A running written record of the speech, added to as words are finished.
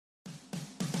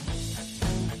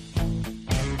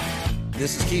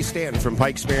This is Keith Stanton from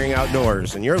Pike Spearing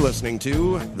Outdoors, and you're listening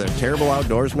to the Terrible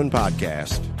Outdoorsman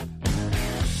Podcast.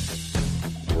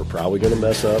 We're probably going to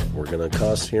mess up. We're going to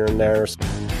cuss here and there. If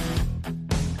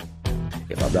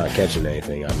I'm not catching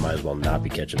anything, I might as well not be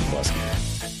catching the muskie.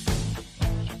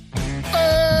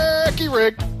 Key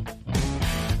rig.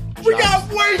 We got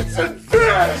weights and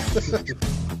fish!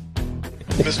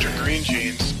 Mr. Green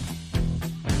Jeans.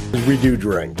 We do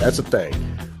drink. That's a thing.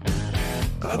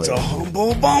 That's a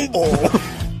humble bumble.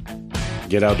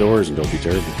 Get outdoors and don't be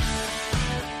terrible.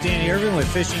 Danny Irvin with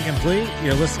Fishing Complete.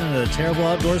 You're listening to the Terrible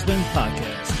Outdoorsman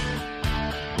Podcast.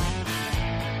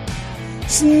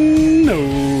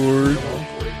 Snowed.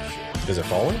 Is it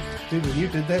falling? Dude, when you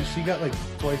did that, she got like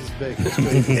twice as big.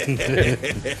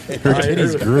 Her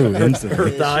titties grew Her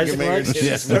instantly. thighs flexed.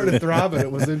 It started throbbing.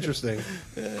 It was interesting.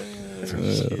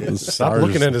 Stop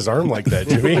looking at his arm like that,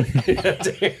 Jimmy.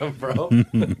 Damn, bro.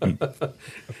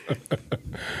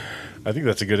 I think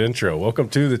that's a good intro. Welcome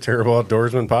to the Terrible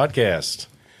Outdoorsman Podcast.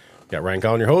 Got Ryan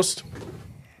Collin, your host.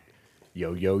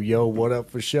 Yo, yo, yo, what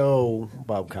up for show?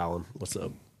 Bob Collin, what's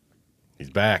up? He's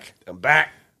back. I'm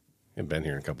back. Haven't been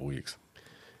here in a couple weeks.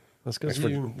 That's because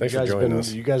thanks for joining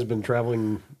us. You guys have been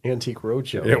traveling Antique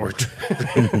Roadshow. Yeah, we're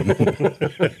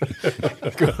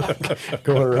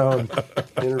going around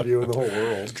interviewing the whole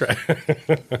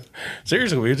world.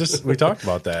 seriously. We talked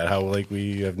about that. How like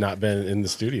we have not been in the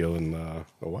studio in a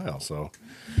while. So,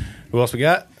 who else we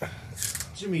got?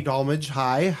 Jimmy Dolmage,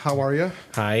 hi. How are you?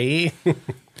 Hi,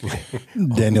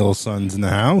 Daniel's son's in the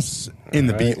house, in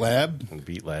the All Beat right. Lab. in the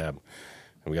Beat Lab,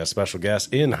 and we got a special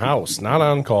guest in house, not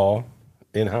on call,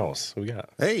 in house. Who we got?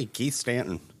 Hey, Keith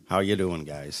Stanton. How you doing,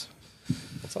 guys?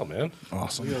 What's up, man?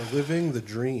 Awesome. We are living the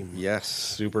dream. Yes.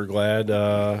 Super glad.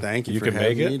 Thank you for could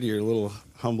having make me it. to your little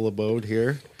humble abode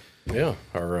here. Yeah,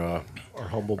 our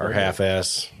Humble our brag.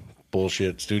 half-ass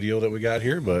bullshit studio that we got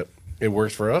here, but it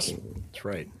works for us. That's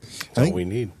right. That's all we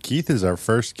need. Keith is our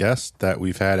first guest that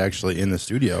we've had actually in the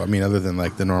studio. I mean, other than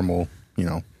like the normal,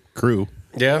 crew.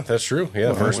 Yeah, that's true.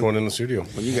 Yeah, first one in the studio.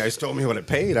 When you guys told me what it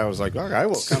paid, I was like, all right, I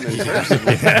will come in person.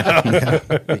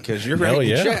 Because you're Hell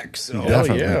writing yeah. checks. So. Hell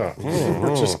Definitely. yeah.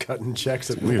 We're just cutting checks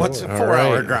at the What's a All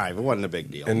 4-hour right. drive? It wasn't a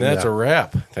big deal. And that's Yeah. a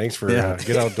wrap. Thanks for Yeah.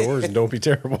 get outdoors and don't be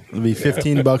terrible. It'll be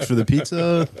 $15 for the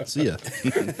pizza. See ya.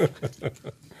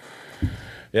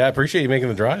 Yeah, I appreciate you making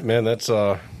the drive, man. That's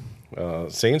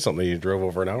saying something. You drove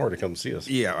over an hour to come see us.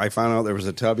 Yeah, I found out there was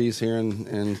a Tubby's here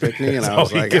in Pinckney, and That's I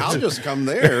was all you like, get I'll to- just come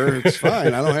there. It's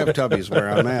fine. I don't have Tubby's where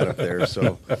I'm at up there.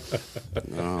 So,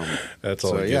 That's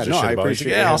all. So, it yeah, gives a no, shit I about. He's appreciate like,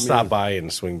 you yeah, I'll having me stop in. by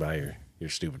and swing by your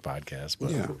stupid podcast.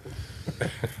 But yeah.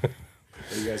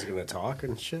 Are you guys going to talk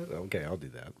and shit? Okay, I'll do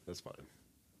that. That's fine.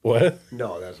 what?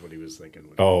 No, that's what he was thinking.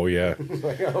 Oh yeah,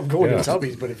 I'm going Yeah. to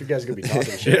Tubby's, but if you guys are going to be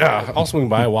talking shit. yeah. I'll swing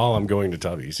by while I'm going to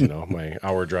Tubby's. My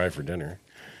hour drive for dinner.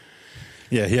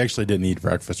 Yeah, he actually didn't eat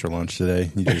breakfast or lunch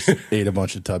today. He just ate a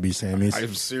bunch of Tubby Sammies.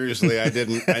 I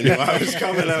didn't. I knew I was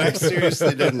coming, and I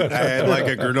seriously didn't. I had like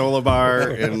a granola bar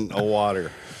and a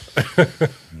water.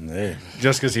 Hey,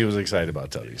 Just because he was excited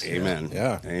about Tubby's. Amen.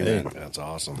 Yeah. Amen. That's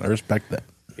awesome. I respect that.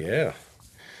 Yeah.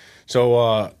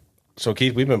 So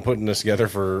Keith, we've been putting this together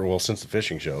since the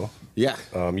fishing show. Yeah.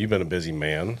 You've been a busy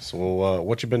man. So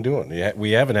what you been doing?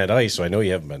 We haven't had ice, so I know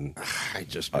you haven't been. I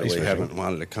just Ice really fishing. haven't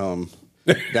wanted to come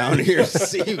down here to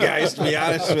see you guys, to be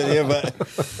honest with you, but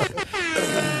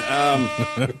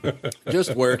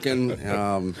just working.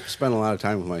 Spent a lot of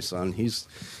time with my son. He's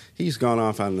gone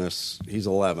off on this. He's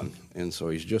 11, and so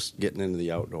he's just getting into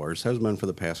the outdoors. Has been for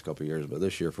the past couple of years, but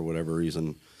this year, for whatever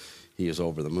reason, he is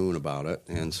over the moon about it.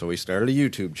 And so he started a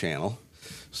YouTube channel.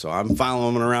 So I'm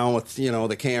following him around with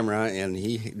the camera, and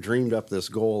he dreamed up this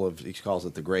goal of, he calls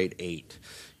it the Great 8.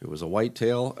 It was a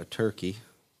whitetail, a turkey,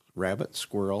 rabbit,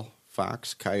 squirrel,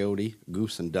 fox, coyote,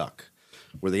 goose, and duck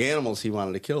were the animals he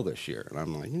wanted to kill this year. And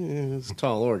I'm like, it's a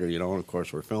tall order, and of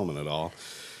course we're filming it all.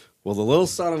 Well, the little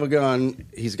son of a gun,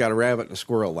 he's got a rabbit and a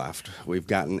squirrel left. We've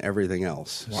gotten everything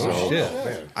else.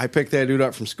 So I picked that dude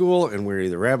up from school, and we're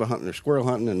either rabbit hunting or squirrel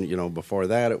hunting. And before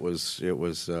that, it was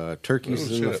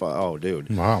turkeys in the fall. Oh, dude!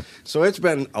 Wow. So it's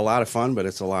been a lot of fun, but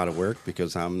it's a lot of work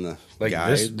because I'm the guy.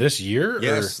 this year. or-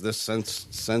 Yes, this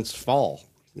since fall.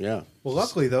 Yeah. Well,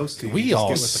 luckily those two. We you just all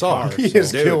get with the suck. car. He So-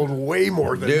 has killed way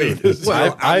more than me. Dude,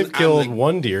 well, I've killed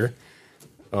one deer.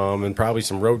 And probably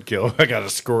some roadkill.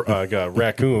 I got a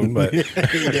raccoon, but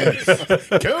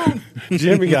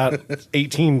Jimmy got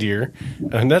 18 deer,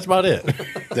 and that's about it.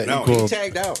 That No, he equals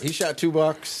tagged out. He shot 2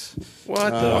 bucks.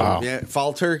 What the? Yeah,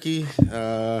 fall turkey.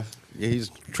 He's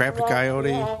trapped a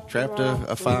coyote, trapped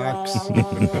a fox.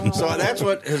 So that's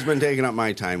what has been taking up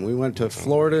my time. We went to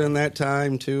Florida in that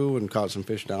time too, and caught some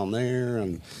fish down there.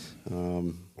 And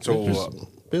So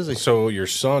busy. So your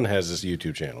son has this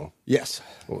YouTube channel. Yes.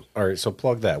 Well, all right, so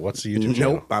plug that. What's the YouTube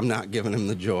channel? Nope, I'm not giving him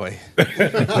the joy.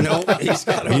 Nope, he's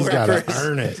got to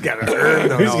earn it. He's got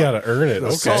to earn it.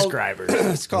 Okay. Subscribers.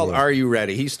 It's called Are You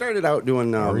Ready? He started out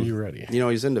doing. Are You Ready? You know,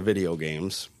 he's into video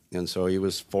games, and so he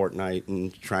was Fortnite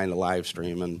and trying to live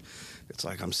stream, and it's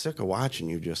like I'm sick of watching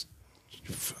you just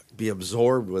be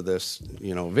absorbed with this,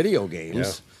 video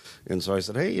games. And so I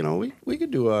said, hey, we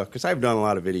could do because I've done a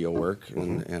lot of video work,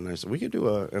 and I said we could do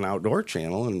an outdoor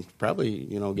channel and probably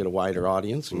get a wider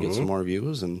audience and get some more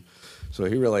views. And so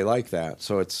he really liked that.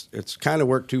 So it's kind of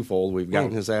worked twofold. We've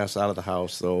gotten his ass out of the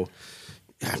house, though.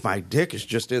 My dick is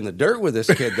just in the dirt with this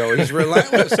kid, though. He's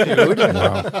relentless, dude.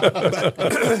 But,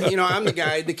 I'm the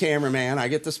guide, the cameraman. I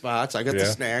get the spots, I get the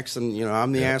snacks, and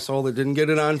I'm the asshole that didn't get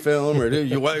it on film. Or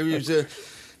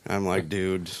I'm like,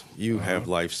 dude, you have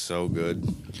life so good.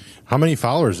 How many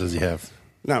followers does he have?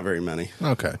 Not very many.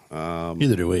 Okay.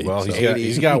 Neither do we. Well,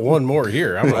 he's got one more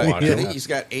here. I'm going to watch I him. think he's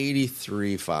got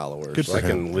 83 followers. Good So I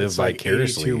can live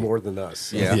vicariously. 82 more than us.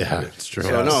 So. Yeah. It's true.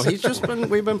 So no,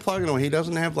 we've been plugging him. He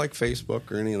doesn't have like Facebook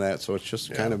or any of that, so it's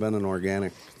just kind of been an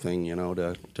organic thing,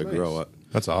 to grow it.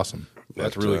 That's awesome.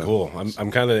 That's But, really cool. I'm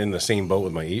kind of in the same boat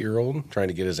with my 8-year-old, trying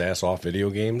to get his ass off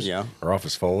video games, or off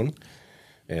his phone,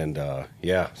 and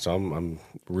so I'm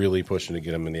really pushing to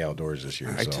get him in the outdoors this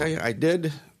year. I tell you, I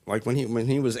did. Like when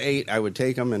he was 8, I would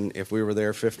take him, and if we were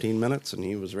there 15 minutes and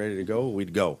he was ready to go,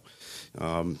 we'd go.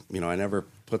 I never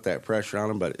put that pressure on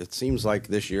him, but it seems like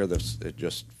this year it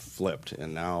just flipped,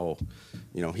 and now,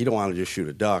 he don't want to just shoot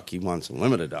a duck; he wants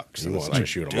unlimited ducks. He wants to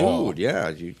shoot them all. Dude,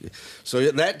 yeah. So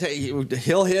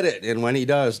he'll hit it, and when he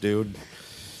does, dude.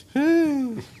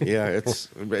 Don't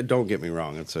get me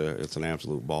wrong, it's an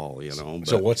absolute ball, But,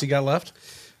 So what's he got left?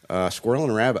 squirrel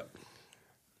and rabbit.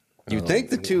 You'd think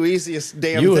the two easiest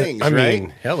things, right? I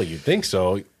mean, hell, you'd think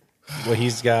so. Well,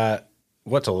 he's got,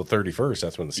 till the 31st?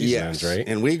 That's when the season ends, right?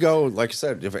 And we go, like I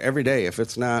said, every day. If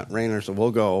it's not raining, so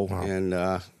we'll go.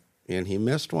 Wow. And he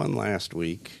missed one last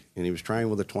week, and he was trying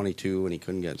with a 22, and he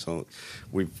couldn't get. So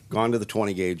we've gone to the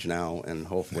 20 gauge now, and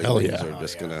hopefully things are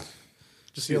just going to.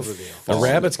 Just seal the deal. The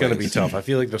rabbit's going to be tough. I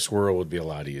feel like the squirrel would be a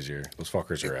lot easier. Those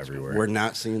fuckers are everywhere. We're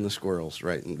not seeing the squirrels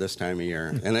right this time of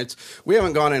year, and we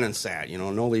haven't gone in and sat.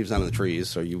 No leaves on the trees,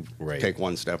 so you take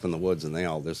one step in the woods and they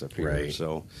all disappear. Right.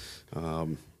 So,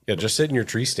 just sit in your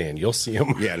tree stand. You'll see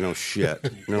them. Yeah, no shit.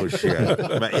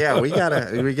 But yeah, we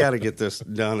gotta get this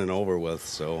done and over with.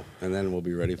 So, and then we'll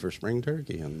be ready for spring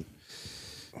turkey and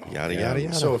yada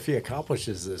yada. So if he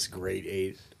accomplishes this grade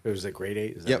 8, was it grade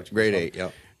 8? Is that what you grade call it? 8.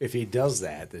 Yep. If he does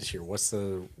that this year, what's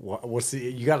the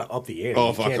you got to up the ante.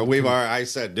 Oh fuck! I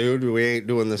said, dude, we ain't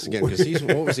doing this again because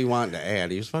what was he wanting to add?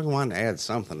 He was fucking wanting to add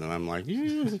something, and I'm like,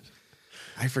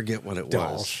 I forget what it was.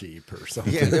 Doll sheep or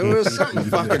something. Yeah, there was something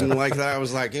fucking like that. I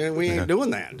was like, we ain't doing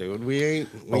that, dude. We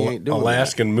ain't doing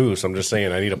Alaskan moose. I'm just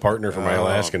saying, I need a partner for my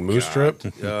Alaskan moose trip.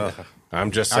 I'm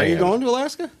just saying. Are you going to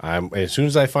Alaska? As soon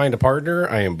as I find a partner,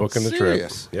 I am booking the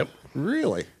Serious? trip. Yep.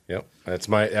 Really? Yep.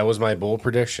 That was my bold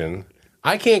prediction.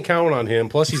 I can't count on him.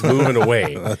 Plus, he's moving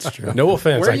away. That's true. No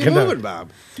offense. Where are you moving, Bob?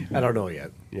 I don't know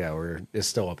yet. Yeah, it's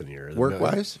still up in the air.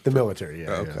 Work-wise? The military,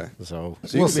 yeah. Okay. Yeah. So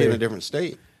you we'll could see. be in a different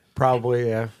state. Probably,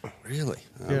 yeah. Really?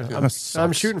 Yeah. Okay.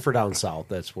 I'm shooting for down south.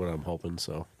 That's what I'm hoping.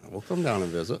 So We'll come down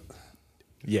and visit.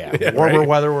 yeah, warmer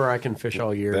weather where I can fish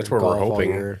all year. That's where we're golf all hoping.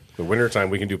 year. The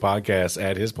wintertime, we can do podcasts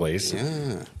at his place.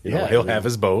 Yeah. He'll have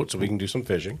his boat, so we can do some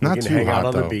fishing. Not We can too hang hot out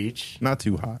on though. the beach. Not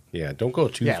too hot. Yeah, don't go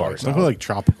too Yeah, far like- south. Don't go like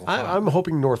tropical. I'm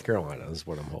hoping North Carolina is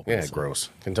what I'm hoping. Yeah, So gross.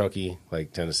 Kentucky,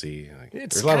 like Tennessee.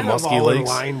 It's there's a lot of kind musky all in lakes.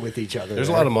 line with each other. There's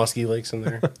a lot of musky lakes in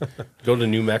there. Go to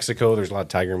New Mexico. There's a lot of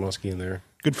tiger muskie in there.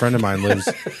 Good friend of mine lives.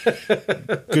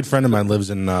 Good friend of mine lives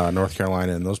in North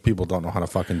Carolina, and those people don't know how to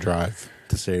fucking drive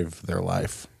to save their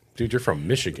life. Dude, you're from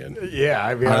Michigan. Yeah,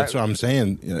 I mean, That's what I'm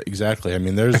saying. Yeah, exactly. I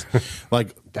mean, there's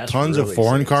like That's tons of really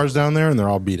foreign saying cars down there, and they're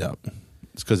all beat up.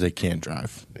 It's because they can't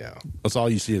drive. Yeah. That's all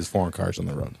you see is foreign cars on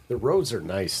the road. the roads are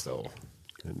nice though.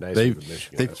 Nice They with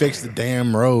Michigan. they fixed the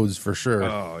damn roads for sure.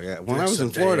 Oh yeah. When I was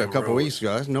in Florida a couple weeks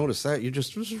ago, I noticed that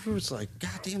it's like,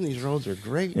 God damn, these roads are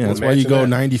great. Yeah, that's why you imagine go that.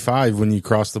 95 when you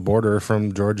cross the border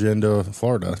from Georgia into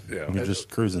Florida. Yeah. You're just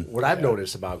cruising. What I've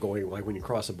noticed about going, like when you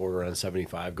cross the border on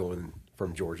 75 going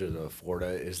from Georgia to Florida,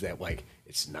 is that like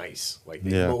it's nice. Like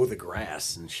they Yeah. mow the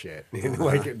grass and shit. And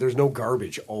like there's no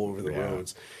garbage all over the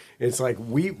roads. It's like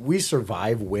we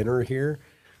survive winter here.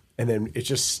 And then it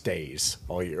just stays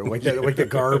all year, like the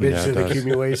garbage Yeah, it that does.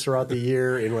 accumulates throughout the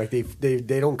year, and like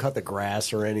they don't cut the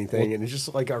grass or anything, and it's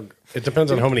just like our It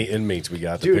depends on how many inmates we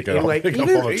got to dude, pick it and up, like pick up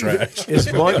all the trash.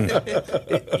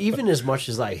 even as much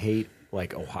as I hate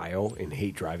like Ohio and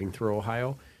hate driving through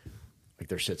Ohio, Like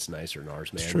their shit's nicer than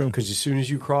ours, man. true. Because as soon as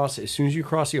you cross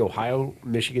the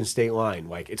Ohio-Michigan state line,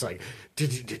 like it's like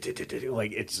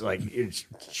it's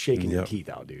shaking your teeth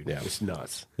out, dude. Yeah, it's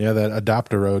nuts. Yeah, that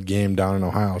Adopt-A-Road game down in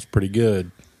Ohio is pretty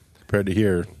good compared to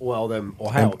here. Well, them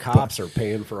Ohio cops are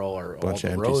paying for all the empty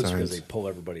roads signs. because they pull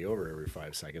everybody over every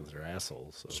 5 seconds. They're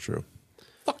assholes. So. It's true.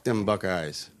 Fuck them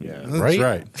Buckeyes. Yeah, That's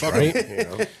right. Right? you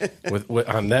know? With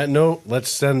on that note, let's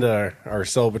send our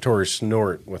celebratory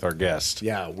snort with our guest.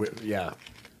 Yeah.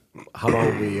 How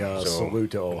about we salute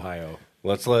to Ohio?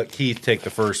 Let's let Keith take the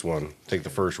first one. Take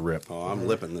the first rip. Oh, I'm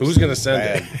lipping this. Who's going to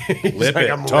send it? Lip like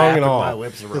it, I'm tongue and wrapping all. my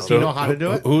lips around Does he know how to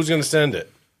do it? Who's going to send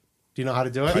it? Do you know how to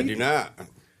do it? I do not.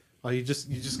 Oh, you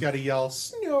just got to yell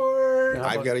snort.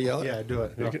 I've got to yell it? Yeah, do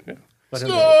it. Go. Let him do it.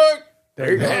 Snort!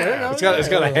 There you go. It's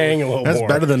got to hang a little That's more.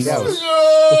 better than Snort!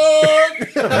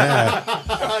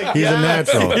 Yeah. He's a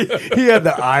natural. He had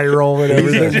the eye roll and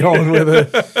everything going with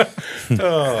it.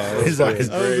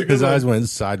 His eyes went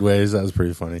sideways. That was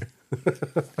pretty funny.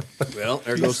 Well,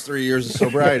 there goes 3 years of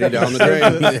sobriety down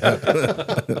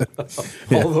the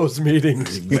drain. All those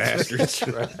meetings. Bastards.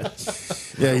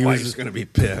 Yeah, he Wife's was. going to be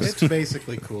pissed. It's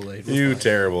basically Kool-Aid. You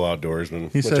terrible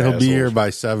outdoorsman. He said he'll be here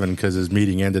by 7 because his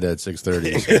meeting ended at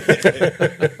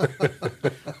 6:30.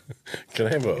 Can I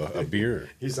have a beer?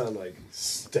 He's on like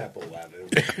step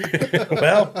 11.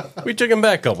 Well, we took him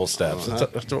back a couple steps.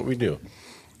 That's what we do.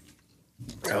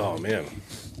 Oh, man.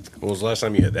 When was the last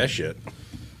time you had that shit?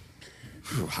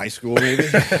 High school, maybe?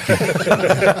 Been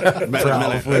a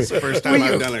minute. That's the first time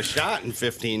I've done a shot in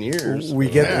 15 years. We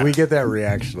get that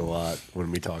reaction a lot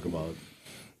when we talk about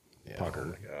pucker. Oh,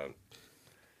 my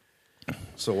God.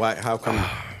 So why? How come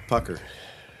pucker?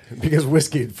 Because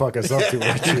whiskey would fuck us up too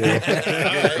much.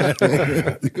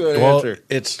 Good Well, answer.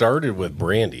 it started with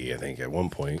brandy, I think, at one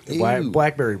point.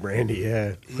 Blackberry brandy,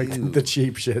 yeah. Like the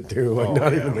cheap shit, too. Like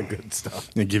not even the good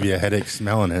stuff. They give you a headache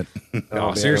smelling it. No,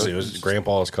 man. seriously, it was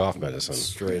Grandpa's cough medicine.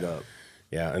 Straight up.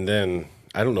 Yeah, and then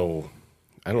I don't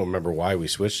remember why we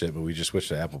switched it, but we just switched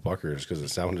to apple puckers because it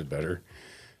sounded better,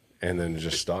 and then it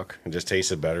just stuck and just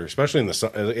tasted better. Especially in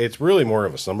the it's really more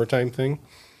of a summertime thing.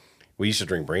 We used to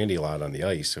drink brandy a lot on the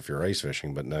ice if you're ice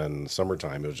fishing, but then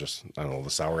summertime it was just I don't know,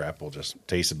 the sour apple just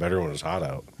tasted better when it was hot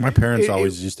out. My parents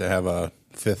always used to have a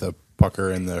fifth of pucker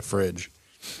in the fridge,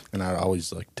 and I'd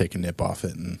always like take a nip off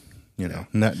it, and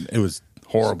it was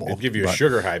horrible. It'd give you a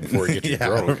sugar high before you get you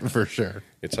drunk. for sure.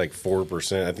 It's like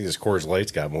 4%. I think this Coors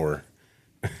Light's got more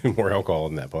alcohol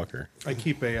in that pucker. I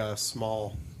keep a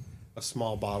small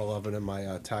bottle of it in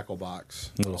my tackle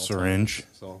box. Little syringe.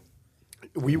 So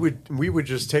We would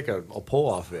just take a pull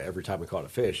off of it every time we caught a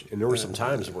fish. And there were some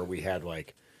times where we had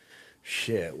like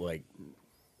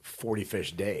 40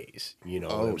 fish days, you know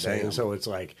what I'm saying? damn. So it's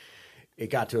like it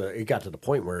got to the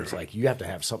point where it's like you have to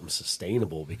have something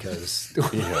sustainable because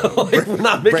like, we're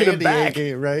not making it back.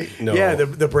 right? No. Yeah,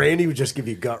 the brandy would just give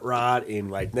you gut rot,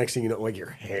 and like next thing you know, like you're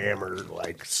hammered,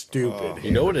 like stupid. You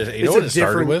know what it It's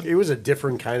started with? It was a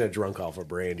different kind of drunk off of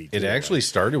brandy. It too, actually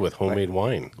started with homemade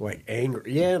wine. like anger,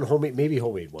 yeah, and homemade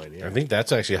wine. Yeah, I think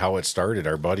that's actually how it started.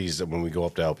 Our buddies, when we go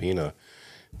up to Alpena,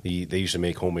 they used to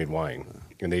make homemade wine,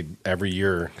 and they every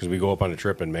year because we go up on a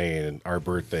trip in May, and our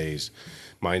birthdays,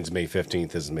 mine's May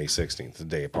 15th, his is May 16th, a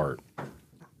day apart.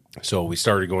 So we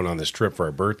started going on this trip for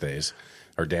our birthdays.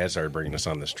 Our dad started bringing us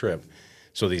on this trip.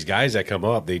 So these guys that come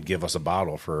up, they'd give us a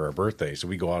bottle for our birthday. So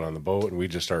we go out on the boat and we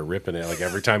just start ripping it. Like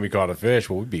every time we caught a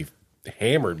fish, well, we'd be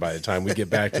hammered by the time we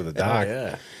get back to the dock.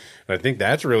 yeah. And I think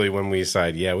that's really when we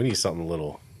decide, yeah, we need something a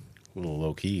little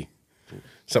low key,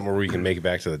 something where we can make it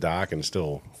back to the dock and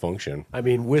still function. I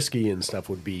mean, whiskey and stuff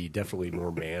would be definitely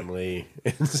more manly,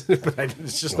 but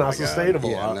it's just not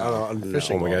sustainable on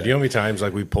fishing. Oh my god! Do you know how many times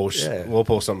like we'll post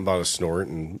something about a snort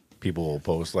and people will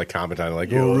post like comment on it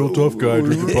like, "Yo, real tough guy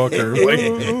drinking pucker."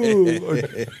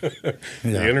 The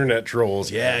internet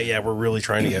trolls. Yeah, we're really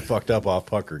trying to get fucked up off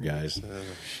pucker, guys.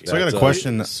 So I got a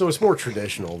question. So it's more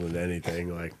traditional than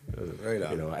anything. Like, Right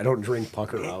on. you know, I don't drink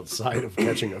pucker outside of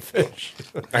catching a fish.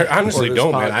 I honestly Or this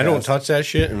don't, man. I don't podcast. touch that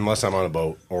shit unless I'm on a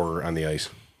boat or on the ice.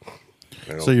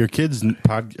 So your kids'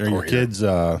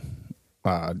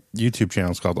 YouTube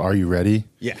channel is called "Are You Ready?"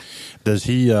 Yeah. Does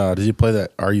he play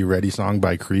that "Are You Ready" song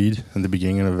by Creed at the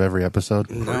beginning of every episode?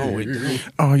 No, we didn't.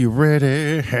 Are you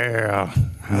ready? Yeah.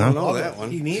 I don't know that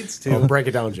one. he needs to. Oh, break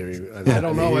it down, Jimmy. I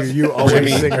don't know what- You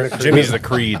always sing Jimmy's the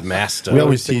Creed master. We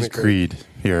always sing tease the Creed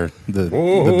here. The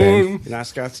band. You're not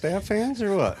Scott Staff fans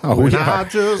or what? Oh, we I are.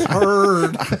 just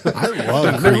heard I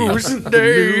love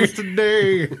Creed.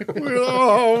 today. We're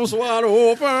always wide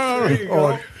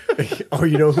open. Oh,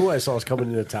 you know who I saw is coming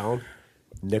into town?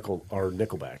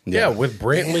 Nickelback. Yeah, with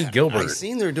Brantley Gilbert. I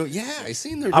seen they're doing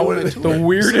it. The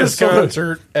weirdest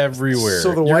concert everywhere. So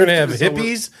the you're wife- gonna have so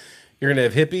hippies. You're gonna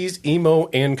have hippies, emo,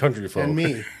 and country folk, And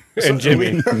me. and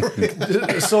Jimmy.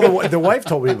 So the wife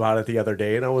told me about it the other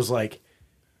day, and I was like,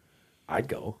 I'd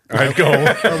go. I'd go.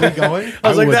 Are we going? I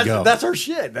was would like, go. that's our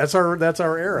shit. That's our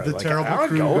era. The Like, Terrible I would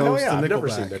Crew go. Hell goes yeah, to I've never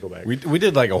Nickelback. seen Nickelback. We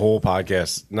did like a whole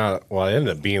podcast. It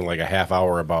ended up being like a half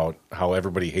hour about how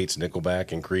everybody hates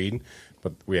Nickelback and Creed,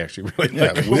 but we actually really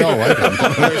Yeah, like. we all like them.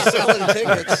 They're selling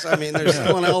tickets. I mean, they're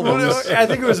selling albums. I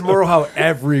think it was more how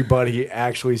everybody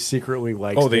actually secretly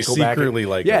likes Oh, they Nickelback. secretly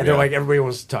like Yeah, them, they're yeah. like, everybody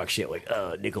wants to talk shit, like,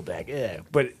 Nickelback, yeah.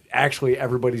 But actually,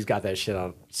 everybody's got that shit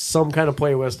on some kind of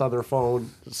playlist on their phone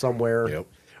somewhere. Yep.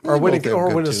 Or when both have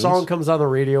good a tunes. song comes on the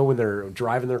radio when they're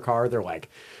driving their car, they're like,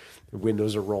 the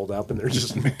windows are rolled up and they're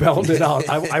just belting it out.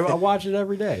 I watch it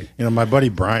every day. You know, my buddy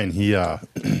Brian, he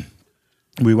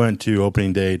we went to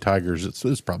opening day Tigers. It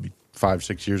was probably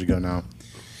 5-6 years ago now,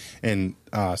 and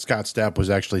Scott Stapp was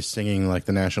actually singing like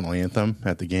the national anthem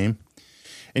at the game.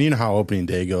 And you know how opening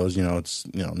day goes. You know, it's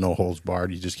no holds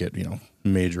barred. You just get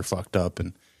major fucked up.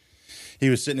 And he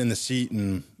was sitting in the seat,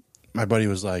 and my buddy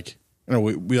was like,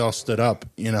 we all stood up,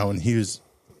 and he was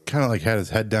kind of like had his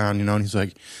head down, and he's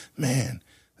like, man,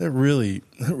 that really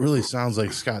sounds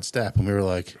like Scott Stapp. And we were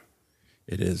like,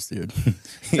 it is, dude.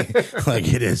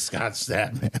 Like, it is Scott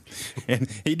Stapp, man. And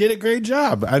he did a great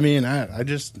job. I mean, I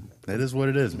just, it is what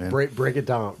it is, man. Break it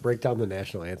down. Break down the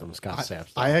national anthem, Scott Stapp.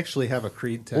 I actually have a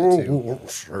Creed tattoo.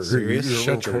 Serious?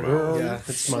 Shut your mouth. Yeah,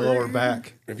 it's my lower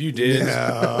back. If you did,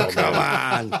 Come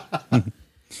on.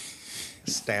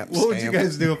 Stamp. What would you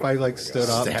guys do if I stood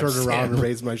up, Stamp, turned around, stamp. and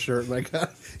raised my shirt? And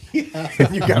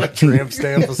You got a tramp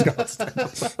stamp of Scott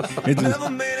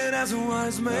Stapp.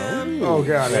 Oh,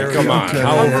 God. there we come go. on,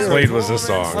 how overplayed was this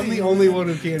song? I'm the only one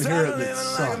who can't hear it that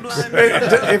sucks.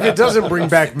 If it doesn't bring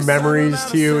back memories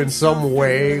to you in some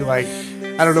way, like,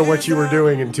 I don't know what you were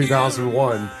doing in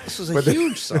 2001. This was a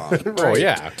huge song. Oh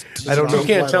yeah, I don't know. You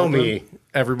can't tell me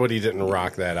everybody didn't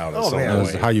rock that out in some man. That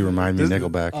was way. how you remind me,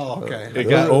 Nickelback. Oh, okay. It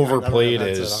got I overplayed never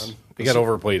had that as on. it got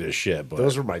overplayed as shit. But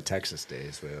Those were my Texas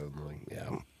days, man. Like,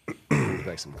 yeah,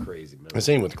 like some crazy memories. the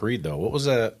same with Creed though. What was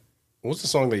that? What's the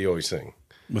song that you always sing?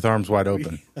 With arms wide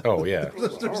open. Oh yeah,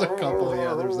 There's a couple.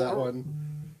 Yeah, there's that one.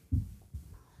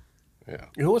 yeah.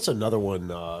 You know what's another one?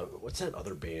 What's that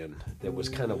other band that was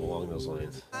kind of along those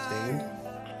lines? Stained?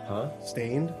 Huh?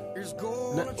 Stained?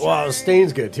 Well,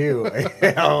 Stain's good too.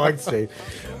 I like Stain,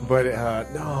 but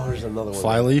no, there's another one.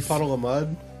 Flyleaf. Puddle of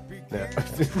Mud? No,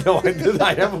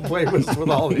 I have a playlist with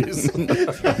all these.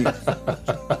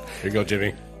 Here you go,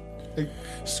 Jimmy.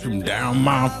 Scream down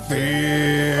my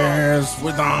fist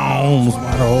with arms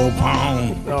wide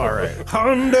open. All right.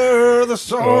 Under the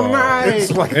sunlight.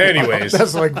 It's like, Anyways.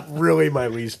 that's like really my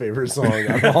least favorite song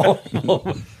of all.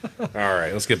 All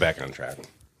right, let's get back on track.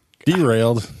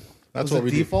 Derailed. That's Was what it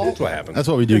we do. default? That's what happened. That's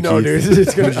what we do, No, Keith. dude,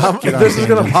 it's gonna, Get on this is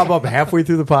going to tangents. pop up halfway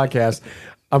through the podcast.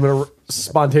 I'm going to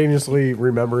spontaneously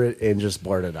remember it and just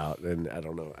blurt it out. And I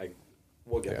don't know.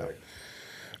 We'll get there.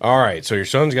 All right, so your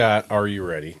son's got Are You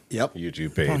Ready? Yep.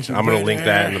 YouTube page. I'm going to link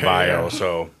that in the bio,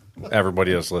 so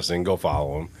everybody that's listening, go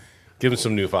follow him. Give him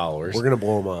some new followers. We're going to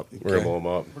blow them up. We're gonna blow him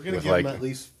up. We're going to with give like him at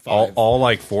least 5. all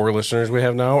like 4 listeners we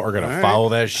have now are gonna follow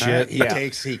that shit.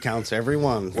 He counts every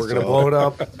one. We're gonna blow it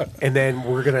up, and then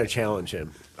we're gonna challenge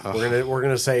him. We're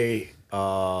gonna say,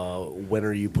 when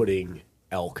are you putting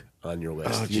elk on your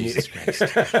list? Oh, You need- Jesus Christ.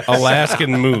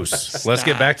 Alaskan moose. Let's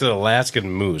get back to the Alaskan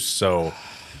moose. So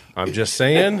I'm just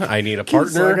saying, I need a It's like,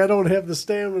 I partner. don't have the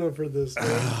stamina for this.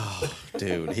 Man.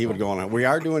 Dude, he would go on. We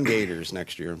are doing gators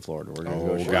next year in Florida. We're going to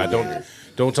go Oh shoot God, gators.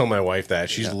 don't tell my wife that.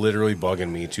 She's literally bugging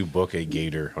me to book a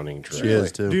gator hunting trip. She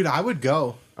is, too. Dude, I would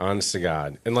go. Honest to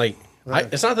God, and like,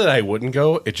 it's not that I wouldn't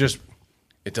go. It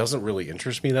doesn't really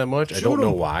interest me that much. I don't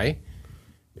know why.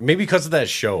 Maybe because of that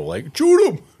show, like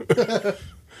shoot him.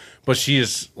 But she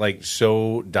is like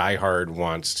so diehard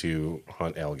wants to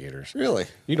hunt alligators. Really?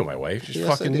 You know my wife. She's Yes,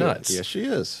 I fucking do. nuts. Yes, she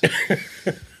is.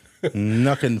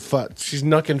 Knucking futs. She's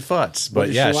knucking futs. But What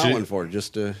does yeah, she want she, one for?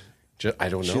 Just to. I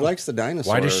don't know. She likes the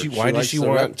dinosaur. Why does she likes the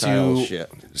want reptile to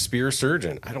shit. spear a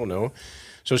surgeon? I don't know.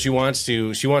 So she wants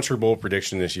her bold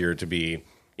prediction this year to be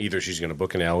either she's going to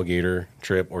book an alligator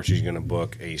trip or she's going to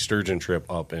book a sturgeon trip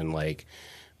up in like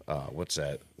what's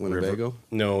that? Winnebago? River?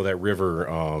 No, that river.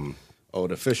 Oh,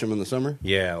 to fish them in the summer?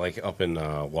 Yeah, like up in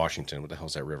Washington. What the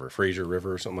hell's that river? Fraser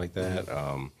River or something like that.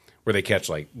 Where they catch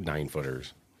like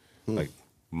 9-footers, like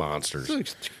monsters.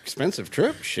 It's an expensive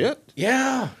trip. Shit.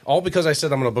 Yeah, all because I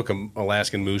said I'm going to book an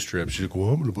Alaskan moose trip. She's like, "Well,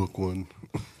 I'm going to book one."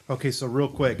 Okay, so real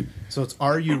quick. So it's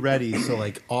Are You Ready? So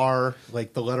like R,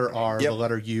 like the letter R, Yep. the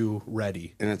letter U,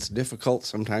 ready. And it's difficult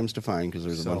sometimes to find because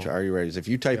there's a So- bunch of Are You Ready's. If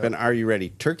you type in Are You Ready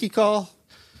Turkey Call,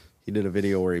 he did a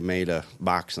video where he made a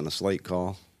box and a slate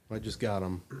call. I just got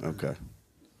them. Okay.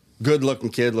 Good looking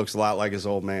kid, looks a lot like his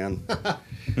old man.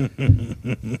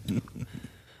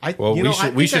 Well,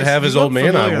 we should have his old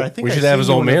man on. We should have his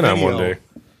old man on one day.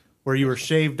 Where you were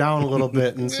shaved down a little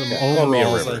bit and some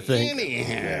overalls, I think.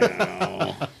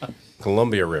 Anyhow.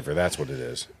 Columbia River, that's what it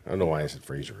is. I don't know why I said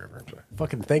Fraser River. But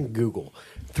Fucking thank Google.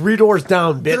 3 doors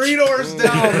down, bitch. 3 doors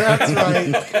down, that's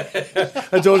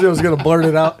right. I told you I was going to blurt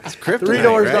it out. It's kryptonite, 3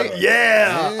 doors right? down.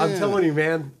 Yeah. I'm telling you,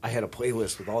 man. I had a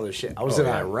playlist with all this shit. I was in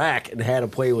Iraq and had a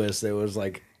playlist that was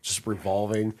like just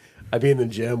revolving. I'd be in the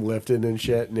gym lifting and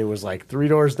shit, and it was like 3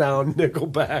 doors down,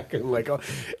 Nickelback, and like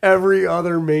every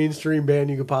other mainstream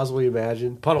band you could possibly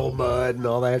imagine. Puddle of Mud and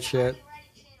all that shit.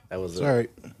 That was Sorry.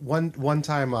 One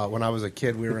time when I was a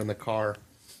kid, we were in the car,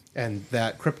 and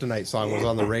that Kryptonite song was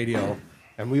on the radio,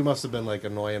 and we must have been like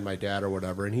annoying my dad or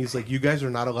whatever. And he's like, "You guys are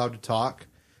not allowed to talk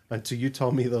until you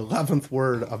tell me the 11th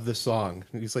word of the song."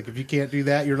 And he's like, "If you can't do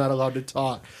that, you're not allowed to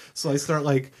talk." So I start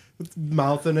like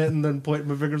mouthing it and then pointing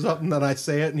my fingers up, and then I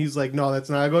say it, and he's like, "No, that's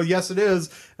not." I go, "Yes, it is."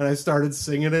 And I started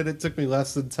singing it. It took me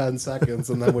less than 10 seconds,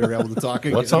 and then we were able to talk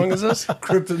again. what song is this?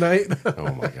 Kryptonite.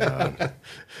 Oh my god!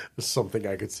 There's something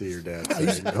I could see your dad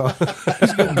saying.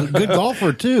 Good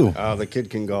golfer too. Oh, the kid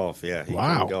can golf. Yeah, he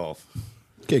Wow. can golf.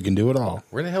 Kid can do it all.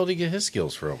 Where the hell did he get his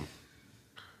skills from?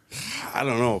 I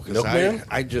don't know because Milkman?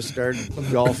 I just started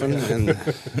golfing and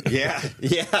yeah.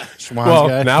 Schwan's Well,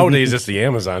 guy. nowadays it's the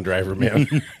Amazon driver, man.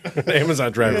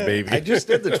 Amazon driver, baby. I just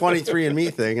did the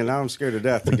 23andMe thing, and now I'm scared to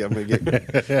death to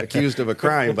get accused of a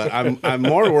crime. But I'm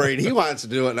more worried he wants to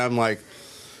do it, and I'm like,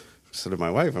 so to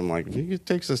my wife, I'm like, if he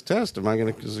takes this test,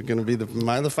 is it gonna be am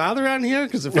I the father on here?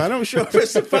 Because if I don't show up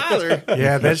as the father,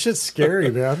 Yeah, that shit's scary,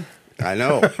 man. I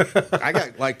know. I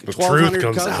got like The truth 1,200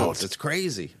 comes cousins. out. It's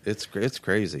crazy. It's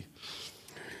crazy.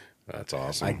 That's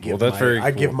awesome. I give that's my, very. I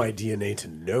Cool. give my DNA to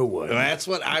no one. That's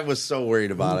what I was so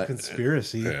worried about it.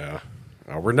 Conspiracy. Yeah,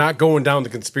 we're not going down the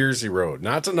conspiracy road.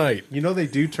 Not tonight. You know they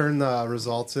do turn the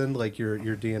results in, like your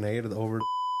DNA to the over.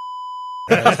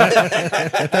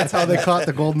 That's how they caught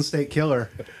the Golden State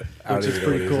Killer, which is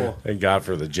pretty cool. Thank God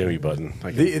for the Jimmy button.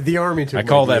 I, can, The army took I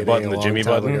call my that DNA button a the long Jimmy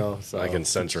time button. ago, so. I can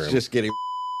censor him. Just getting.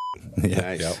 Yeah.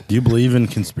 Nice. Do you believe in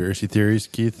conspiracy theories,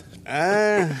 Keith?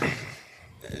 Yeah,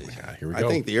 here we I go.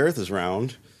 think the Earth is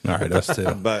round, All right, us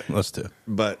too. But- us too.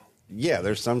 but yeah,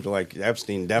 there's some like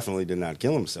Epstein definitely did not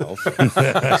kill himself.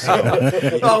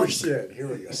 Oh shit! Here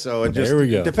we go. So it just There we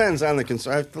go. depends on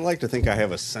the. I like to think I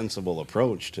have a sensible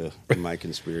approach to my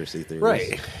conspiracy theories.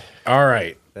 Right. All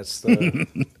right. That's the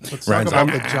Let's Ryan's- talk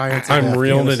about the Giants. of I'm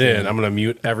reeling it Afghanistan. in. I'm going to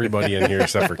mute everybody in here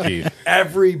except for Keith.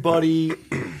 everybody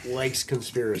likes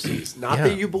conspiracies. Not Yeah.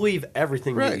 that you believe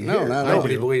everything. Right, That you no, hear. not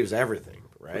nobody I do. believes everything.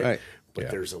 Right. Right. But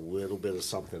Yeah. there's a little bit of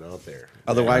something out there.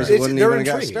 Otherwise, It's- it wouldn't they're even have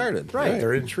got intriguing. started. Right.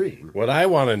 They're intriguing. What I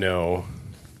want to know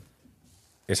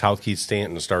is how Keith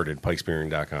Stanton started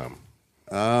pikespearing.com.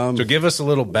 So give us a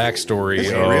little backstory. It's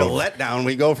a real letdown.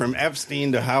 We go from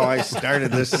Epstein to how I started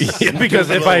this. Yeah, because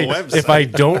if little I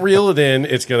website. don't reel it in,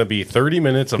 it's going to be 30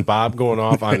 minutes of Bob going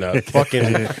off on the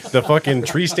fucking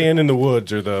tree stand in the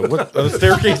woods or the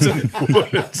staircase in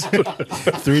the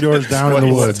woods. 3 doors down in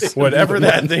the woods. Whatever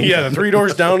that thing. Yeah, the 3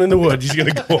 doors down in the woods. He's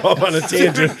going to go off on a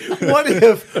tangent.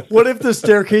 What if the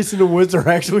staircase in the woods are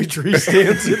actually tree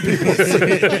stands and people see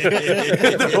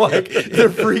it? they're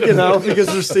freaking out because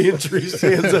they're seeing tree stands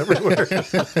everywhere.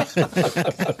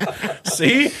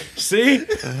 See.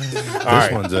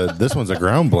 This one's a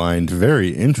ground blind. Very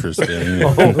interesting.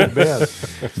 Oh man!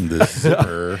 This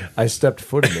zipper. I stepped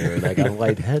foot in there and I got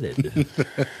lightheaded.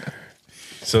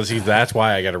 So see, that's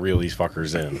why I got to reel these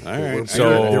fuckers in. All right.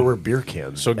 So there were beer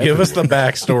cans. So give us the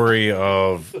backstory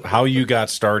of how you got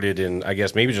started in, I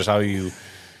guess maybe just how you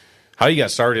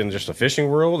got started in just the fishing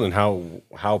world and how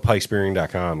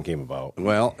pikespearing.com came about.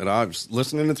 Well, and I was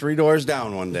listening to Three Doors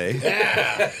Down one day,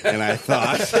 and I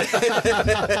thought,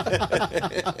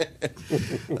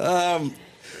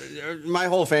 my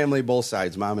whole family, both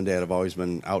sides, mom and dad, have always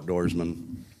been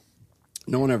outdoorsmen.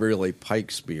 No one ever really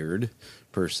pike speared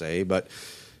per se, but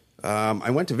I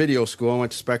went to video school. I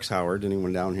went to Specs Howard.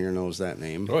 Anyone down here knows that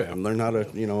name. Oh, yeah. And learned how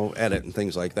to, edit and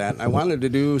things like that. And I wanted to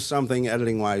do something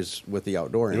editing-wise with the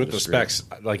outdoor You went to industry. Specs,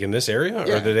 like in this area? Or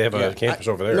did they have a campus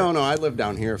over there? No, I lived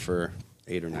down here for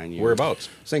 8 or 9 years. Whereabouts?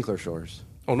 St. Clair Shores.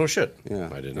 Oh, no shit. Yeah,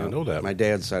 I did not know that. My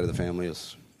dad's side of the family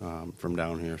is from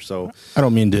down here. So, I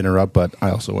don't mean to interrupt, but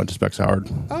I also went to Specs Howard.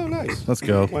 oh, nice. nice. Let's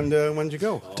go. When'd you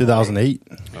go? 2008.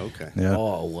 Okay. Yeah.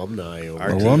 Oh, alumni. Over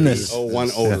Alumnus.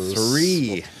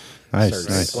 0103. Nice, Start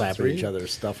nice. slapping each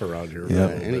other's stuff around here. Yeah.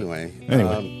 Anyway.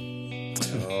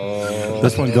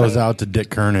 This one goes out to Dick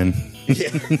Kernan.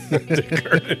 Dicky's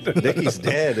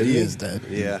dead. He is dead.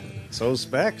 Yeah. So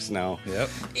Specs now. Yep.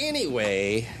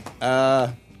 Anyway,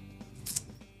 yeah,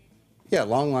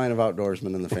 long line of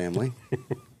outdoorsmen in the family.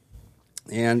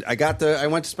 And I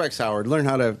went to Specs Howard, learned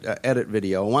how to edit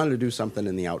video. I wanted to do something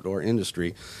in the outdoor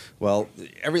industry. Well,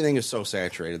 everything is so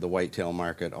saturated, the whitetail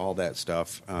market, all that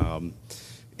stuff.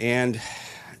 And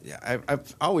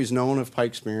I've always known of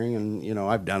pike spearing, and you know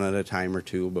I've done it a time or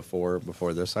two before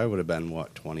this. I would have been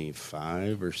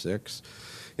 25 or 6,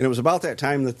 and it was about that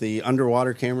time that the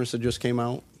underwater cameras had just came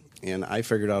out, and I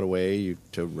figured out a way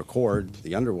to record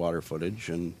the underwater footage,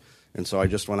 and so I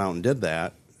just went out and did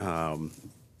that.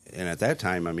 And at that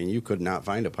time, I mean, you could not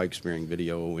find a pike spearing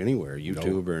video anywhere,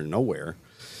 YouTube or nowhere,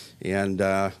 and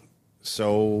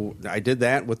so I did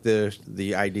that with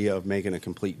the idea of making a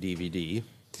complete DVD.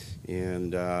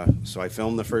 And so I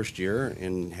filmed the first year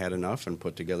and had enough and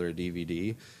put together a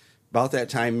DVD. About that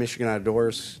time, Michigan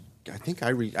Outdoors, I think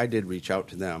I did reach out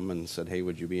to them and said, hey,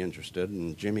 would you be interested?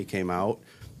 And Jimmy came out,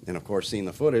 and of course, seeing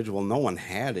the footage, well, no one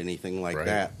had anything like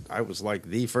that. I was like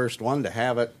the first one to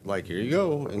have it, like, here you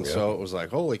go. And so it was like,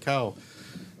 holy cow.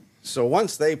 So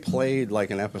once they played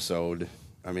like an episode,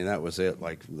 I mean, that was it.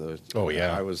 Like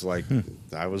I was like,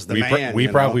 I was the man. We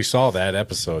probably saw that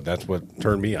episode. That's what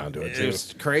turned me onto it too. It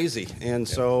was crazy. And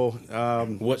so,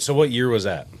 what year was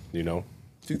that? You know,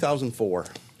 2004.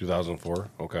 2004.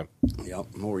 Okay. Yep.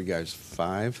 What were you guys?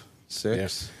 5, 6?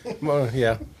 Yes. Well,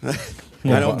 yeah. I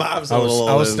know Bob's a little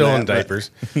I was older still than in that,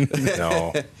 diapers.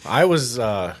 No, I was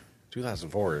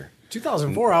 2004.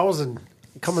 2004, I wasn't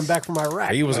coming back from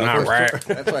Iraq. He was in Iraq.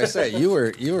 That's why I say you were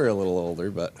a little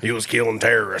older, but He was killing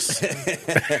terrorists.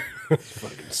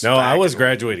 No, I was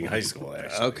graduating high school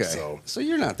actually. okay. So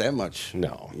you're not that much.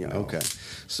 No. Yeah. Okay.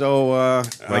 So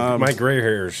My gray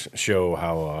hairs show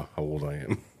how old I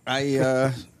am.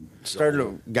 I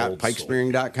got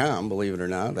pikespearing.com, believe it or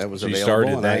not. That was So you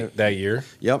available. started that year?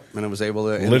 Yep, and I was able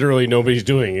to Literally nobody's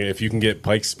doing it if you can get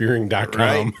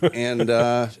pikespearing.com. Right. And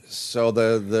so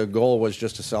the goal was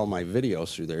just to sell my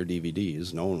videos through their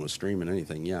DVDs. No one was streaming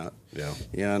anything yet. Yeah.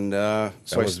 And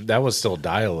That was still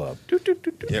dial up.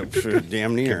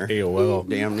 damn near. AOL.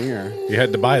 Damn near. You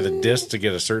had to buy the disc to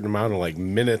get a certain amount of like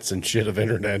minutes and shit of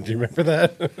internet. Do you remember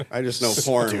that? I just know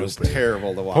porn was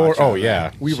terrible to watch. Oh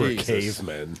yeah. We were Jesus.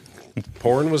 cavemen.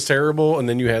 Porn was terrible, and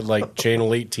then you had like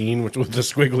channel 18, which was the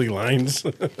squiggly lines.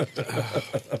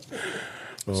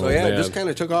 So yeah, it just kind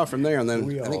of took off from there, and then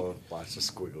We I think all watched the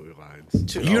squiggly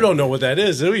lines. You don't know what that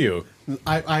is, do you?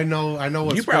 I know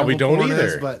what You probably scrambled don't porn either.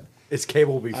 is, but It's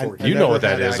cable before I You know never what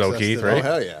that had is, though, access Keith, to right? oh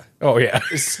hell yeah. Oh yeah.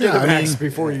 Skinamax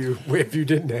before if you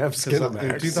didn't have in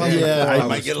Skinamax. 2004, I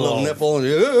might get a little nipple and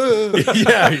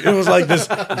Yeah, it was like this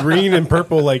green and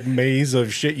purple like maze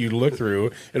of shit you look through,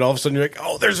 and all of a sudden you're like,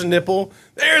 "Oh, there's a nipple!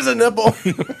 There's a nipple!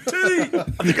 Titty! I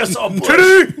think I saw a bush!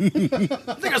 I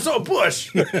think I saw a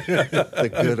bush!" the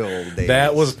good old days.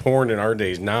 That was porn in our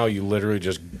days. Now you literally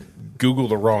just Google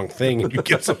the wrong thing and you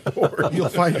get some porn. you'll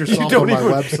find yourself Don't on my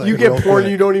even, website. you get real porn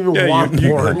quick. you don't even want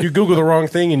porn. You Google the wrong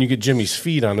thing and you get Jimmy's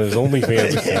feet on his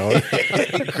OnlyFans account.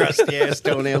 crusty ass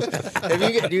toenails.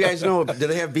 Do you guys know? Do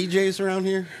they have BJ's around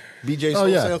here? BJ's Oh,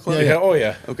 yeah. Wholesale Club. Yeah, yeah. Oh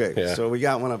yeah. Okay, Yeah. so we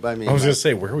got one up by me. I was gonna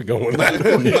say, where are we going with that? I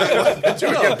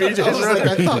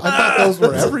thought those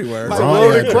were everywhere. Wrong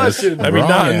loaded address. question. I mean, Wrong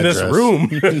not in this address. room.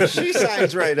 She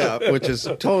signs right up, which is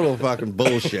total fucking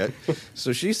bullshit.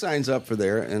 So she signs up for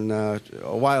there, and a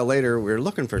while later, we were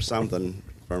looking for something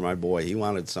for my boy. He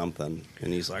wanted something,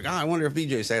 and he's like, I wonder if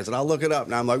BJ's has it. I'll look it up.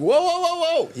 And I'm like,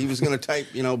 whoa. He was going to type,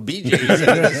 BJ's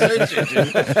into the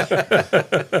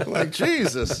search engine. I'm like,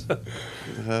 Jesus.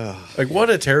 Like, what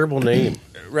a terrible name.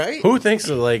 Right? Who thinks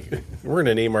of like we're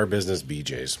gonna name our business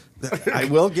BJ's, I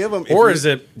will give him. or is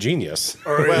it Genius?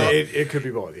 Or Well, it could be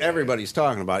both. Yeah. Everybody's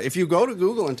talking about it. If you go to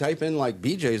Google and type in like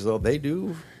BJ's, though, they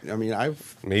do. I mean,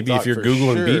 I've Maybe thought if you're for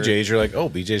Googling sure- BJ's, you're like, oh,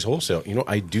 BJ's Wholesale.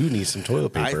 I do need some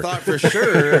toilet I paper. thought for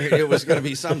sure it was going to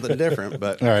be something different,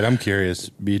 but All right, I'm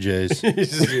curious.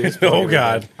 BJ's. Oh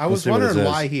God. I was see what it wondering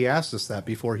says. why he asked us that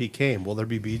before he came. Will there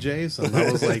be BJ's? And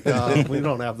I was like, we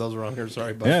don't have those around here.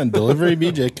 Sorry, but Yeah, and delivery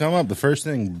BJ. Come up. The first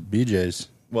thing, BJ's.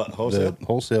 what wholesale? The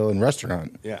wholesale and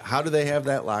restaurant. Yeah, how do they have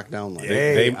that locked down? Like?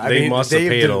 They must have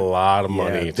paid a lot of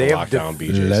money yeah, to they have lock down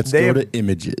BJ's. Let's They go have- to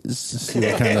images. See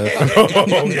what kind of.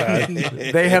 Oh God.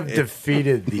 They have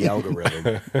defeated the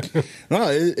algorithm. No,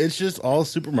 it's just all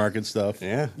supermarket stuff.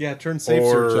 Yeah, yeah, turn safe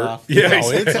search off. Yeah, No,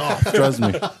 it's off. Trust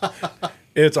me.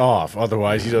 It's off.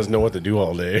 Otherwise, he doesn't know what to do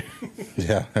all day.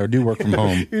 Yeah, I do work from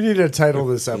home. You need to title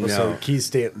this episode No. Keith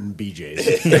Stanton BJ's.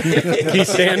 He's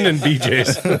standing in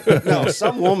BJ's. No,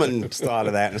 some woman thought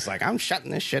of that and it's like, I'm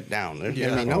shutting this shit down. There's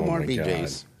gonna be no Oh more my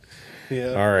BJ's.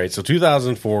 All right, so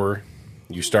 2004,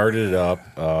 you started it up,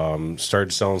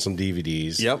 started selling some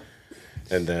DVDs. Yep.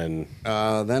 And then,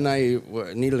 Then I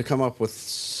needed to come up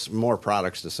with more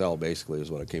products to sell. Basically, is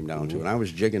what it came down to. And I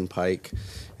was jigging pike,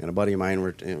 and a buddy of mine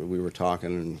we were talking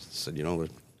and said, the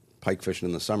pike fishing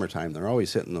in the summertime, they're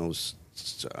always hitting those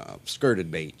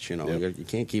skirted baits. You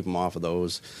can't keep them off of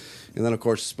those. And then of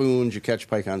course spoons, you catch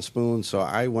pike on spoons. So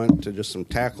I went to just some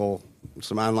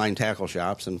online tackle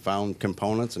shops and found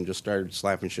components and just started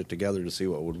slapping shit together to see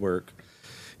what would work.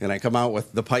 And I come out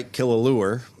with the Pike Killer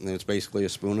Lure, and it's basically a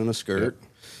spoon and a skirt. Yep.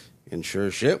 And sure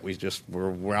as shit,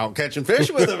 we're out catching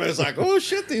fish with them. It's like, oh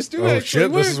shit, these two actually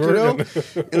work, this is working.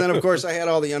 And then of course I had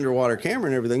all the underwater camera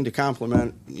and everything to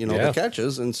complement, the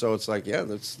catches. And so it's like, yeah,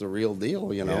 that's the real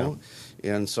deal, Yeah.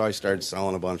 And so I started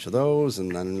selling a bunch of those,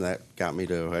 and then that got me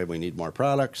to, hey, we need more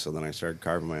products. So then I started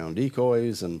carving my own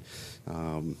decoys, and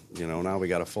now we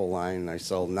got a full line. I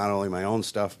sell not only my own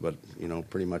stuff, but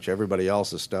pretty much everybody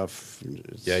else's stuff.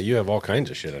 yeah, you have all kinds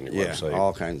of shit on your website.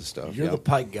 All kinds of stuff. You're the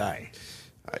pike guy.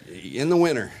 In the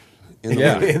winter. In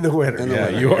the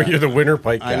winter. You're the winter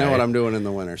pike guy. I know what I'm doing in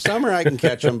the winter. Summer I can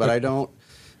catch them, but I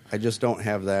just don't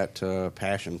have that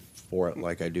passion for it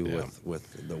like I do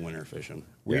with the winter fishing.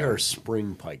 We are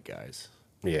spring pike guys.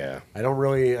 Yeah. I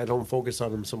don't focus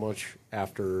on them so much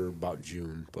after about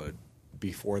June, but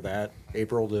before that,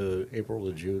 April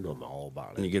to June, I'm all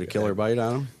about it. And you get a killer bite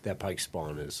on them? That pike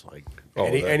spawn is like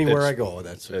anywhere I go.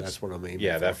 That's what I'm aiming for.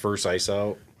 Yeah, that first ice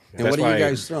out. And what are you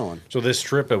guys throwing? So this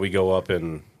trip that we go up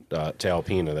in to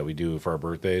Alpena that we do for our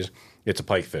birthdays, it's a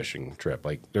pike fishing trip.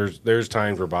 Like there's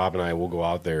times where Bob and I will go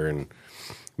out there and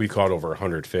we caught over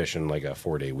 100 fish in like a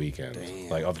 4-day weekend,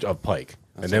 like of pike.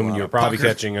 That's and then when you're probably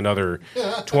catching another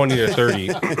 20 to 30.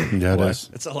 Yeah, it is.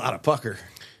 It's a lot of pucker.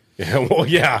 Yeah, well,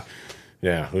 yeah.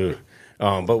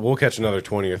 But we'll catch another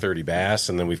 20 or 30 bass,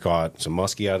 and then we've caught some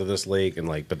muskie out of this lake, and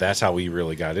but that's how we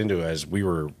really got into it. As we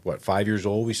were 5 years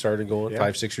old, we started going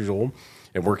 5, 6 years old,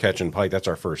 and we're catching pike. That's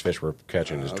our first fish we're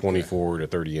catching is 24 to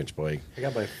 30-inch pike. I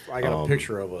got a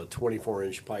picture of a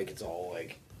 24-inch pike. It's all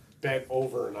like bent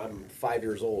over, and I'm 5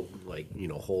 years old,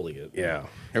 holding it. Yeah,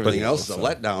 everything else is a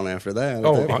letdown after that.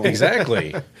 Oh,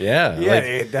 exactly.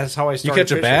 Yeah, that's how I started. You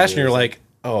catch a bass, and you're like,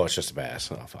 oh, it's just a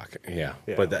bass. Oh, fuck. Yeah.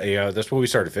 But that's what we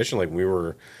started fishing. Like we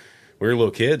were little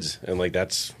kids, and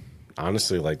that's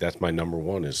honestly that's my number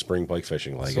one is spring pike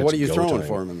fishing. Like, so what are you throwing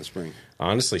for them in the spring?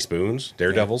 Honestly, spoons,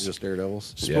 daredevils, just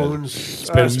daredevils, spoons,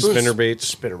 spinner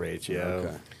baits,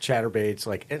 chatterbaits.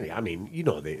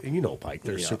 Pike.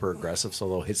 They're super aggressive, so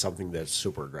they'll hit something that's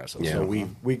super aggressive. Yeah. So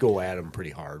we go at them pretty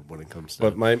hard when it comes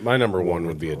to. But my number one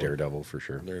would be a daredevil for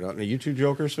sure. Are you two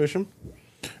jokers fishing?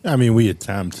 I mean, we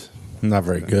attempt. Not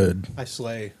very good. I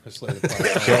slay the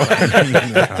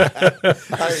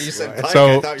You said pike.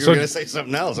 I thought you were going to say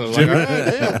something else. I was like, all right,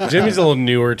 yeah. Jimmy's a little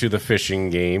newer to the fishing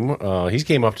game. He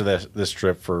came up to this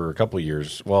trip for a couple of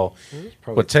years. Well,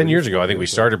 10 years ago, I think we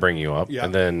started bringing you up,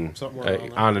 and then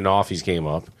on and off he's came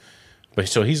up. But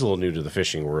so he's a little new to the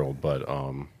fishing world. But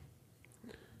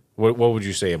what would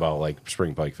you say about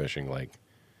spring pike fishing?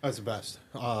 That's the best.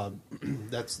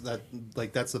 That's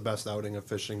the best outing of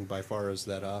fishing by far is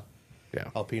that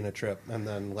Alpena trip. And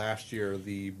then last year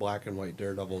the black and white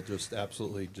daredevil just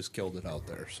absolutely just killed it out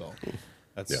there. So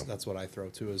that's what I throw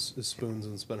too is spoons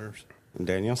and spinners. And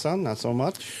Danielson, not so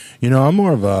much. I'm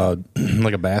more of a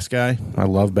a bass guy. I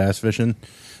love bass fishing.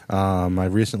 I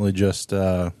recently just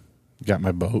got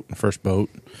my first boat.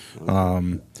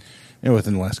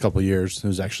 Within the last couple of years, it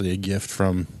was actually a gift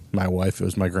from my wife. It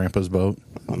was my grandpa's boat.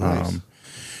 Oh, nice.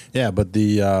 But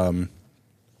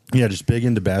just big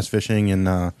into bass fishing, and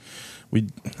I've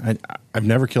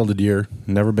never killed a deer.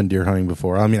 Never been deer hunting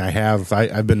before. I mean, I have.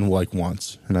 I've been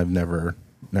once, and I've never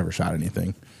shot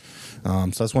anything. So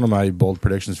that's one of my bold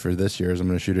predictions for this year is I'm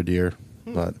going to shoot a deer.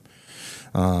 But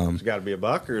it's got to be a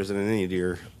buck, or is it an any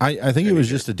deer? I think it was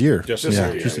just a deer. Just a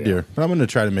deer. But I'm going to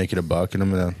try to make it a buck, and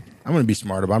I'm going to be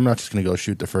smart about it. I'm not just going to go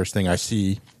shoot the first thing I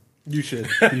see. You should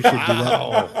do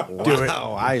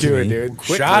that. Do it, dude.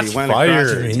 Shots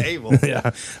fired. Table.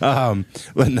 Yeah.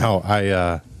 But no,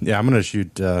 I'm going to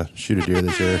shoot a deer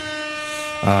this year.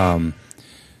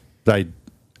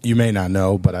 You may not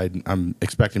know, but I'm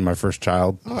expecting my first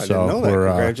child. Oh, I didn't know that.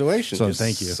 Congratulations. So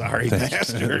thank you. Sorry,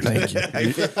 bastard. Thank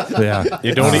you. Yeah.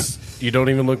 You don't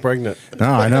even look pregnant. No,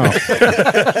 I know.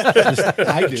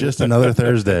 Just another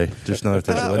Thursday. Just another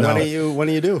Thursday. When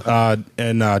do you do?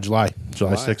 In July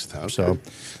July July. 6th.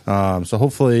 Okay. So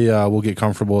hopefully we'll get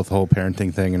comfortable with the whole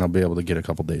parenting thing, and I'll be able to get a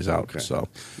couple days out. Okay. So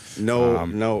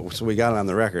No. So we got it on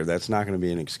the record. That's not going to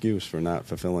be an excuse for not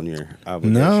fulfilling your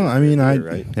obligation. no, I mean,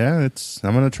 right?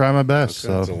 I'm going to try my best.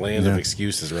 So It's a land yeah. of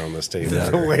excuses around this table.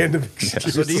 The land of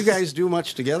excuses. So do you guys do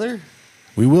much together?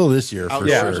 we will this year for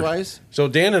Outdoors sure. wise? So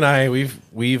Dan and I,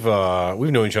 we've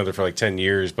known each other for like 10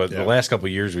 years, but the last couple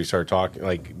of years we started talking,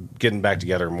 like getting back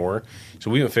together more. So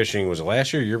we went fishing. Was it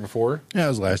last year, year before? Yeah, it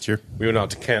was last year. We went out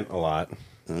to Kent a lot,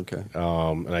 Okay.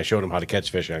 and I showed him how to catch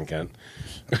fish on Kent.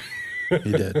 He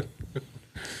did.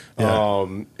 Yeah.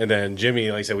 And then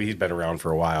Jimmy, like I said, he's been around for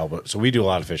a while, but so we do a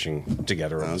lot of fishing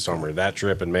together over the summer. That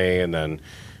trip in May, and then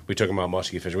we took him out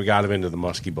muskie fishing. We got him into the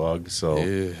muskie bug, so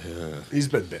He's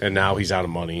been bitten. and now he's out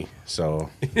of money. So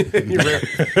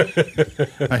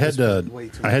I had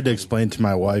to explain to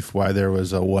my wife why there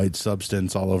was a white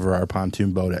substance all over our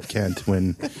pontoon boat at Kent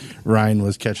when Ryan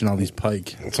was catching all these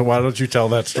pike. so why don't you tell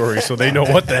that story so they know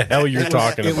what the hell you're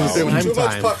talking about? It was too much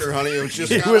time. pucker, honey. It was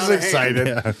just He got was out of hand.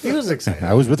 excited. He was excited.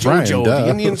 I was with Ryan. Joe, duh. the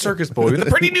Indian circus boy with a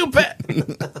pretty new pet.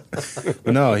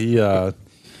 But no, he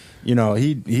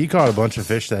caught a bunch of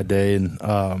fish that day, and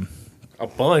A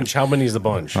bunch. How many's the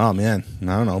bunch? oh man, I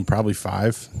don't know, probably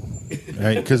 5,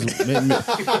 right? Because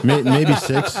maybe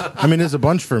 6. I mean, it's a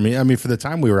bunch for me. I mean, for the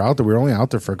time we were out there, we were only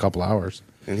out there for a couple hours.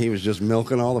 And he was just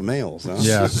milking all the males. Huh?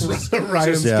 Yeah,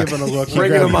 Ryan's Yeah. giving a look.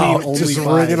 Ringing them out. Only Just 5.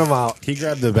 ringing them out. he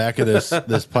grabbed the back of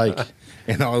this pike,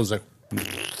 and I was like.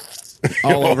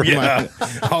 All over my.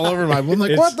 I'm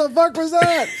like, what the fuck was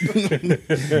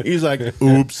that? He's like,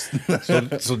 oops.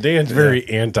 So Dan's very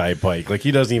anti-pike. Like,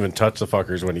 he doesn't even touch the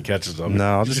fuckers when he catches them.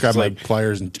 No, I'll just grab like my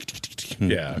pliers and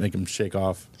Yeah. make them shake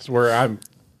off. it's where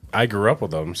I grew up with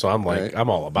them, so I'm like, Right.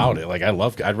 I'm all about it. Like,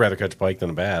 I'd rather catch pike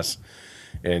than a bass.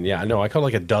 And yeah, I know I caught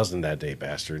like a dozen that day,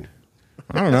 bastard.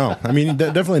 I don't know. I mean,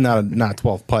 definitely not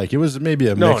 12 pike. It was maybe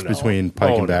a mix between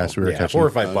pike and bass. We were yeah, catching 4 or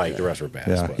 5 pike. The rest were bass.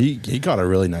 Yeah, but- he caught a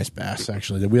really nice bass.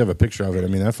 Actually, we have a picture of it. I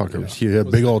mean, that fucker was huge. He had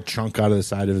a big old chunk out of the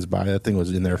side of his body. That thing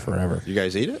was in there forever. You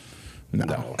guys eat it?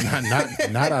 No,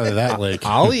 not out of that lake.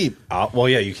 I'll eat. Well,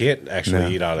 yeah, you can't actually No,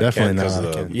 eat out of definitely Kent not because out of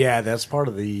of the. Kent. Yeah, that's part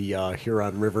of the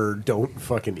Huron River. Don't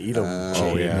fucking eat them.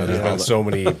 Oh yeah, there's been so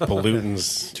many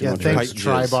pollutants. Yeah, much thanks, pike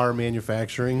Tri jizz. Bar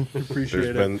Manufacturing.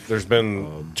 Appreciate it. There's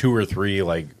been 2 or 3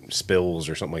 like spills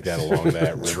or something like that along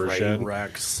that Train rivershed.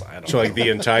 wrecks. I don't So like the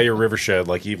entire rivershed,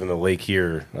 like even the lake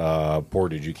here,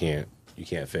 Portage, you can't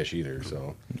fish either.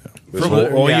 So, This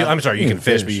whole- I'm sorry, you can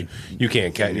fish, but you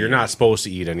can't catch. You're not supposed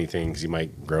to eat anything because you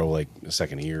might grow like a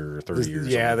second ear or third ear. Or Yeah,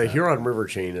 something the like that. Huron River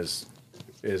chain is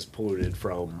polluted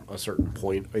from a certain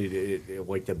point.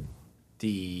 Like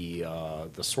the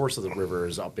source of the river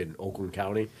is up in Oakland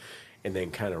County, and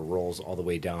then kind of rolls all the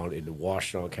way down into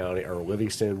Washtenaw County or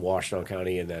Livingston, Washtenaw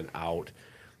County, and then out,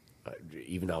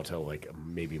 even out to like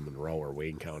maybe Monroe or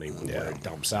Wayne County where it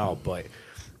dumps out. But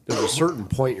there's a certain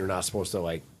point you're not supposed to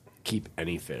like keep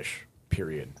any fish.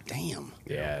 Period. Damn.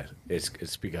 Yeah,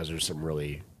 it's because there's some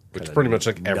really. It's kinda pretty much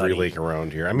like every nutty- lake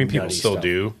around here. I mean, people nutty still stuff.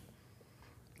 do.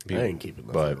 I ain't keeping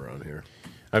nothing but- around here.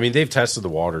 I mean, they've tested the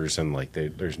waters and like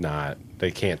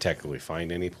they can't technically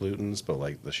find any pollutants, but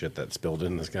like the shit that's spilled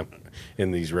in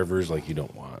these rivers, like you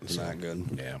don't want. So, Not good.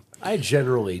 yeah. I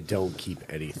generally don't keep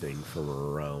anything from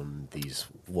around these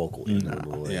local inland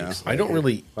lakes. Yeah. I don't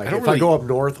really. Like I don't if really I go up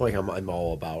north, like I'm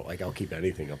all about like I'll keep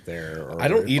anything up there. Or I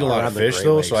don't eat a lot around of the fish Great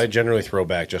though, Lakes. so I generally throw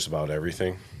back just about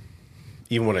everything,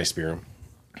 even when I spear them.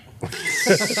 Hey,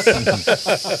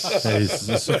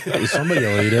 somebody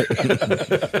will eat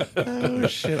it. Oh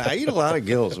shit! I eat a lot of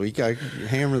gills. I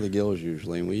hammer the gills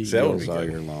usually, and we eat That would gills be all good.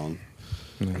 year long.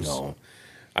 No,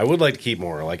 I would like to keep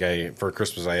more. Like for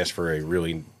Christmas, I asked for a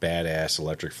really badass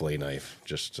electric fillet knife,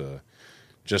 just so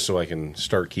I can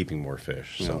start keeping more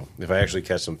fish. So if I actually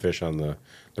catch some fish on the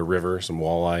river, some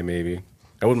walleye maybe,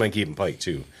 I wouldn't mind keeping pike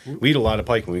too. We eat a lot of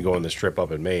pike when we go on this trip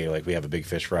up in May. Like we have a big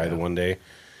fish fry the one day,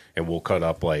 and we'll cut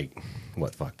up like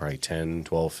probably 10,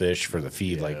 12 fish for the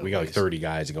feed. Yeah, like we got like 30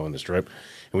 guys that go on this trip,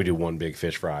 and we do one big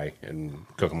fish fry and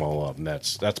cook them all up. And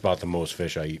that's about the most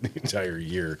fish I eat the entire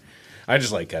year. I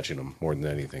just like catching them more than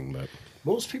anything. But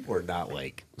most people are not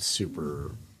like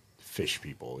super fish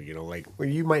people. You know, like well,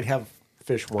 you might have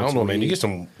fish once. I don't know, a man. You week.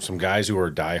 get some guys who are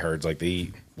diehards, like they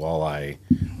eat walleye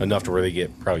enough to where they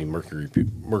get probably mercury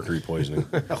poisoning.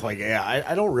 like yeah,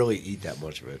 I don't really eat that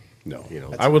much of it. No, You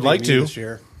know, I would like to. This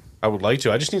year. I would like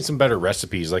to. I just need some better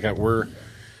recipes. Like we're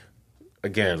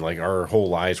again, like our whole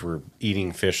lives, we're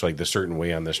eating fish like the certain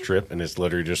way on this trip, and it's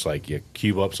literally just like you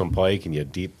cube up some pike and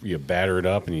you batter it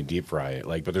up and you deep fry it.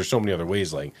 Like, but there's so many other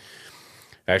ways. Like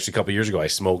Actually, a couple years ago, I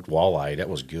smoked walleye. That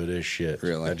was good as shit.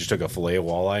 Really? I just took a fillet of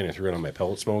walleye and threw it on my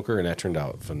pellet smoker, and that turned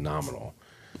out phenomenal.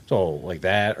 So, like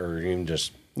that, or even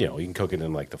just, you can cook it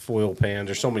in like the foil pans.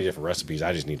 There's so many different recipes.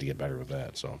 I just need to get better with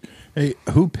that. So, Hey,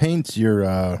 who paints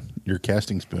your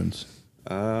casting spoons?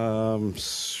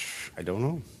 I don't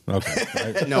know.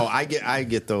 Okay. No, I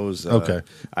get those. Okay.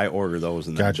 I order those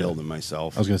and then Gotcha. build them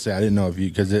myself. I was gonna say I didn't know if you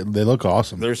because they look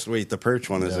awesome. They're sweet. The perch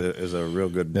one is a real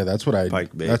good. Yeah, that's what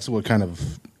pike bait. That's what kind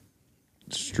of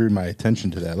drew my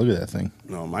attention to that. Look at that thing.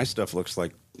 No, my stuff looks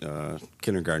like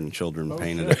kindergarten children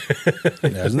painted it.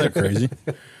 Yeah, isn't that crazy?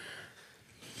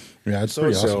 Yeah, it's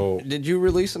pretty awesome. so Did you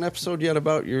release an episode yet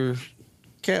about your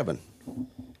cabin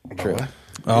trip?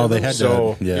 Oh, they had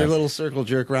So, to. Yeah. Your little circle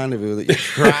jerk rendezvous that you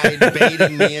tried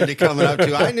baiting me into coming up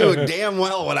to. I knew damn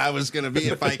well what I was going to be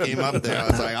if I came up there. I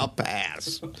was like, I'll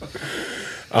pass.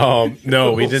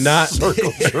 no, we did not.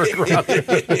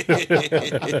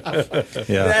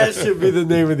 Yeah. That should be the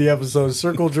name of the episode: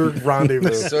 Circle Jerk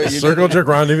Rendezvous. So you Circle jerk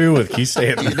rendezvous with Keith You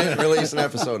Stanton. didn't release an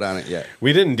episode on it yet.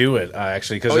 We didn't do it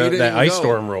actually because Oh, you didn't that even ice go?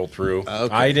 storm rolled through.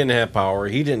 Okay. I didn't have power.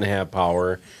 He didn't have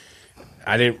power.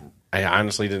 I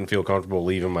honestly didn't feel comfortable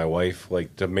leaving my wife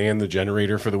like to man the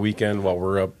generator for the weekend while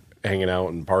we're up hanging out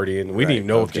and partying. We didn't even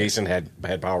know if Jason had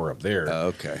power up there.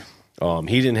 Okay.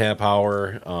 He didn't have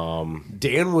power. Dan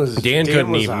couldn't was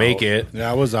even out. make it.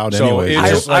 Yeah, I was out So anyway. it I,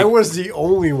 just I like- was the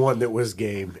only one that was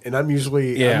game, and I'm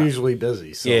usually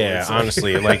busy. So Yeah, it's like-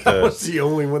 honestly, like I was the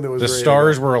only one that was the ready to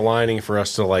stars go. were aligning for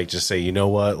us to like just say, you know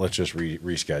what, let's just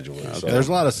reschedule it. So, There's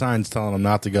a lot of signs telling them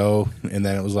not to go, and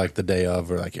then it was like the day of,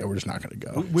 we're like, yeah, we're just not going to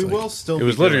go. We It's will like, still. it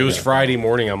was be literally it doing was that. Friday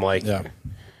morning. I'm like, Yeah.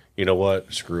 you know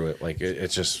what, screw it. Like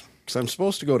it's just. Because I'm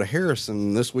supposed to go to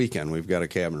Harrison this weekend. We've got a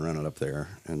cabin rented up there.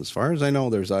 And as far as I know,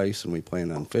 there's ice, and we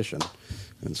plan on fishing.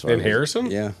 And so In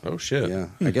Harrison? Yeah. Oh, shit. Yeah.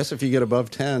 I guess if you get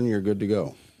above 10, you're good to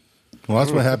go. Well,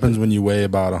 that's what happens when you weigh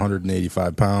about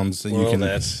 185 pounds. And Well, you can,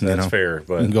 that's you fair,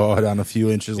 but- you can go out on a few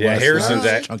inches Yeah, less.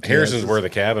 Harrison's where the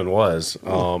cabin was.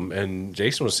 And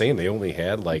Jason was saying they only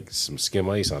had like some skim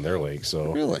ice on their lake.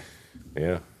 So Really?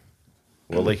 yeah.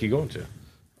 What lake you going to?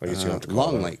 I guess you have to call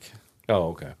Long it. Lake. Oh,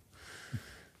 okay.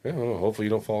 Yeah, well, hopefully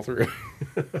you don't fall through.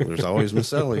 There's always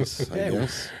Maselli's, I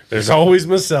guess. There's always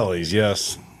Maselli's,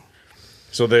 yes.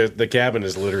 So the cabin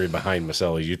is literally behind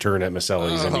Maselli's. You turn at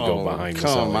Maselli's and you go behind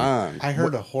Come Maselli's. on. I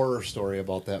heard a horror story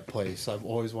about that place. I've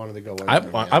always wanted to go in.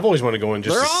 I've always wanted to go in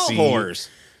just They're to all see. whores.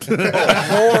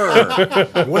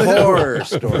 Horror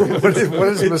story. What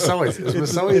is Maselli's? Is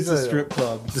Maselli's It's a strip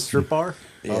club. The strip bar?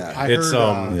 Yeah. I It's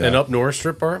heard, Yeah. an up north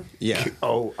strip bar. Yeah.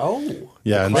 Oh.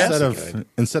 Yeah, classic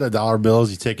instead of dollar bills,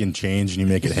 you take in change and you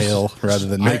make it hail rather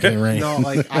than making it rain. No,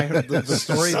 like I heard the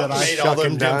story that I Made all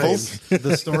them dimples.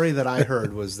 the story that I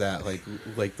heard was that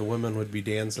like the women would be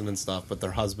dancing and stuff, but their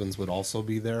husbands would also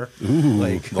be there.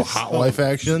 Like The hot wife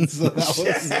actions. that was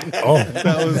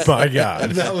Oh my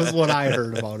god! that was what I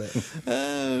heard about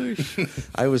it.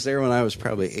 I was there when I was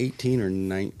probably 18 or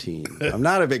 19. I'm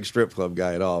not a big strip club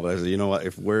guy at all, but I said, you know what?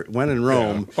 If when in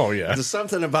Rome, Yeah. Oh, yeah. there's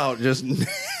something about just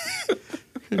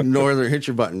northern hit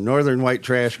your button, northern white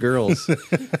trash girls.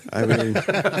 I mean,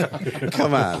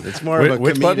 come on, it's more of a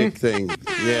Which comedic button? thing.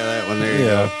 Yeah, that one. There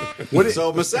you go.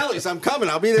 So Maselli's, I'm coming.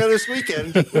 I'll be there this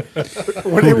weekend.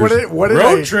 What did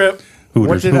Road I, trip.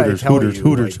 Hooters, did I Hooters, tell Hooters, you,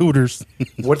 Hooters, like- Hooters.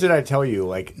 What did I tell you?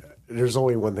 Like, there's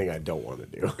only one thing I don't want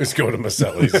to do. Let's go to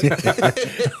Maselli's.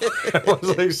 I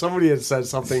was like, somebody had said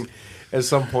something at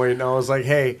some point, and I was like,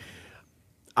 hey,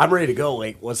 I'm ready to go.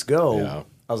 Like, let's go. Yeah.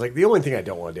 I was like, the only thing I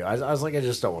don't want to do, I was like, I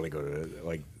just don't want to go to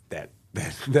like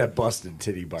that busted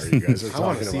titty bar you guys are I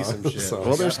wanna talking see about. some shit. So-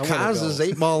 Well, there's I wanna Kaz's go.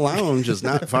 8 Ball Lounge is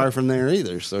not far from there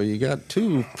either. So you got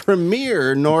two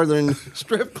premier northern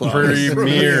strip clubs.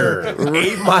 Premier.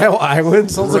 8 Mile Island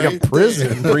sounds like Right a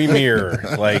prison. Premier.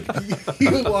 Like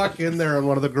You walk in there and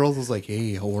one of the girls was like,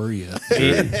 "Hey, how are you?"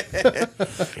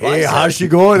 Hey, how's she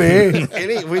going,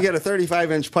 eh? We got a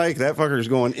 35-inch pike. That fucker's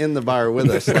going in the bar with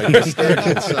us. Like a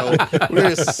stick. So we're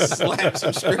going to slap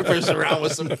some strippers around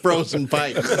with some frozen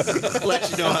pikes.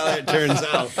 Let you know how that turns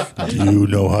out. Do you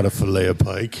know how to fillet a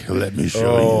pike? Let me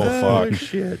show oh you. fuck.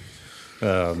 Shit.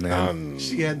 Oh man.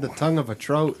 She had the tongue of a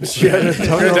trout. She had a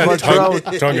tongue of a trout.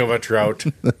 Tongue of a trout.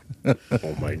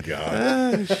 Oh my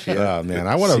god. Oh man.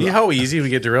 I want See to. how easy we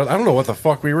get derailed? I don't know what the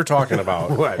fuck we were talking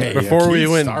about Hey, before yeah, we Keith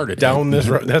went started down it. this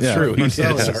road. That's Yeah. true. He did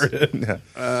Marcellus. start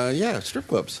it. Yeah, strip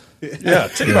clubs. Yeah,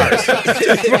 T-bars.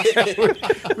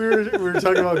 we were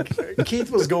talking about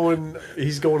Keith was going.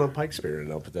 He's going on pike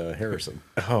spearing up at the Harrison.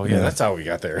 Oh, yeah, that's how we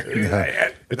got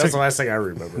there. That's the last thing I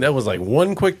remember. That was like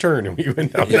one quick turn, and we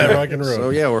went down that rocking road. So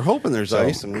yeah, we're hoping there's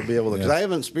ice, and we'll be able to. Because I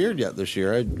haven't speared yet this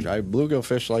year. I bluegill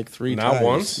fished like 3 Not times.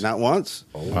 once? Not once.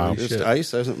 Wow. Just Shit.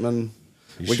 ice hasn't been.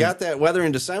 We should- got that weather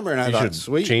in December, and I You thought, should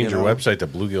sweet. change your website to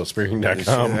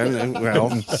bluegillspearing.com. Well,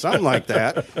 something like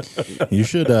that. You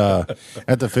should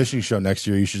at the fishing show next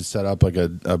year. You should set up like a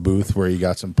booth where you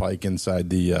got some pike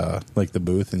inside the like the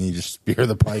booth, and you just spear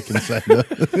the pike inside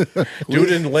the. Do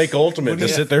it in Lake Ultimate.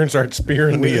 Just sit there and start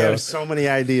spearing We the. have so many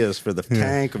ideas for the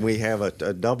tank, and we have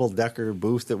a double decker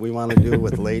booth that we want to do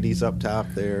with ladies up top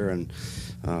there, and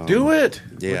Do it.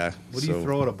 yeah. What do you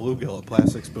throw at a bluegill? A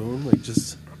plastic spoon? Like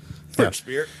just Perch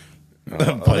spear?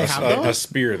 they have A those?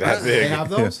 spear that They big. have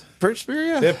those? Perch spear?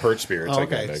 Yeah. They have perch spear. It's Oh, like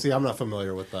that okay. big. See, I'm not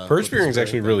familiar with that. Perch spearing is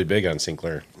actually really big on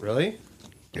Sinclair. Really?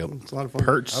 Yep. It's a lot of fun.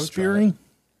 Perch spearing.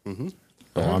 Mm-hmm.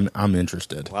 Oh, I'm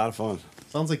interested. A lot of fun.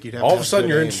 Sounds like you'd have. All to of a have sudden,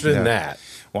 good you're aim. interested in that.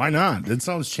 Why not? It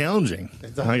sounds challenging.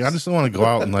 It does. Like I just don't want to go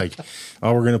out and like,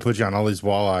 oh, we're going to put you on all these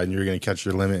walleye and you're going to catch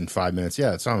your limit in 5 minutes.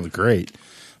 Yeah, it sounds great,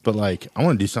 but like I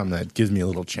want to do something that gives me a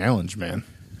little challenge, man.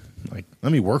 Like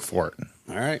let me work for it.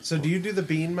 All right. So, do you do the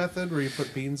bean method where you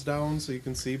put beans down so you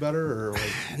can see better, or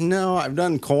like? No, I've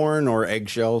done corn or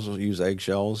eggshells. We'll use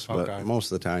eggshells, but Okay.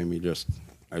 most of the time I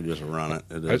just run it.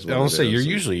 It I is what will it say is. you're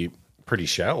usually pretty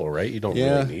shallow, right? You don't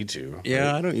Yeah. really need to.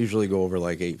 Yeah, I don't usually go over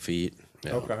like 8 feet.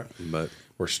 Yeah. Okay. But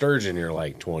Where sturgeon, you're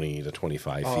like 20 to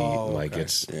 25 feet. Oh, Like okay.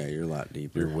 it's yeah, you're a lot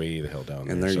deeper. you're way the hell down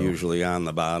there. And they're so. usually on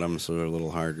the bottom, so they're a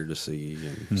little harder to see.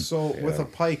 And So with a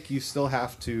pike, you still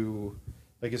have to,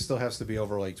 like, it still has to be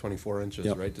over like 24 inches,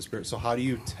 Yep. right? To spirit. So how do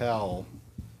you tell?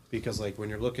 Because like when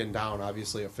you're looking down,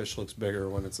 obviously a fish looks bigger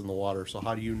when it's in the water. So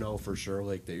how do you know for sure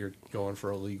like that you're going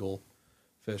for a legal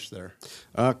fish there?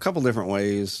 a couple different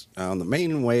ways. The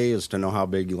main way is to know how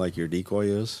big your decoy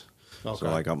is. Okay.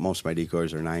 So like most of my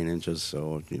decoys are 9 inches,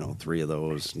 so 3 of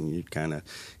those, and you kind of,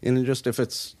 and just if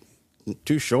it's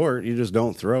too short, you just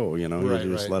don't throw. You Right,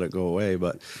 just right. let it go away.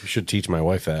 But You should teach my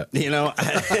wife that.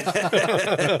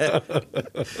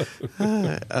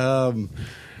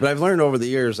 But I've learned over the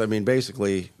years. I mean,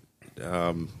 basically,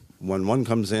 when one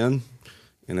comes in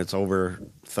and it's over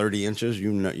 30 inches,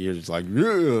 you're just like,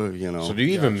 "Ugh," So do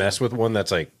you even mess with one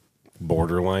that's like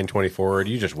borderline 24, or do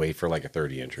you just wait for like a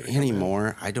 30 incher?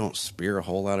 Anymore, I don't spear a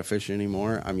whole lot of fish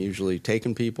anymore. I'm usually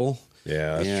taking people.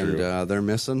 Yeah, that's and true. They're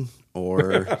missing,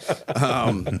 or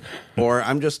or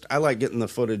I like getting the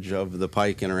footage of the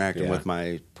pike interacting Yeah. with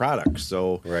my products.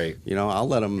 So Right. I'll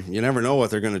let them. You never know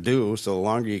what they're going to do. So the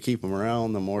longer you keep them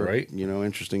around, the more Right.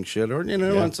 interesting shit. Or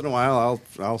Yeah. once in a while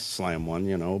I'll slam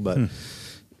one. But.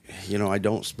 I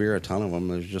don't spear a ton of them.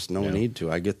 There's just no need to.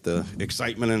 I get the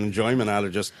excitement and enjoyment out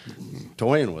of just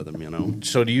toying with them.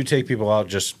 So do you take people out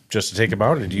just to take them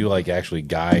out, or do you like actually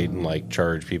guide and like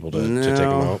charge people to take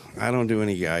them out? I don't do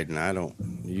any guiding.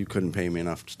 You couldn't pay me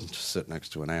enough to sit next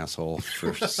to an asshole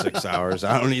for 6 hours.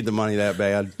 I don't need the money that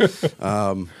bad.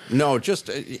 No, just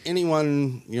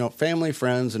anyone, family,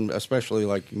 friends, and especially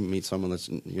like you meet someone that's,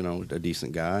 a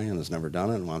decent guy and has never done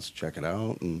it and wants to check it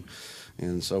out.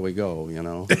 And so we go,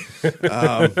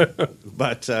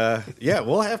 But, yeah,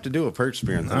 we'll have to do a perch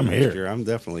spearing thing next here. year. I'm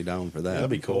definitely down for that. That'd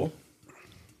be cool.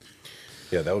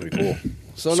 Yeah, that would be cool.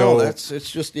 So no, it's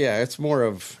just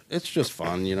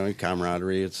fun,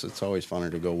 camaraderie. It's always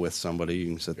funner to go with somebody. You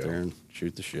can sit there and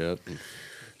shoot the shit.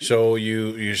 So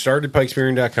you started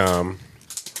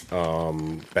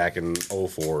pikespearing.com back in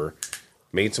 04,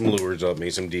 made some lures up,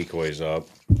 made some decoys up.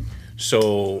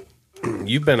 So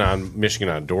you've been on Michigan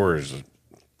Outdoors a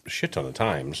shit ton of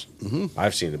times. Mm-hmm.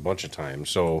 I've seen it a bunch of times.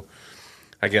 So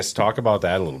I guess talk about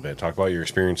that a little bit. Talk about your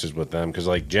experiences with them. Because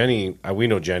like Jenny, we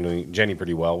know Jenny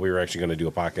pretty well. We were actually going to do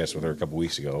a podcast with her a couple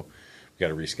weeks ago. We got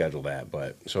to reschedule that.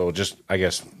 But so just, I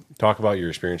guess, talk about your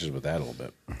experiences with that a little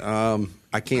bit.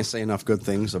 I can't say enough good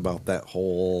things about that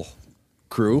whole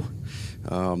crew.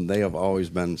 They have always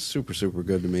been super, super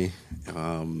good to me.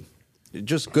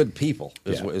 Just good people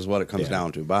is what it comes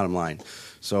down to, bottom line.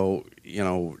 So,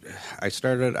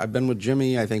 I've been with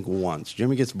Jimmy, I think, once.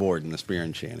 Jimmy gets bored in the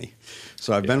spearing shanty.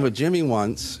 So I've been with Jimmy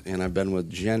once, and I've been with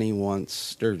Jenny once,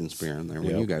 sturgeon spearing there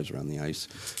when you guys were on the ice.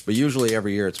 But usually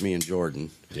every year it's me and Jordan.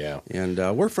 Yeah. And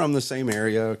we're from the same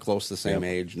area, close to the same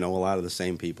age, know a lot of the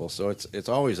same people. So it's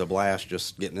always a blast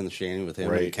just getting in the shanty with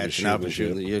him Right, and catching shooting up the and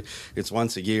shooting. It's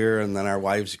once a year, and then our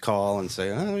wives call and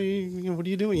say, "Oh, what are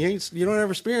you doing? You don't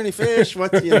ever spear any fish?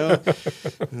 What?"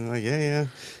 I'm like, yeah.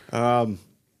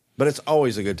 But it's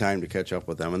always a good time to catch up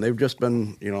with them, and they've just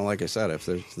been, like I said, if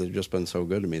they've just been so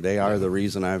good to me. They are the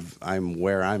reason I'm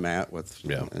where I'm at with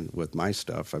with my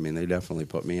stuff. I mean, they definitely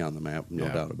put me on the map, no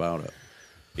doubt about it.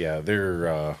 Yeah,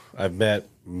 they're. I've met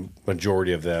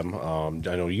majority of them.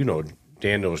 I know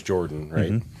Dan knows Jordan,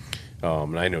 right? Mm-hmm.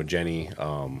 And I know Jenny,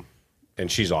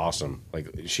 and she's awesome. Like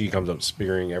she comes up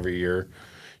spearing every year.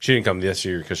 She didn't come this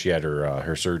year because she had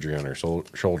her surgery on her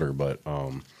shoulder, but.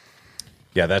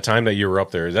 Yeah, that time that you were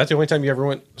up there, is that the only time you ever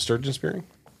went sturgeon spearing?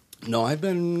 No, I've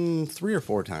been 3 or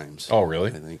 4 times. Oh, really?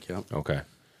 I think, yeah. Okay.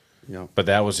 Yeah. But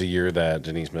that was the year that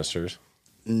Denise missed hers?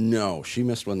 No, she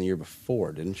missed one the year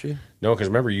before, didn't she? No, because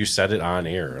remember you said it on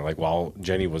air, like while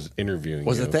Jenny was interviewing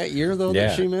Was you. it that year, though, Yeah.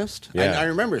 that she missed? Yeah. I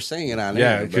remember saying it on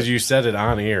air. Yeah, because you said it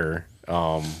on air.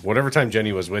 Whatever time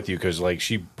Jenny was with you, because like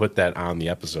she put that on the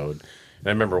episode. And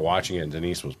I remember watching it, and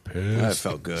Denise was pissed. That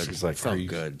felt good. She's like, it felt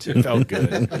good, too. It felt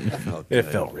good. Felt It good.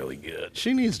 felt really good.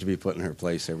 She needs to be put in her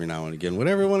place every now and again. Would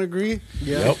everyone agree?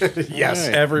 Yep. Yes, All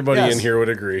right. everybody Yes. in here would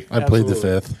agree. I played the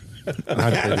Absolutely. fifth.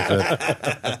 I played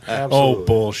the fifth. Oh,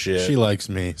 bullshit. She likes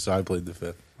me, so I played the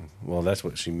fifth. Well, that's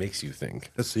what she makes you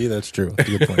think. See, that's true. That's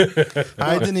a good point.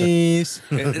 Hi, Denise.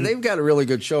 And they've got a really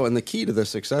good show, and the key to the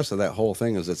success of that whole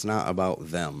thing is it's not about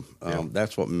them.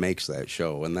 That's what makes that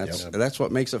show, and that's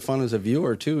what makes it fun as a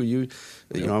viewer too. You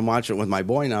know, I'm watching it with my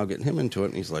boy now, getting him into it,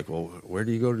 and he's like, "Well, where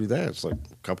do you go do that?" It's like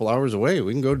a couple hours away.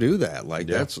 We can go do that. Like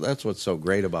that's what's so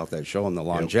great about that show, and the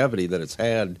longevity that it's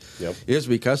had is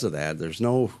because of that. There's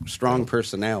no strong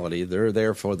personality. They're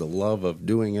there for the love of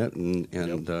doing it, and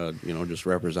just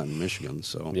representing Michigan.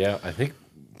 So Yeah, I think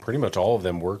pretty much all of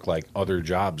them work like other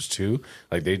jobs too.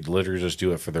 Like they literally just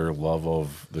do it for their love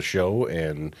of the show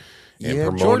and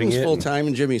promoting Jordan's it. full time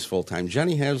and Jimmy's full time.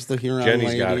 Jenny has the Huron Jenny's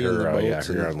lady got and her, the boats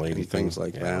Huron lady and things thing.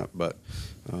 like that. But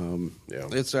Yeah.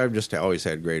 I've just always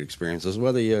had great experiences,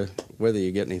 whether you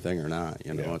get anything or not.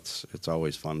 It's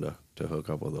always fun to hook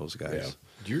up with those guys. Yeah.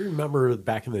 Do you remember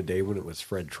back in the day when it was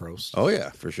Fred Trost? Oh yeah,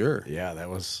 for sure. Yeah, that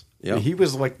was. Yeah. He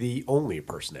was like the only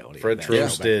personality. Fred on that show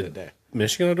Trost back in the did day.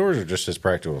 Michigan Outdoors or just his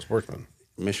practical sportsman?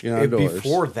 Michigan And Outdoors.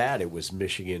 before that, it was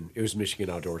Michigan. It was Michigan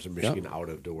Outdoors or Michigan Out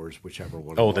of Doors, whichever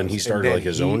one. Oh, it then was. he And started, then like,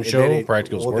 his own and show, then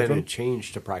Practical Then Sportsman? it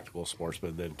changed to Practical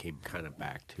Sportsman, then came kind of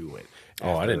back to it.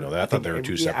 Oh, I didn't know that. I thought they were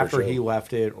two separate After he shows.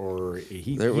 left it, or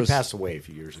he was- passed away a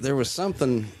few years ago. there was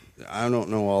something. I don't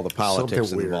know all the politics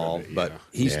Something weird involved, of it, but yeah.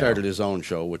 he Yeah. started his own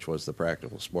show, which was the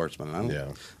Practical Sportsman. I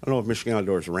don't know if Michigan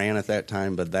Outdoors ran at that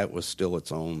time, but that was still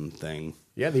its own thing.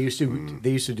 Yeah, they used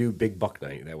to do Big Buck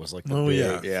Night. That was like the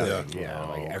big thing. Yeah,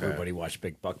 like okay. everybody watched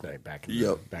Big Buck Night back in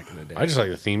the day. I just like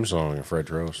the theme song of Fred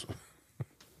Trost.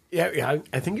 Yeah,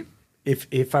 I think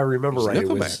if I remember right,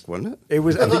 Nickelback, wasn't it? it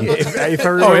was. I think if I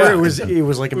remember, it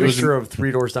was like a mixture of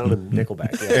Three Doors Down and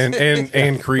Nickelback. Yes.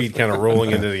 and Creed kind of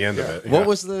rolling into the end of it. What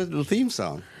was the theme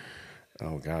song?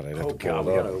 Oh God, I'd have Oh to God,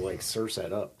 pull we it gotta up. like search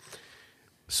that up.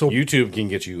 YouTube can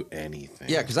get you anything.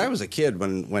 Yeah, because I was a kid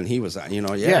when he was on.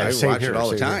 Yeah, I same watched here, it all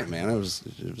the same time, here. man. It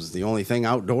was the only thing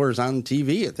outdoors on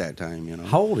TV at that time.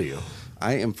 How old are you?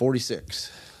 I am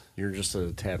 46. You're just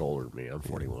a tad older than me. I'm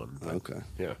 41. but- Okay.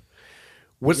 Yeah.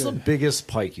 What's the biggest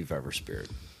pike you've ever speared?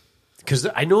 Because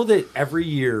I know that every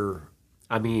year,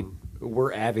 I mean,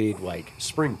 we're avid like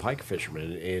spring pike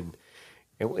fishermen,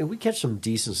 and we catch some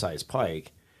decent sized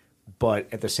pike. But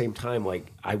at the same time, like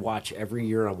I watch every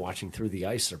year, I'm watching through the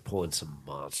ice. They're pulling some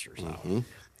monsters out.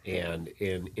 And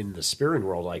in the spearing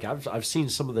world, like I've seen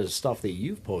some of the stuff that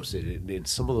you've posted, and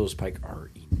some of those pike are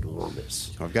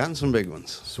enormous. I've gotten some big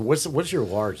ones. So what's your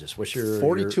largest? What's your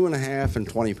 42 and a half and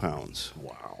 20 pounds.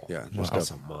 Wow. Yeah, just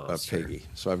That's a a monster. piggy.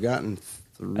 So I've gotten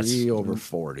three over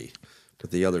 40,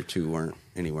 but the other two weren't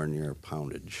anywhere near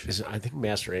poundage. I think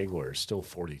Master Angler is still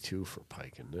 42 for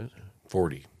pike, isn't it?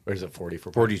 40. Or is it 40 for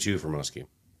pike? 42 for muskie.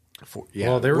 Yeah.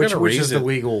 Well, they were which, going to which raise is the it-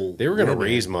 legal. They were going to limit.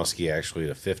 raise muskie actually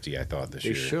to 50. I thought this They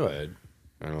year. should.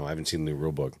 I don't know. I haven't seen the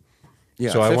rule book.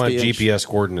 Yeah, So I want 50 inch GPS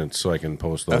coordinates so I can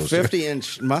post A those.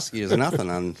 50-inch muskie is nothing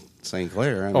on St.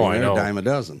 Clair. I mean, I they're know. a dime a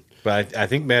dozen. But I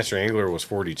think Master Angler was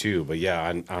 42. But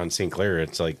yeah, on St. Clair,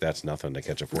 it's like that's nothing to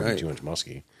catch a 42-inch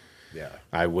muskie. Yeah.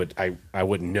 I wouldn't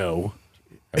know.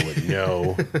 I would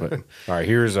know. But, all right,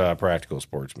 here's a Practical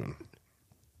Sportsman.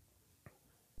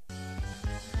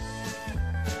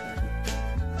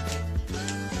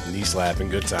 Knee slapping,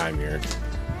 good time here.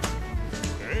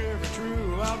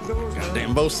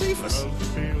 Goddamn Bocephus.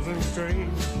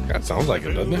 That sounds like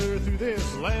it, doesn't it? Through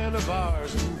this land of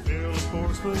ours and fill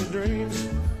sportsman's dreams.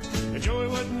 Enjoy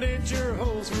what nature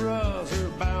holds for us. Her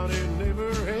bounty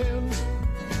never ends.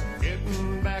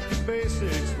 Getting back to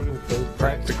basics with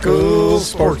Practical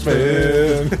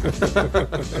sportsman.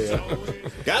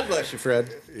 God bless you,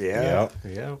 Fred. Yeah.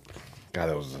 God,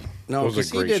 that was No, that was a 'cause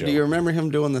he great did. show. Do you remember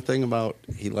him doing the thing about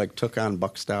he like took on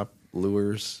buckstop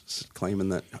lures, claiming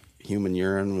that human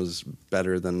urine was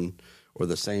better than or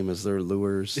the same as their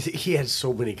lures? He had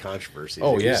so many controversies.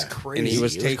 Oh, It yeah. was crazy. And he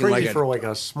was taking crazy like for like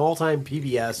a small time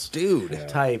PBS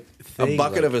type thing. A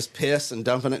bucket like, of his piss and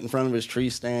dumping it in front of his tree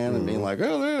stand and being like,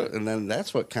 oh, and then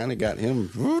that's what kind of got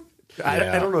him.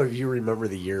 I don't know if you remember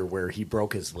the year where he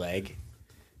broke his leg.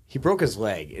 He broke his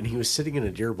leg, and he was sitting in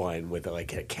a deer blind with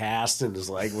like a cast, and his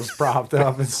leg was propped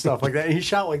up and stuff like that. And he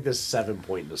shot like this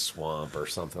 7-point in the swamp or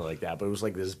something like that. But it was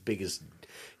like his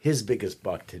biggest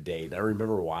buck to date. And I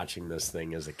remember watching this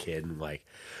thing as a kid and like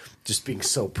just being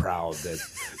so proud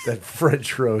that Fred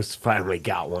Trost finally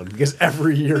got one, because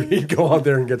every year he'd go out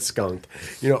there and get skunked.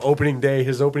 You know,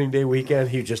 his opening day weekend,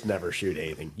 he'd just never shoot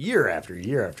anything year after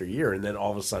year after year. And then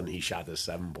all of a sudden he shot this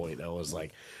 7-point. And I was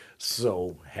like,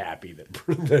 so happy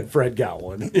that Fred got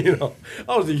one. You know,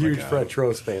 I was a huge Fred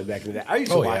Trost fan back in the day. I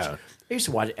used to watch. yeah. I used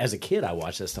to watch as a kid. I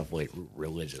watched that stuff like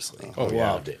religiously. Oh,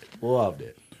 yeah. Loved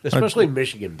it. Especially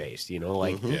Michigan based. You know,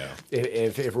 like Yeah.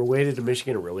 if related to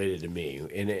Michigan, it related to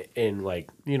me. And like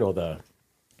you know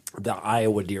the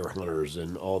Iowa deer hunters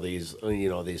and all these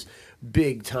these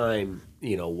big time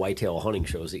whitetail hunting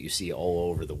shows that you see all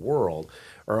over the world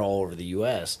or all over the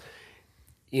U.S.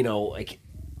 You know, like.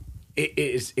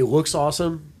 It looks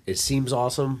awesome. It seems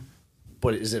awesome,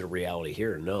 but is it a reality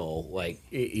here? No. Like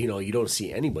you don't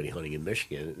see anybody hunting in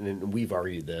Michigan, and we've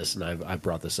argued this, and I've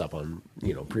brought this up on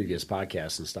previous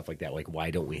podcasts and stuff like that. Like,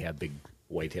 why don't we have big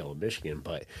whitetail in Michigan?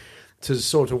 But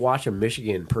to watch a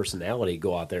Michigan personality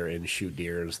go out there and shoot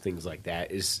deer and things like that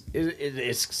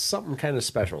it's something kind of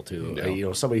special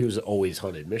too. Somebody who's always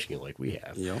hunted Michigan like we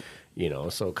have. Yep.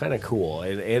 So kind of cool.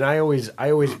 And I always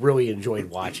really enjoyed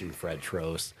watching Fred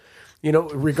Trost.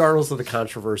 Regardless of the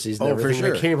controversies and everything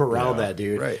that came around that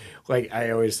dude. Right. Like,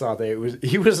 I always thought that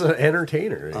he was an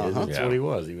entertainer. That's what he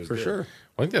was. He was For good. sure.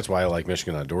 I think that's why I like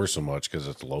Michigan Outdoors so much, because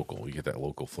it's local. You get that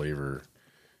local flavor.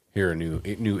 Hear new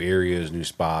areas, new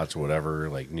spots, whatever,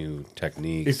 like new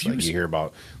techniques. If you you hear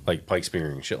about like pike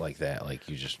spearing, shit like that. Like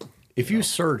you just If you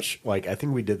search, like, I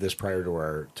think we did this prior to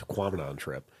our Tequamanon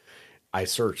trip. I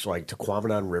searched like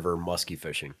Tequamanon River muskie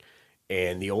fishing.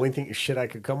 And the only shit I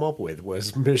could come up with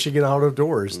was Michigan Out of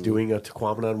Doors doing a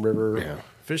Tequamanon River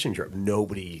fishing trip.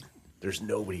 There's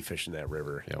nobody fishing that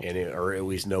river, or at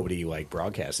least nobody like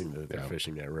broadcasting that they're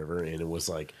fishing that river. And it was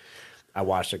like, I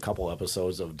watched a couple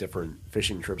episodes of different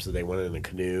fishing trips that they went in a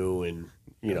canoe, and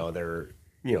they're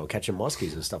catching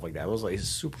muskies and stuff like that. It was like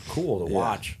super cool to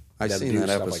watch. I them seen do that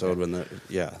stuff episode like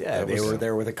when they were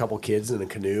there with a couple kids in a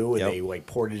canoe, and Yep. they like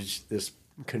portaged this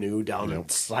canoe down the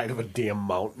side of a damn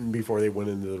mountain before they went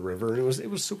into the river. And it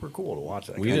was super cool to watch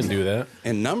that. we didn't do that.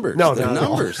 And numbers. No, the not at all.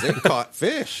 numbers. They caught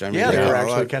fish. I mean, they were caught a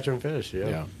actually lot. catching fish.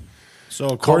 Yeah. So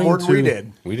Caught according more to than we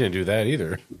did. We didn't do that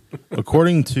either.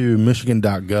 according to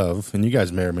Michigan.gov, and you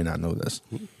guys may or may not know this,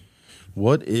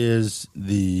 what is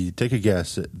take a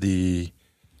guess at the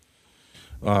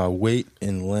weight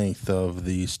and length of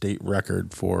the state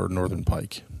record for northern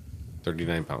pike?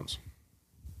 39 pounds.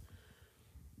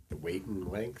 The weight and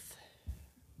length.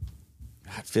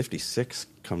 God, 56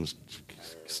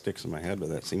 sticks in my head, but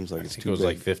that seems like I it's think too it was big.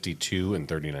 like 52 and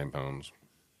 39 pounds.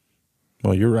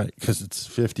 Well, you're right, because it's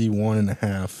 51 and a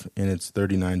half, and it's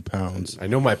 39 pounds. I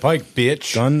know my pike,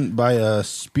 bitch. Done by a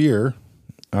spear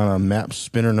on a map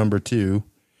spinner number 2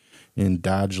 in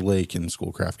Dodge Lake in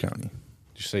Schoolcraft County.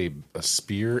 Did you say a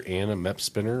spear and a MEP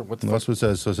spinner? What the That's what it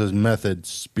says. So it says method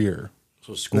spear.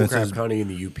 So Schoolcraft says- County in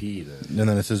the UP. Then. And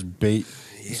then it says bait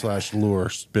 / lure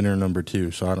spinner number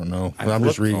 2. So I don't know. I'm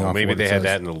just reading off. Maybe what they it had says.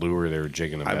 that in the lure. They were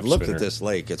jigging a MEP I've looked spinner. at this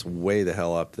lake. It's way the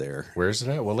hell up there. Where is it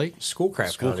at? What lake?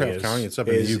 Schoolcraft Schoolcraft County, it's up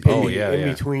in is the UP. Oh, yeah, in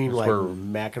yeah. between That's like where-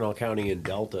 Mackinac County and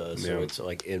Delta. So Yeah. it's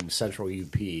like in central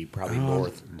UP, probably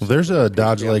north. Well, there's a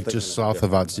Dodge I'm Lake thinking just of south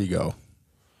of Otsego.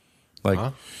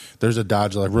 Like, there's a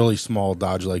Dodge Lake, really small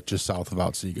Dodge Lake just south of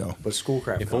Otsego. But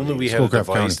Schoolcraft If County. only we had a Schoolcraft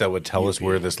device County. that would tell us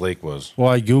where this lake was.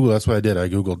 Well, that's what I did. I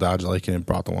Googled Dodge Lake and it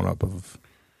brought the one up of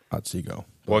Otsego.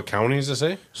 What county does it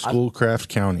say? Schoolcraft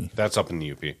County. That's up in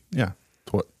the UP. Yeah,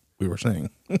 that's what we were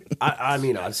saying. I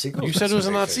mean, Otsego. You said it was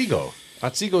in Otsego.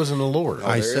 Otsego's in the lower.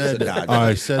 there is a Dodge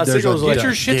I said there's Otsego's like Get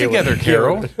your shit together,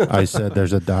 Carol. I said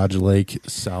there's a Dodge Lake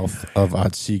south of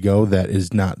Otsego. That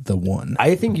is not the one.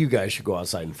 I think you guys should go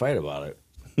outside and fight about it.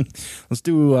 Let's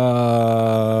do.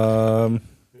 I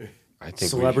think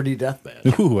Celebrity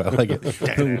deathmatch. Ooh, I like it.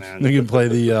 We can play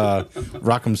the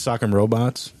Rock'em Sock'em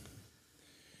Robots.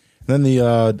 Then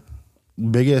the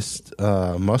biggest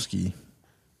muskie.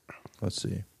 Let's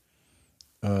see.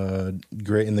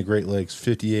 great in the Great Lakes,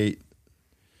 58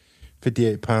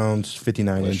 pounds,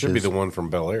 59 It inches. should be the one from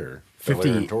Bel Air. Bel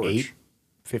Air and Torch.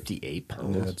 58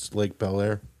 pounds. Yeah, it's Lake Bel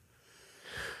Air.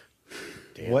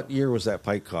 What year was that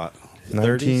pike caught?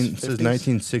 19 30s, says 50s?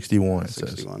 1961. It says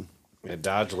 61. Yeah,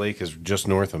 Dodge Lake is just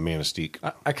north of Manistee.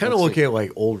 I kind of look at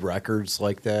like old records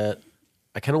like that.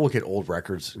 I kind of look at old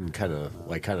records and kind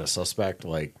of suspect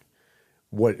like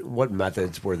what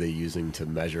methods were they using to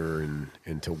measure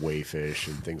and to weigh fish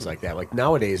and things like that. Like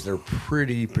nowadays they're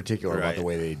pretty particular about the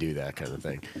way they do that kind of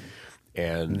thing.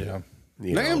 And you know.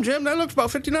 Damn, Jim, that looks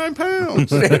about 59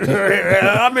 pounds.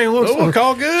 I mean, looks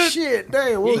all good. shit.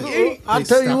 Damn, I They tell you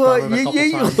stepped what, on it a couple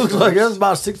you times. look like that's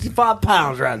about 65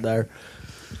 pounds right there.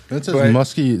 it says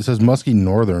Muskie. It says Muskie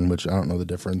Northern, which I don't know the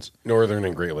difference. Northern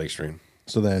and Great Lakes stream.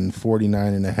 So then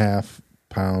 49.5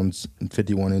 pounds and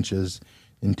 51 inches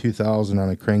in 2000 on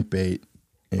a crankbait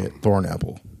at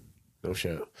Thornapple. No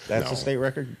shit. That's the state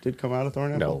record. Did come out of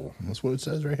Thornapple? No. That's what it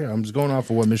says right here. I'm just going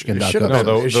off of what Michigan It should have says.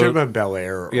 No, the- been Bel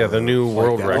Air. Yeah, the new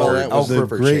world that. record. Oh, that Elk was The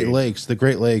River Great chain. Lakes. The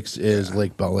Great Lakes is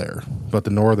Lake Bel Air, but the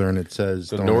Northern it says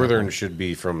The Thornapple. Northern should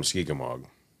be from Skigamog.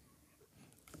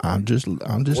 I'm just Well,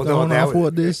 going that off would-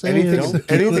 what they say.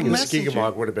 Anything in messenger.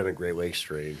 Skigamog would have been a Great Lakes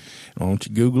strain. Why don't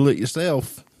you Google it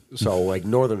yourself? So, like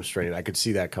Northern strain, I could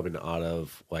see that coming out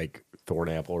of like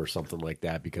Thornapple or something like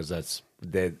that because it's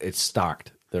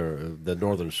stocked. The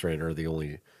Northern strain are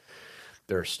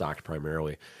they're stocked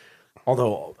primarily.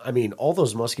 Although, I mean, all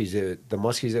those muskies, the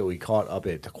muskies that we caught up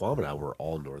at Tequamadow were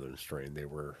all Northern strain. They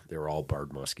were all barred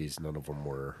muskies. None of them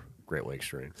were Great Lakes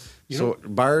strain. So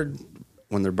barred,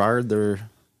 when they're barred, they're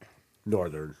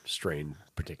Northern strain,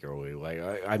 particularly. Like,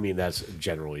 I mean, that's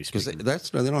generally because speaking.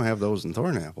 they don't have those in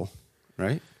Thornapple,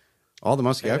 right? All the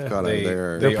muskie I've caught out they-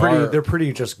 there, They're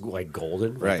pretty just like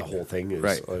golden. Like Right. the whole thing is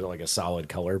Right. like a solid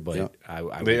color, but Yep.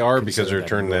 I They would are because consider they're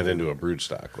turning that northern. into a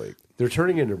broodstock lake. They're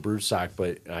turning into broodstock,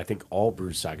 but I think all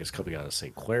broodstock is coming out of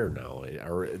St. Clair now.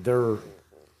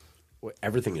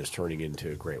 Everything is turning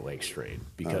into a Great Lakes strain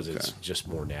because it's just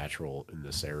more natural in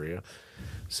this area.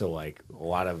 So, like a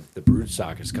lot of the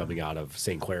broodstock is coming out of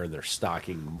St. Clair, and they're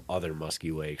stocking other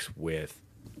musky lakes with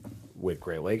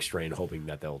Great Lakes strain, hoping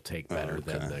that they'll take better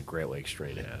than the Great Lakes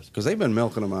strain has. because they've been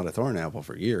milking them out of Thornapple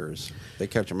for years. They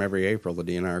catch them every April. The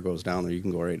DNR goes down there. You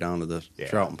can go right down to the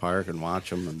Trouton Park and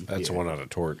watch them. And That's the one out of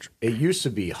Torch. It used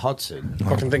to be Hudson.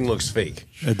 Fucking thing looks fake.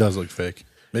 It does look fake.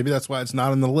 Maybe that's why it's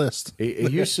not on the list.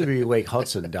 It used to be Lake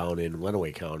Hudson down in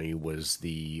Lenawee County was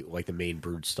the main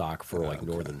brood stock for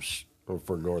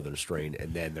northern strain,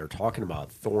 and then they're talking about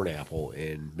Thornapple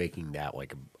and making that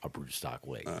like a brood stock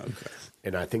lake.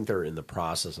 And I think they're in the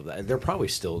process of that. And they're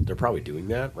probably doing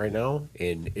that right now.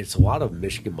 And it's a lot of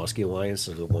Michigan Muskie Alliance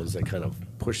are the ones that kind of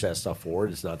push that stuff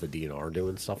forward. It's not the DNR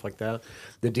doing stuff like that.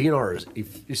 The DNR is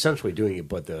essentially doing it,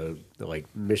 but the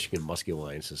Michigan Muskie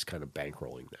Alliance is kind of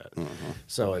bankrolling that.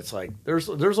 So it's like there's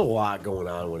a lot going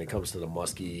on when it comes to the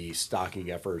muskie stocking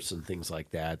efforts and things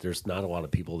like that. There's not a lot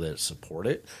of people that support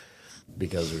it,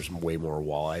 because there's way more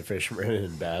walleye fishermen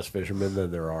and bass fishermen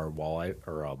than there are walleye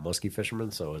or muskie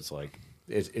fishermen. So it's like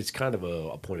it's kind of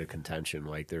a point of contention.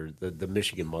 Like the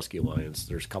Michigan Muskie Alliance.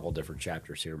 There's a couple different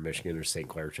chapters here. Michigan, there's St.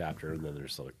 Clair chapter, and then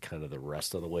there's like kind of the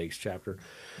rest of the lakes chapter.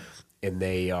 And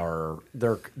they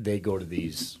go to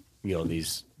these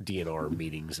these DNR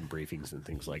meetings and briefings and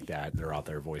things like that. And they're out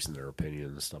there voicing their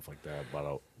opinions and stuff like that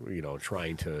about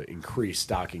trying to increase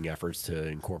stocking efforts to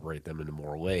incorporate them into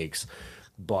more lakes,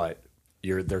 but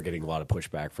they're getting a lot of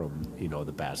pushback from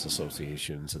the bass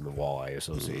associations and the walleye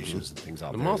associations and things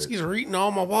out The there. muskies are eating all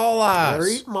my walleyes. They're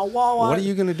eating my walleye. what are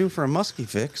you going to do for a muskie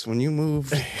fix when you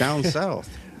move down south?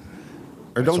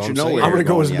 Or don't what you I'm know saying. where I'm you're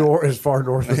going to go going yet? as far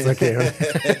north as I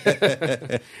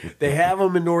can. They have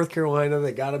them in North Carolina.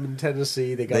 They got them in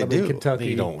Tennessee. They got They them do. in Kentucky.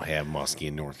 They don't have muskie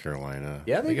in North Carolina.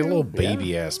 Yeah, they get a do. little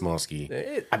baby ass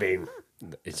muskie. I mean,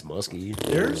 it's musky.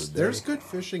 There's good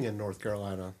fishing in North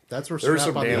Carolina. That's where There's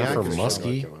Snap some on the damn Yak for is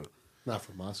muskie. from. Not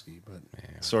for muskie, but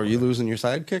So are you losing your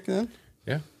sidekick then?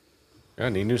 Yeah. I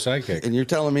need a new sidekick. And you're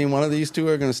telling me one of these two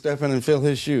are going to step in and fill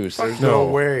his shoes? There's No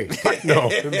way. No.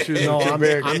 no,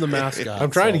 I'm the mascot.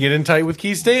 I'm trying to get in tight with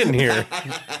Keith Stanton here.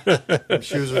 Them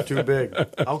shoes are too big.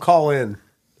 I'll call in.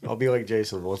 I'll be like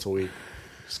Jason once a week.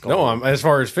 Just call No, in. as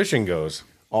far as fishing goes.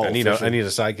 Oh, I need fishing. a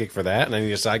sidekick for that, and I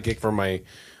need a sidekick for my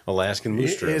Alaskan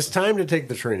moose trip. It's time to take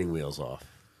the training wheels off.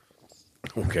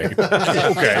 Okay.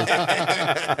 Okay.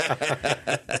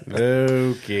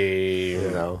 Okay.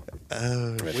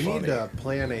 We need to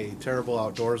plan a terrible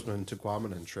outdoorsman to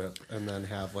Tequamadow trip and then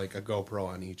have like a GoPro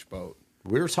on each boat.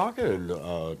 We were talking to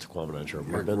Tequamadow trip.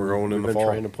 We're going in we've the been fall.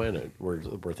 trying to plan it. We're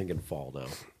thinking fall now.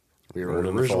 We were Going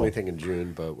in the originally fall. thinking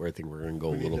June, but I think we're going to go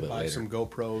a We little need to bit buy later. some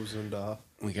GoPros and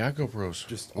We got GoPros.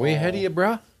 Just Way ahead of all- you,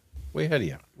 bruh. Way ahead of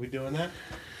you. we doing that?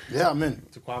 Yeah, I'm in.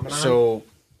 To Quamanon? So,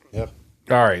 Yep.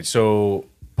 all right. So,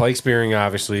 pike spearing,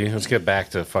 obviously. Let's get back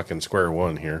to fucking square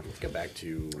one here. Let's get back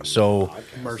to So,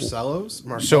 Marcello's?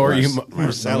 so are you?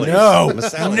 Marcellus. No,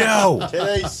 Marcellus. no.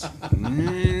 Today's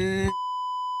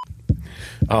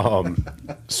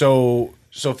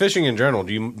So fishing in general.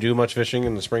 Do you do much fishing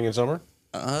in the spring and summer?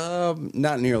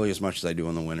 Not nearly as much as I do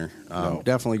in the winter.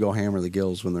 Definitely go hammer the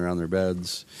gills when they're on their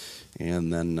beds,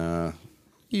 and then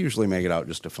usually make it out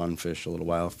just to fun fish a little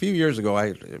while. A few years ago,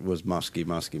 it was musky.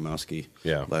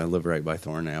 Yeah. I live right by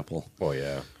Thornapple. Oh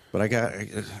yeah. But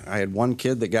I had one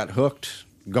kid that got hooked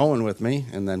going with me,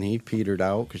 and then he petered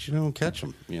out because you don't catch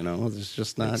them. You know, it's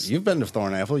just not. You've been to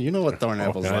Thornapple, you know what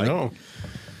Thornapple's I like. know.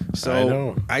 So I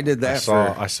know. I did that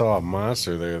I saw a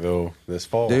monster there though this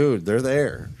fall. Dude, they're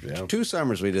there. Yeah. 2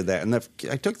 summers we did that, and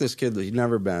I took this kid that he'd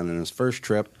never been in his first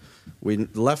trip. We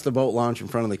left the boat launch in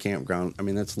front of the campground. I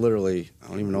mean, that's literally, I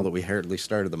don't even know that we hardly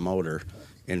started the motor,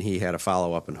 and he had a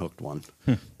follow up and hooked one,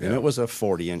 and it was a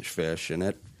 40-inch fish, and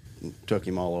it took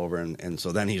him all over, and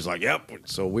so then he's like, "Yep."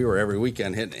 So we were every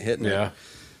weekend hitting Yeah. it.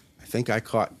 I think I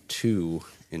caught 2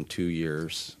 in 2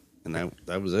 years. And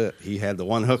that was it. He had the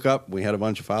one hookup. We had a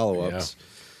bunch of follow ups. Yeah.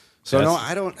 So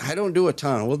That's- no, I don't do a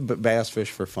ton. We'll bass fish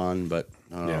for fun, but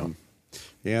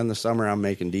in the summer I'm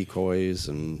making decoys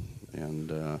and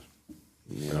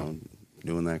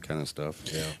doing that kind of stuff.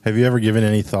 Yeah. Have you ever given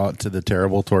any thought to the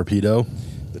terrible torpedo?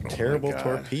 The terrible God,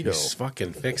 torpedo. He's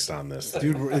fucking fixed on this.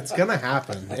 Dude, it's going to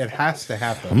happen. It has to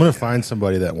happen. I'm going to find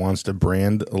somebody that wants to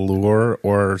brand a lure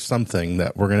or something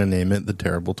that we're going to name it the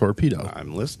terrible torpedo.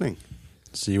 I'm listening.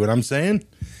 See what I'm saying?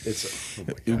 It's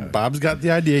Bob's got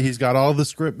the idea. He's got all the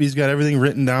script. He's got everything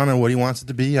written down on what he wants it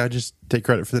to be. I just take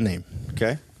credit for the name.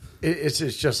 Okay. It's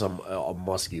just a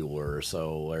musky lure.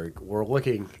 So like we're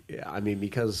looking. I mean,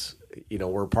 because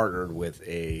we're partnered with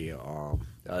a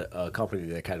company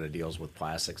that kind of deals with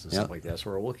plastics and stuff like that.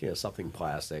 So we're looking at something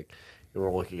plastic, and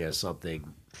we're looking at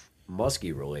something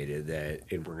musky related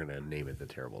and we're going to name it the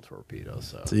Terrible Torpedo.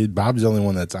 So See, Bob's the only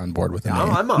one that's on board with the name.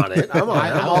 I'm on it. I'm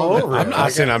all over it. I'm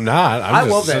not saying I'm not. I I'm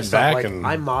just love that sitting stuff. back Like, and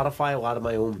I modify a lot of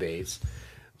my own baits,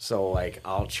 so like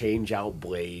I'll change out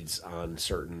blades on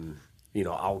certain.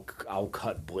 I'll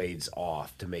cut blades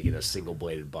off to make it a single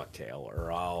bladed bucktail, or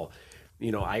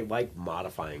I like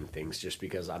modifying things just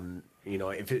because I'm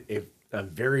if I'm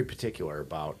very particular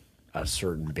about a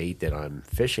certain bait that I'm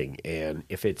fishing, and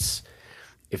if it's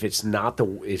not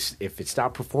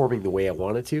performing the way I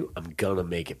want it to, I'm gonna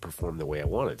make it perform the way I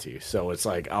want it to. So it's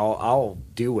like I'll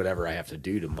do whatever I have to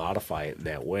do to modify it in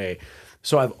that way.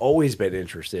 So I've always been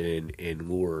interested in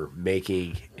lure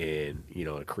making and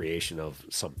a creation of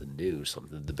something new,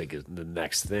 something the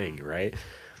next thing, right?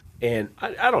 And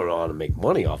I don't know how to make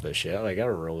money off this shit. Like I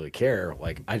don't really care.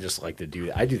 Like I just like to do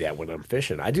that. I do that when I'm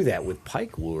fishing. I do that with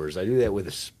pike lures. I do that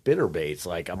with spinner baits.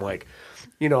 Like I'm like,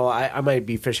 I might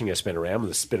be fishing a spinnerbait. I'm the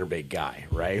spinnerbait guy,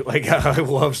 right? Like I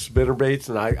love spinnerbaits,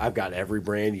 and I've got every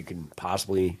brand you can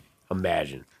possibly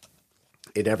imagine,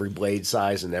 in every blade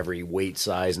size and every weight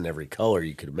size and every color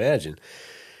you could imagine.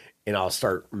 And I'll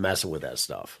start messing with that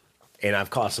stuff. And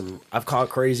I've caught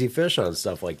crazy fish on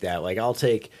stuff like that. Like I'll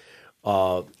take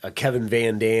a Kevin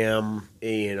Van Dam,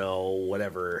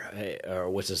 whatever, or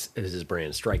what's his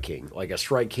brand? Strike King. Like a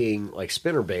Strike King, like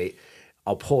spinnerbait.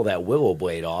 I'll pull that willow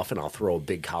blade off and I'll throw a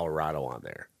big Colorado on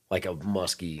there, like a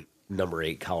musky number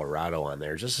 8 Colorado on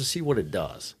there, just to see what it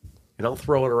does. And I'll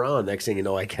throw it around. Next thing you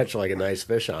know, I catch like a nice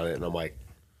fish on it, and I'm like,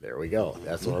 there we go.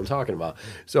 That's what I'm talking about.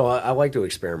 So I like to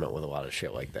experiment with a lot of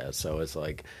shit like that. So it's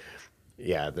like,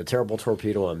 yeah, the Terrible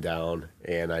Torpedo, I'm down,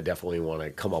 and I definitely want to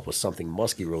come up with something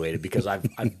musky related because I've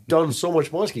done so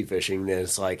much musky fishing that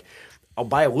it's like, I'll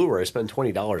buy a lure, I spend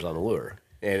 $20 on a lure,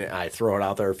 and I throw it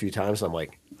out there a few times, and I'm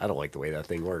like, I don't like the way that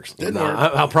thing works.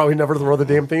 I'll probably never throw the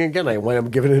damn thing again. I'm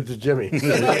giving it to Jimmy. You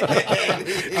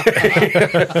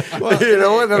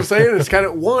know what I'm saying? It's kind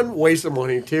of, one, waste of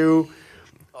money, two,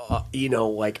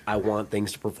 like I want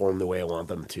things to perform the way I want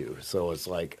them to. So it's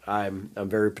like I'm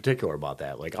very particular about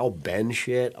that. Like I'll bend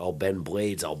shit, I'll bend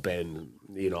blades, I'll bend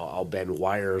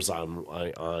wires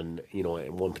on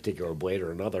in one particular blade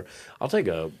or another.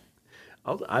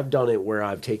 I've done it where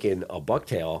I've taken a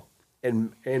bucktail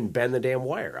and bend the damn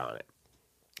wire on it.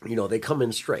 They come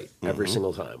in straight every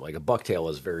single time. Like a bucktail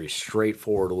is very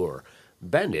straightforward lure.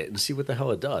 Bend it and see what the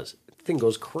hell it does. The thing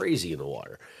goes crazy in the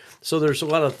water. So there's a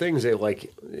lot of things that,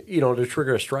 like, to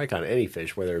trigger a strike on any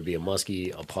fish, whether it be a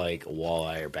muskie, a pike, a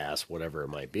walleye, or bass, whatever it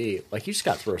might be, like, you just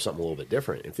got to throw something a little bit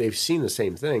different. If they've seen the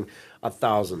same thing,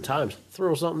 1,000 times,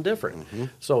 throw something different.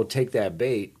 So take that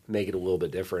bait, make it a little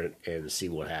bit different, and see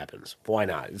what happens. Why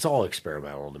not? It's all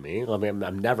experimental to me. I mean,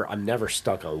 I'm never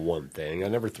stuck on one thing. I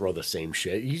never throw the same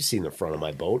shit. You've seen the front of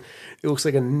my boat. It looks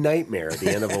like a nightmare at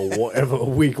the end of a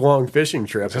week-long fishing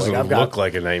trip. It doesn't look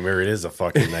like a nightmare. It is a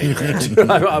fucking nightmare.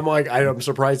 I'm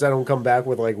surprised I don't come back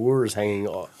with like lures hanging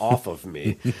off of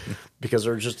me because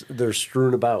they're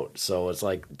strewn about. So it's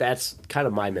like that's kind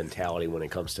of my mentality when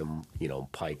it comes to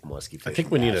pike, musky fish. I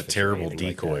think we need a bass fishing, terrible anything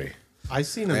like decoy. that. I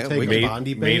seen him take a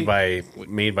Bondi bait.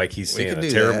 made by Keith Stan, could a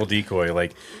do terrible that. decoy,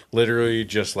 like literally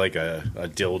just like a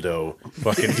dildo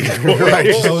fucking decoy.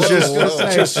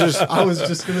 I was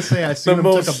just gonna say I seen him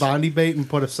took a Bondi bait and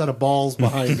put a set of balls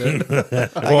behind it.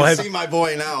 I can see my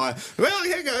boy now. Well,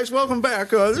 hey guys, welcome back.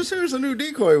 This here's a new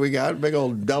decoy we got. Big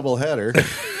old double header.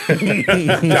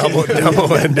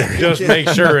 double ender. Just make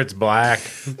sure it's black.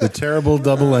 The terrible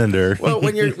double ender. Well,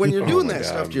 when you're doing my that God.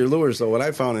 stuff to your lures, though, what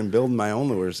I found in building my own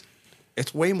lures,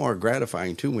 it's way more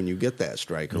gratifying too when you get that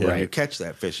strike or when you catch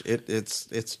that fish.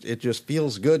 It just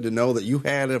feels good to know that you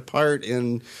had a part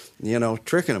in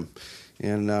tricking them.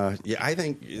 And I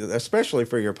think especially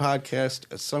for your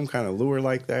podcast, some kind of lure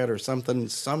like that or something,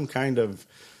 some kind of.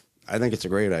 I think it's a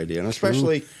great idea, and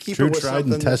especially keep it with tried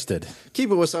something and tested.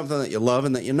 Keep it with something that you love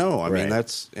and that you know. I mean,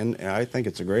 Right. and I think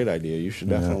it's a great idea. You should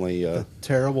definitely.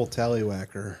 Terrible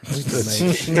tallywhacker.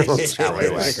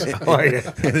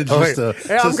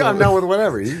 I'm down with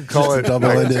whatever. You can call it.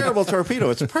 Double-ended. Terrible torpedo.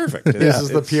 It's perfect. This is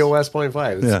the POS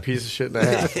 0.5. It's a piece of shit and a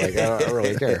half. Like I don't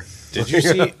really care. Did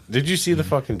you see the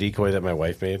fucking decoy that my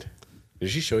wife made? Did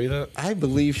she show you that? I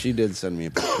believe she did send me a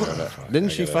picture of it. Didn't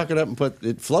she fuck it up and put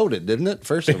it floated? Didn't it?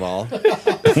 First of all,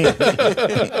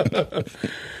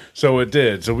 So it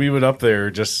did. So we went up there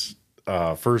just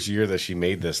first year that she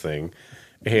made this thing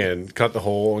and cut the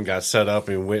hole and got set up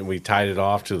and went and we tied it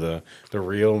off to the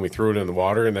reel and we threw it in the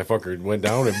water and that fucker went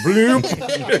down and bloop.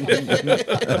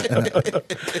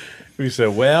 We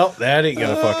said, well, that ain't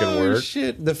gonna fucking work.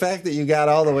 Shit! The fact that you got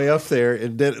all the way up there,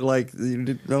 it did you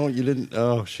didn't.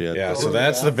 Oh shit! Yeah, so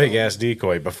that's the big ass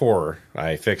decoy before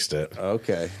I fixed it.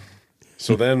 Okay.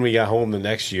 So then we got home the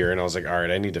next year, and I was like, all right,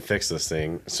 I need to fix this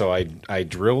thing. So I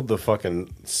drilled the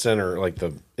fucking center, like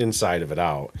the inside of it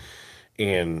out,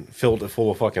 and filled it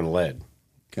full of fucking lead.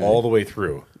 Okay. All the way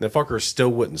through. The fucker still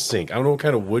wouldn't sink. I don't know what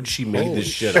kind of wood she made this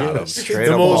shit out of. Straight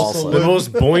The up most, balsa. the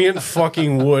most buoyant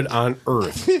fucking wood on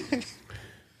earth.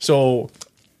 So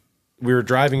we were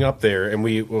driving up there, and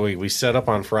we set up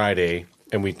on Friday,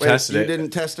 and we tested you it. didn't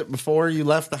test it before you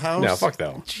left the house? No, fuck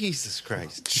that. Jesus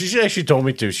Christ! She actually told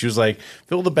me to. She was like,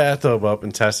 fill the bathtub up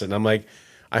and test it. And I'm like,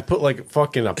 I put like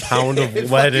fucking a pound of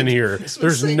lead in here.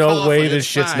 There's sink no off way it. this It's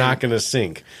shit's fine. not going to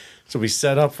sink. So we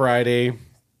set up Friday,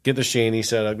 get the shanty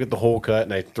set up, get the hole cut,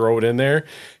 and I throw it in there,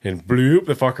 and bloop,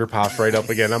 the fucker pops right up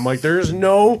again. I'm like, there's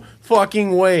no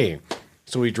fucking way.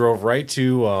 So we drove right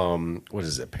to, what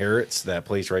is it, Parrots, that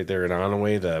place right there in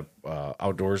Onaway, the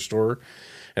outdoor store.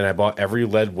 And I bought every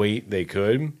lead weight they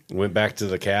could, went back to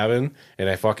the cabin, and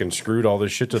I fucking screwed all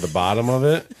this shit to the bottom of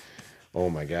it. Oh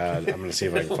my God. I'm going to see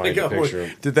if I can find a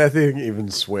picture. Did that thing even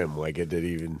swim? Like it did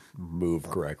even move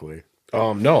correctly?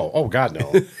 No. Oh God,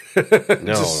 no.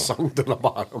 No. Just sunk to the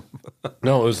bottom.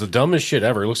 No, it was the dumbest shit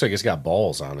ever. It looks like it's got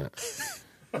balls on it.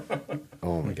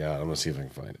 Oh my God. I'm going to see if I can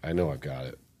find it. I know I've got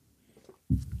it.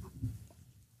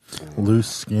 Loose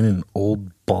skin and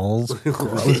old balls.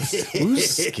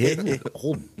 Loose skin,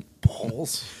 old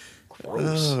balls.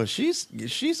 Gross. Oh,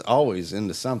 she's always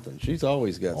into something. She's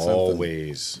always got something.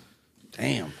 Always.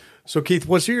 Damn. So Keith,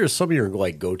 what's some of your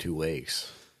like go-to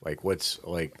lakes? Like what's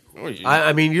like?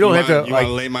 I mean, you don't have to You like. want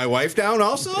to lay my wife down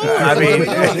also? I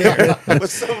mean,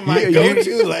 What's some of my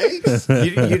go-to lakes?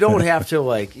 you don't have to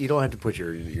like. You don't have to put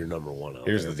your number one out.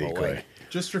 Here's there, the but, decoy. like,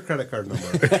 Just your credit card number.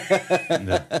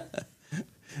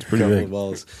 It's pretty Couple big. of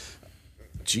balls.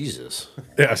 Jesus.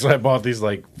 Yeah, so I bought these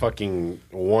like fucking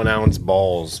 1 ounce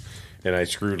balls and I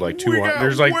screwed like two on.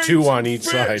 There's like two on each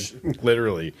side.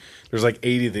 Literally. There's like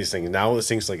 80 of these things. Now this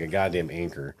thing's like a goddamn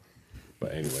anchor.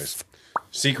 But anyways.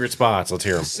 Secret spots. Let's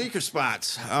hear them. Secret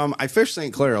spots. I fish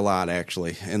St. Clair a lot,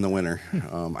 actually, in the winter,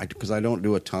 because I don't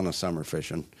do a ton of summer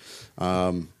fishing.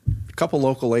 A couple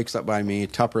local lakes up by me.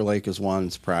 Tupper Lake is one.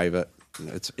 It's private.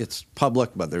 It's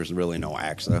public, but there's really no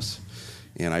access.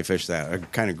 And I fish that. I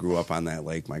kind of grew up on that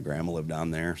lake. My grandma lived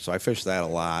down there, so I fish that a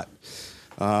lot.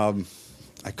 I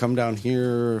come down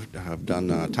here. I've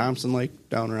done Thompson Lake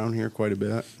down around here quite a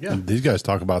bit. Yeah. These guys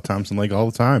talk about Thompson Lake all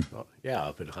the time. Yeah,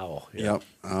 up in Howell. Yeah. Yep.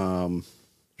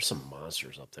 There's some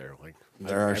monsters up there. Like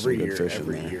There are some good fish in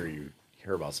every there. year you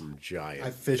hear about some giant.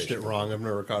 I fished fish. it wrong. I've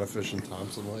never caught a fish in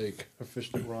Thompson Lake. I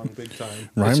fished it wrong big time.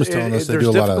 Ryan was telling us they there's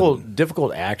do a lot of.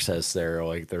 difficult access there.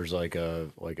 Like there's like a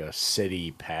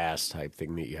city pass type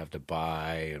thing that you have to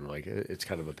buy, and like it's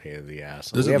kind of a pain in the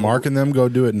ass. Doesn't Mark and them go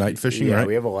do it night fishing? Yeah, right?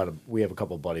 we have a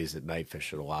couple of buddies that night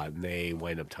fish it a lot, and they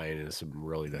wind up tying in some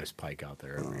really nice pike out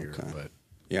there every year. But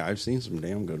Yeah, I've seen some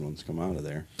damn good ones come out of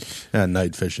there. Yeah,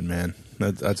 night fishing, man.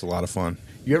 That's a lot of fun.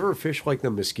 you ever fish like the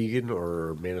Muskegon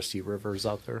or Manistee rivers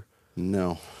out there?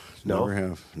 No, No? never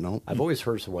have. No, I've always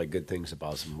heard some like good things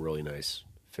about some really nice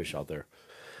fish out there.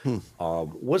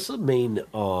 What's the main?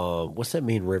 What's that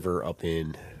main river up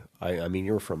in? I mean,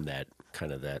 you're from that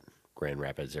kind of that Grand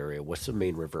Rapids area. What's the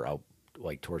main river out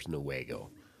like towards Newaygo?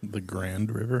 The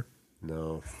Grand River.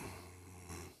 No,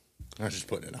 I was just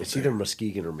putting it. it's either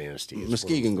Muskegon or Manistee. It's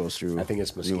Muskegon goes through. I think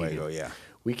it's Muskegon. Newaygo, yeah.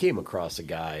 We came across a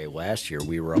guy last year.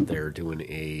 We were up there doing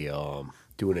a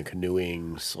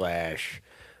canoeing slash,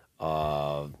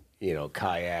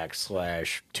 kayak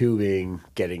slash tubing,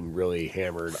 getting really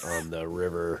hammered on the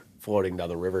river, floating down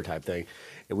the river type thing,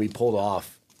 and we pulled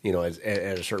off. At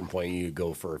a certain point, you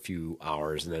go for a few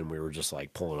hours, and then we were just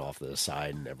like pulling off to the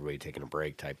side, and everybody taking a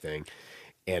break type thing.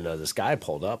 And this guy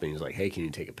pulled up, and he was like, "Hey, can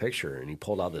you take a picture?" And he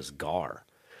pulled out this gar.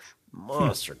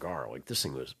 Monster gar, like this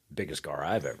thing was the biggest gar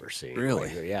I've ever seen. Really?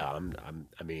 Like, yeah.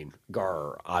 I mean, gar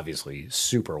are obviously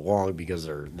super long because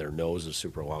their nose is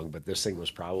super long, but this thing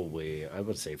was probably, I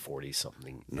would say, 40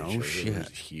 something. No inches. shit. It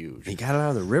was huge. He got it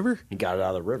out of the river? He got it out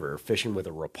of the river fishing with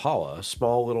a Rapala,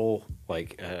 small little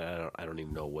like I don't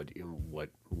even know what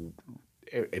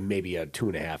it maybe a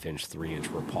 2.5 inch, 3 inch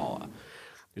Rapala.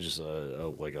 It's just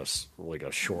like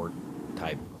a short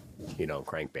type,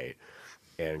 crankbait.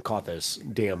 And caught this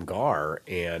damn gar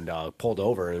and pulled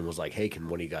over and was like, "Hey, can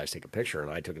one of you guys take a picture?" And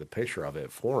I took the picture of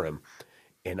it for him.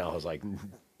 And I was like,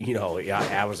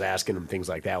 I was asking him things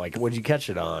like that, like, "What'd you catch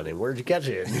it on? And where'd you catch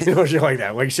it?" Shit like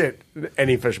that. Like shit,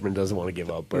 any fisherman doesn't want to give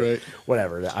up, but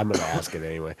whatever. I'm gonna ask it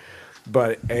anyway.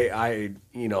 But I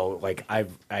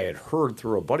had heard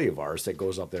through a buddy of ours that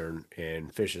goes up there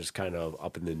and fishes kind of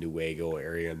up in the Newaygo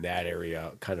area and that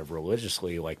area kind of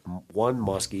religiously. Like one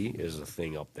muskie is a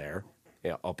thing up there.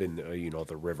 Yeah, up in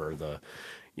the river,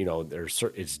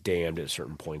 it's dammed at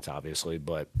certain points, obviously,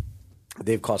 but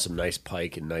they've caught some nice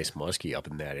pike and nice muskie up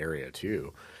in that area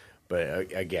too.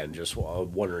 But again, just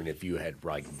wondering if you had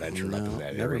like ventured up in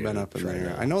that never area. been up in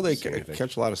there. I know they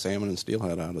catch a lot of salmon and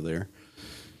steelhead out of there,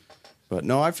 but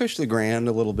no, I fish the Grand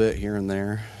a little bit here and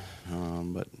there,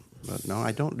 but no,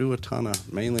 I don't do a ton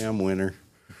of. Mainly, I'm winter.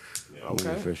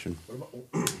 Winter fishing.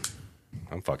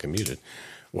 I'm fucking muted.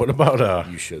 What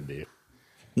about You should be.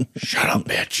 Shut up,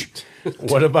 bitch.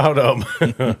 What about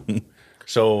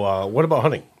So what about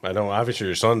hunting? I know obviously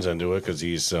your son's into it because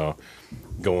he's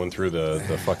going through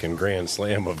the fucking grand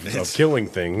slam of killing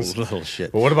things. Little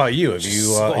shit. But what about you? Have you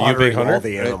you a big hunter? All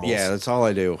the animals. Yeah, that's all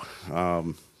I do.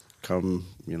 Come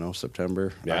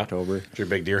September, October. You're a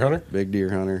big deer hunter? Big deer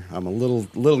hunter. I'm a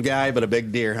little guy, but a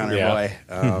big deer hunter boy.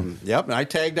 Yep, and I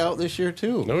tagged out this year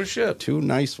too. No shit. 2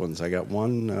 nice ones. I got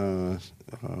one.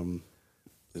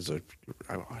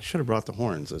 I should have brought the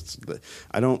horns.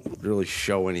 I don't really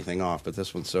show anything off, but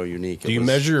this one's so unique. Do you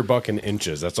measure your buck in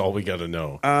inches? That's all we got to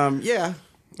know. Yeah,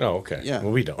 Oh, okay. Yeah.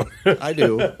 Well, we don't. I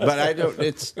do, but I don't.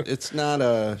 It's not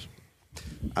a.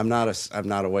 I'm not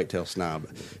a whitetail snob.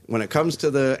 When it comes to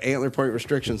the antler point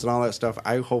restrictions and all that stuff,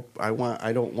 I want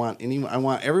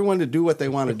everyone to do what they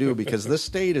want to do because this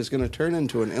state is going to turn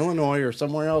into an Illinois or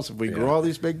somewhere else if we grow all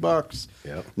these big bucks.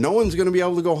 Yep. No one's going to be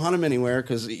able to go hunt them anywhere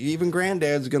because even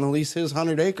Granddad's going to lease his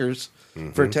 100 acres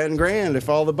for $10,000 if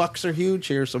all the bucks are huge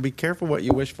here. So be careful what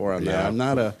you wish for on that. I'm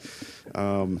not a.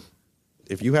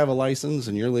 If you have a license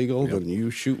and you're legal, then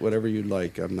you shoot whatever you'd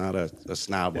like. I'm not a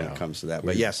snob when it comes to that.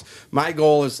 But yes, my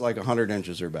goal is like 100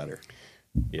 inches or better.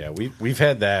 Yeah, we've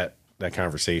had that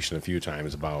conversation a few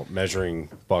times about measuring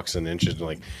bucks in inches.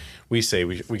 Like we say,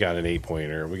 we got an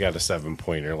 8-pointer, we got a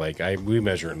 7-pointer. Like we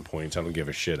measure it in points. I don't give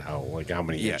a shit how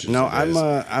many inches. No, it is.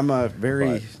 I'm a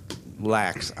very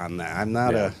lax on that. I'm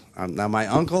not now my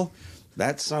uncle.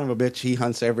 That son of a bitch, he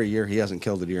hunts every year. He hasn't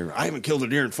killed a deer. I haven't killed a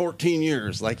deer in 14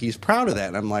 years. Like, he's proud of that.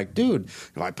 And I'm like, dude,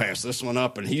 if I pass this one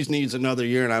up and he needs another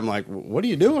year, and I'm like, what are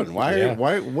you doing? What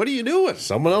are you doing?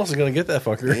 Someone else is going to get that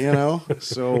fucker.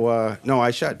 So, no,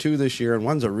 I shot 2 this year, and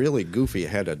one's a really goofy. It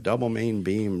had a double main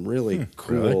beam, really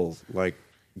cool, like,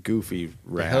 goofy rack.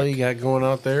 What the hell you got going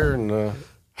out there? And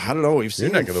I don't know. We've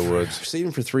seen neck of the woods. I've seen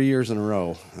him for 3 years in a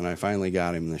row, and I finally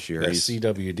got him this year. That's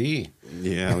CWD.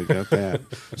 Yeah, we got that.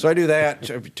 So I do that,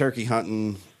 turkey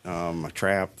hunting, a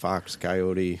trap, fox,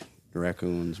 coyote,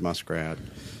 raccoons, muskrat.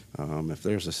 If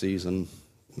there's a season,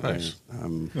 Nice.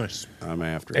 I'm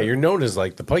after Hey, it. you're known as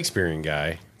like the pike spearing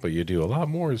guy, but you do a lot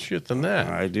more shit than that.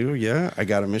 I do, yeah. I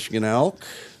got a Michigan elk.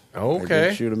 I Okay.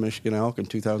 did shoot a Michigan elk in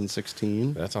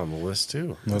 2016. That's on the list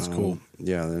too. That's cool.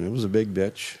 Yeah, and it was a big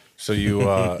bitch. So you,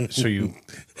 That's a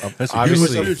It was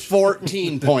obviously a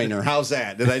 14 pointer. How's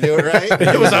that? Did I do it right?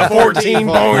 it was a 14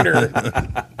 pointer.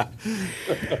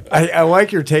 I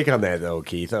like your take on that though,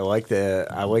 Keith. I like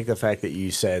the fact that you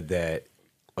said that,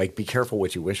 like, be careful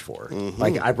what you wish for.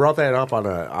 Like, I brought that up on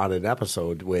an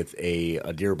episode with a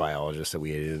deer biologist that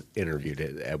we had interviewed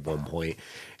at one point,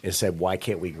 and said, why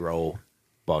can't we grow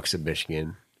bucks in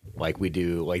Michigan like they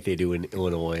do in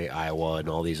Illinois, Iowa, and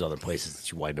all these other places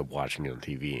that you wind up watching on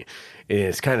TV? And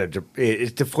it's kind of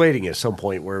it's deflating at some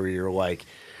point where you're like,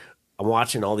 I'm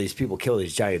watching all these people kill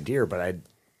these giant deer, but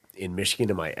in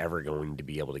Michigan, am I ever going to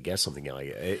be able to get something like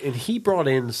it? And he brought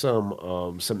in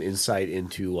some insight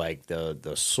into like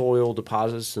the soil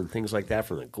deposits and things like that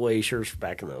from the glaciers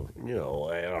back in the,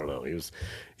 I don't know.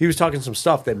 He was talking some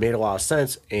stuff that made a lot of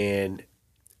sense, and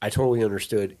I totally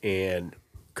understood and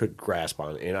could grasp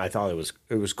on it. And I thought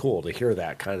it was cool to hear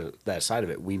that side of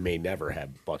it. We may never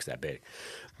have bucks that big.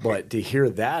 But to hear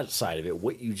that side of it,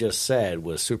 what you just said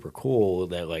was super cool.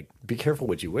 That, like, be careful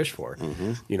what you wish for.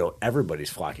 Everybody's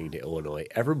flocking to Illinois.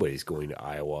 Everybody's going to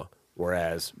Iowa.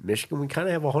 Whereas Michigan, we kind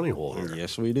of have a honey hole here.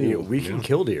 Yes, we do. We can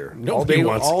kill deer. Nobody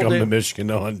wants to come to Michigan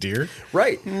to hunt deer.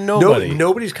 Right. Nobody.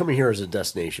 Nobody's coming here as a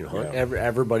destination hunt. Yeah.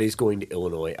 Everybody's going to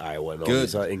Illinois, Iowa, and all Good.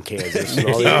 these, in Kansas,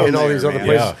 and all these other man.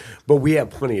 places. Yeah. But we have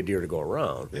plenty of deer to go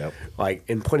around. Yep. Like,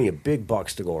 and plenty of big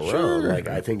bucks to go around. Sure. Like,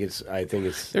 I think it's.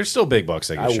 There's still big bucks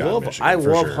that get shot in Michigan. I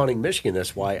for love sure. hunting Michigan.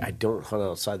 That's why I don't hunt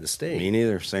outside the state. Me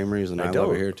neither. Same reason. I love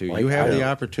don't. it here, too. Like, you have I the don't.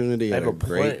 opportunity I at have a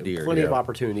great deer. plenty of Yeah.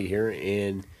 opportunity here,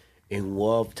 and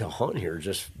love to hunt here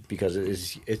just because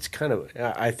it's kind of,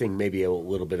 I think, maybe a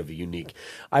little bit of a unique.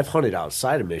 I've hunted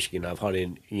outside of Michigan. I've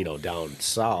hunted down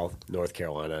south, North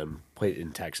Carolina, and played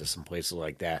in Texas and places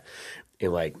like that.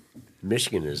 And like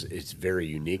Michigan it's very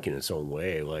unique in its own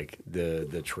way. Like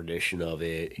the tradition of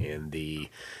it and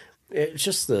it's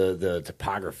just the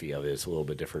topography of it is a little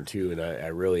bit different too. And I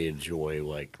really enjoy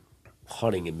like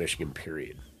hunting in Michigan.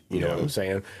 Period. You know what I'm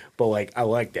saying? But like I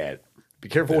like that. Be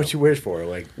careful what you wish for.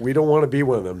 Like, we don't want to be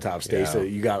one of them top states that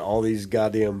you got all these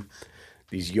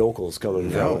these yokels coming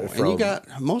from. And you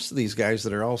got most of these guys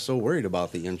that are all so worried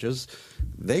about the inches.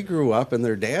 They grew up and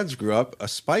their dads grew up a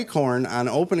spike horn on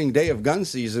opening day of gun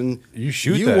season. You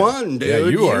shoot You that. won, dude. Yeah,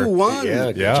 you won. Yeah,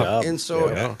 good Yeah. job. And so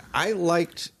Yeah. I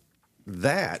liked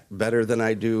that better than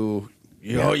I do.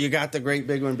 You got the great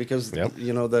big one because Yep.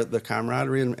 the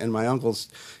camaraderie and my uncle's.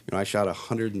 I shot a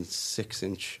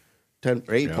 106-inch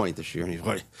 8 point this year, and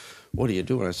he's what are you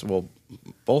doing? I said, well,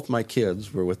 both my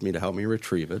kids were with me to help me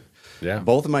retrieve it. Yeah.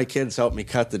 Both of my kids helped me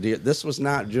cut the deer. This was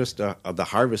not just the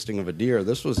harvesting of a deer.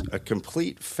 This was a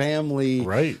complete family.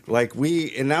 Right. Like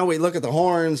and now we look at the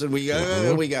horns and we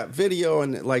got video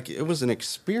and like it was an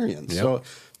experience. Yep. So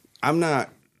I'm not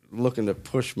looking to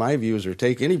push my views or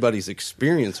take anybody's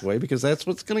experience away because that's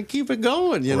what's going to keep it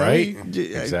going. Right.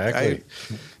 Exactly.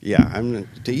 I'm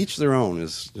to each their own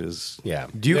is Yeah.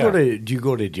 Do you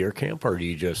go to deer camp or do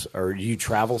you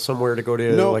travel somewhere to go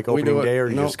to like we do opening it. day or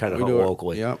you No, just kind of we hunt do it.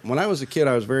 locally? Yeah. When I was a kid,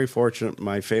 I was very fortunate.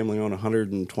 My family owned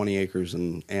 120 acres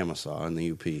in Amasa in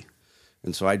the UP.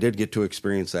 And so I did get to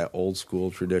experience that old school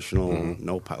traditional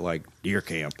like deer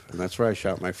camp. And that's where I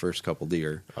shot my first couple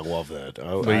deer. I love that.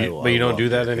 But you don't do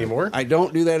that anymore? I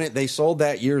don't do that. They sold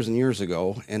that years and years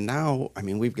ago. And now, I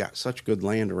mean, we've got such good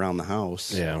land around the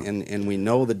house. Yeah. And we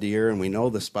know the deer and we know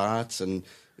the spots.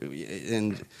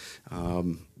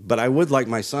 But I would like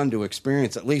my son to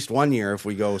experience at least 1 year if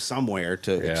we go somewhere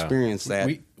to experience that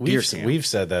deer camp. We've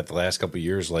said that the last couple of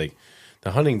years, like the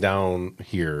hunting down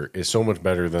here is so much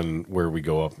better than where we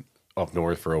go up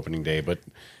north for opening day, but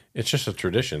it's just a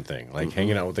tradition thing, like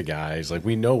hanging out with the guys. Like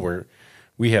we know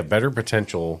we have better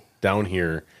potential down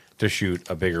here to shoot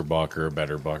a bigger buck or a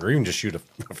better buck, or even just shoot a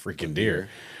freaking deer.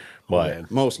 But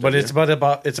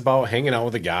it's about hanging out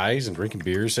with the guys and drinking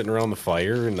beer, sitting around the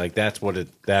fire, and like that's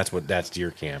deer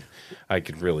camp. I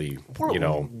could really,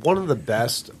 One of the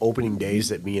best opening days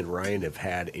that me and Ryan have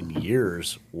had in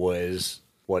years was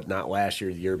not last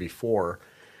year, the year before,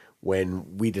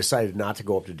 when we decided not to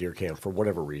go up to deer camp for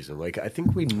whatever reason. Like I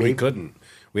think we couldn't.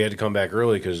 We had to come back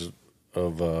early because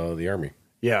of the Army.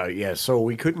 Yeah. So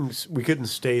we couldn't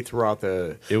stay throughout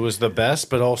the. It was the best,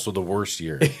 but also the worst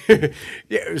year.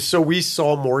 Yeah. So we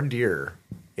saw more deer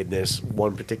in this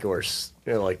one particular,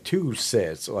 like two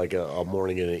sits, like a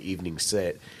morning and an evening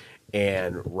sit,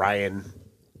 and Ryan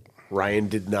Ryan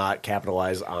did not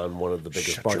capitalize on one of the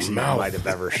biggest bucks he might have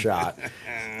ever shot.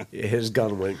 His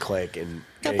gun went click, and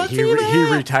he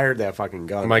retired that fucking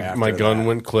gun. My gun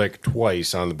went click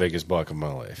twice on the biggest buck of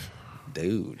my life.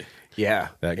 Dude. Yeah,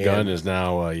 That gun is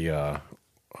now a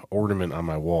ornament on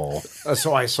my wall.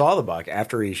 So I saw the buck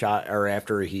after he shot, or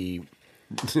after he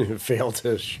failed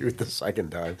to shoot the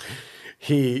second time.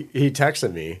 He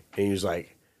texted me, and he was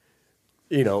like,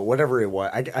 whatever it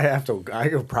was. I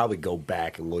could probably go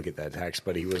back and look at that text,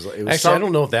 but it was Actually, I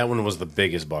don't know if that one was the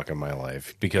biggest buck of my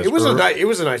life because it was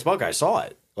a nice buck. I saw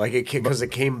it because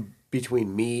it came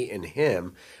between me and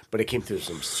him, but it came through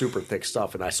some super thick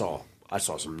stuff, and I saw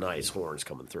some nice horns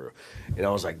coming through, and I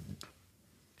was like,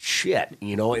 shit,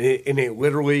 and it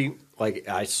literally, like,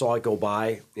 I saw it go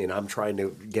by, and I'm trying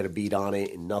to get a beat on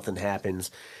it, and nothing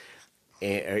happens.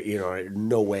 And,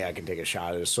 no way I can take a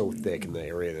shot. It was so thick in the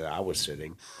area that I was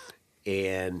sitting.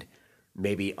 And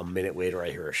maybe a minute later,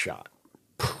 I hear a shot.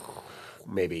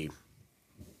 Maybe,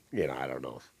 I don't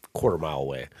know, quarter mile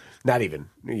away. Not even,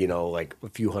 like a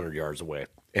few hundred yards away.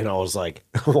 And I was like,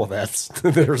 well, there's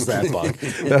that buck.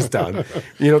 That's done.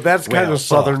 That's kind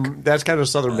of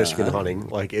southern Michigan hunting.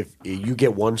 Like, if you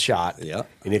get one shot,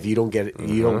 and if you don't get it,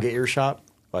 you don't get your shot,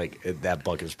 like, that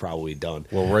buck is probably done.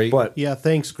 Well, right. But Yeah,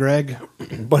 thanks, Greg.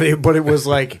 but it was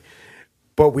like,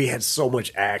 but we had so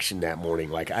much action that morning.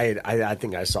 Like, I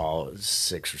think I saw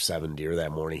 6 or 7 deer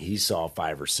that morning. He saw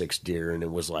 5 or 6 deer, and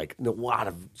it was like a lot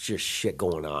of just shit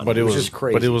going on. But it was just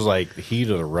crazy. But it was like the heat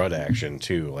of the rut action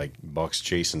too, like bucks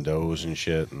chasing does and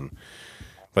shit.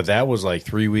 But that was like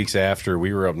 3 weeks after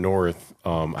we were up north.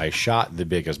 I shot the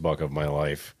biggest buck of my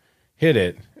life, hit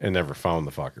it, and never found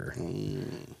the fucker.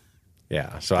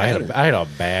 Yeah, so I had a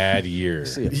bad year.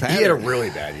 He had a really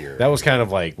bad year. That was kind of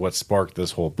like what sparked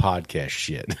this whole podcast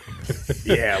shit.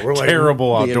 Yeah, we're like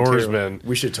terrible outdoorsmen.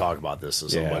 We should talk about this to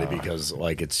somebody because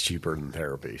like it's cheaper than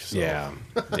therapy. So.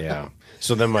 Yeah.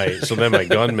 So then my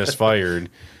gun misfired,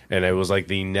 and it was like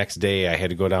the next day I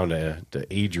had to go down to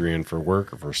Adrian for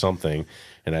work or for something.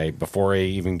 And before I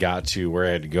even got to where I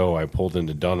had to go, I pulled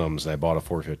into Dunham's and I bought a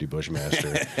 450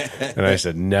 Bushmaster, and I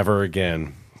said never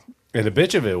again. And the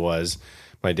bitch of it was,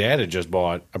 my dad had just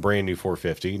bought a brand new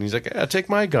 450, and he's like, "Yeah, take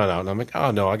my gun out." And I'm like,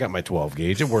 "Oh no, I got my 12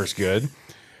 gauge. It works good."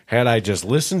 Had I just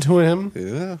listened to him,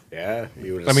 yeah,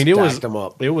 he would have stacked them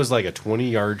up. It was like a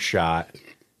 20-yard shot,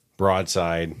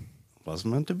 broadside.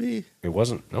 Wasn't meant to be. It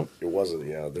wasn't. Nope. It wasn't.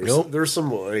 Yeah, there's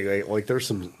some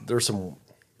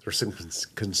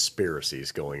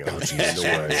conspiracies going on.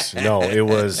 No, it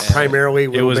was primarily.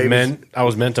 It was meant. I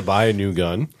was meant to buy a new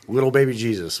gun. Little baby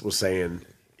Jesus was saying.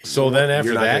 So then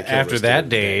after that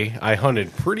day, I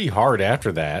hunted pretty hard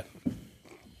after that.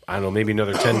 I don't know, maybe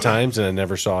another 10 times, and I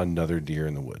never saw another deer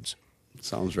in the woods.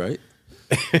 Sounds right.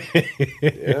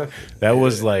 Yeah. That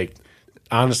was like,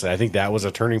 honestly, I think that was a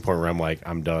turning point where I'm like,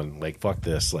 I'm done. Like, fuck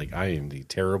this. Like, I am the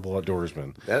terrible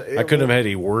outdoorsman. I couldn't have had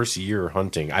a worse year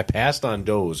hunting. I passed on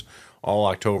does all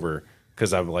October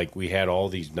because I'm like, we had all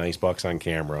these nice bucks on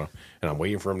camera, and I'm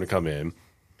waiting for them to come in.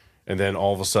 And then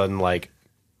all of a sudden, like,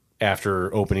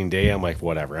 after opening day, I'm like,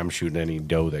 whatever. I'm shooting any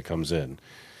doe that comes in.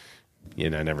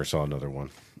 And I never saw another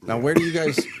one. Now, where do you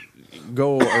guys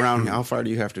go around? How far do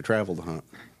you have to travel to hunt?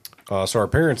 So our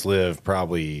parents live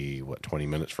probably, 20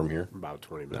 minutes from here? About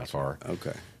 20 minutes. Not far.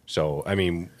 Okay. So, I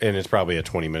mean, and it's probably a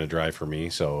 20-minute drive for me,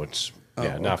 so it's,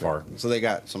 not far. So they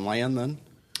got some land then?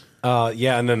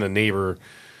 Yeah, and then the neighbor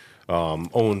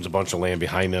owns a bunch of land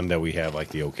behind them that we have, like,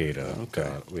 the okay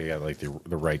to, we got, like, the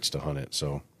rights to hunt it,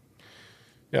 so,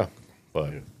 yeah.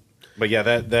 But yeah,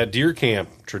 that deer camp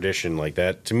tradition, like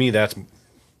that, to me, that's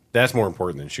more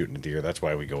important than shooting a deer. That's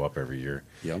why we go up every year.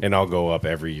 Yep. And I'll go up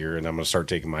every year, and I'm going to start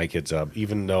taking my kids up,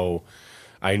 even though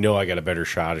I know I got a better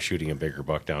shot of shooting a bigger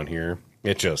buck down here.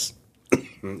 It's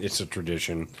a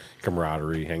tradition,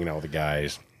 camaraderie, hanging out with the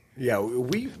guys. Yeah,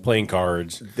 we playing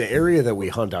cards. The area that we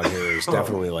hunt out here is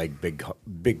definitely like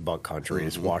big buck country.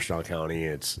 It's Washtenaw County.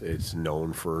 It's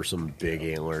known for some big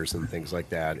antlers and things like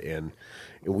that. And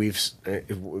we've,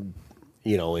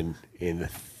 in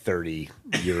 30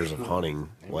 years of hunting,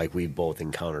 like we both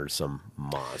encountered some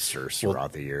monsters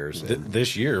throughout the years.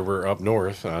 This year we're up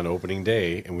north on opening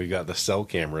day, and we've got the cell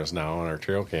cameras now on our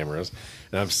trail cameras.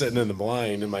 And I'm sitting in the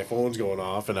blind, and my phone's going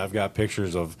off, and I've got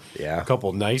pictures of a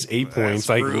couple nice 8-points,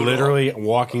 like literally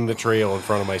walking the trail in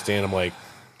front of my stand. I'm like,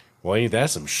 well, ain't that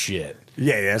some shit?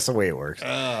 Yeah, that's the way it works.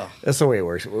 That's the way it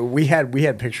works. We had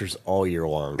pictures all year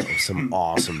long of some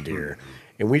awesome deer,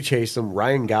 and we chased them.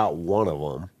 Ryan got one of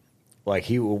them. Like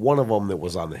one of them that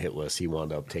was on the hit list, he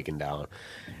wound up taking down,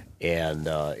 and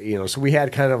so we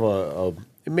had kind of a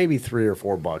maybe 3 or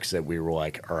 4 bucks that we were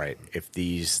like, all right, if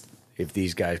these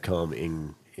guys come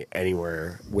in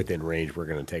anywhere within range, we're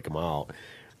going to take them out.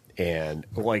 And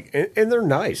and they're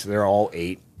nice. They're all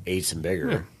 8s and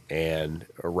bigger. And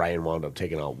Ryan wound up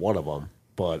taking out one of them,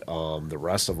 but the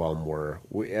rest of them were.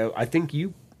 I think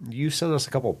you sent us a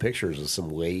couple of pictures of some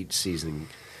late season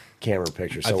camera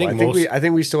pictures. So I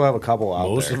think we still have a couple out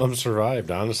there. Most of them survived.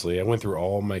 Honestly, I went through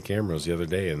all my cameras the other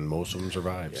day, and most of them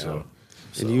survived. Yeah. So.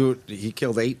 And he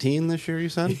killed 18 this year, you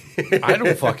said? I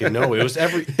don't fucking know. It was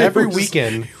every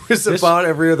weekend. It was about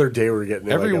every other day we're getting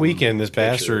every weekend. This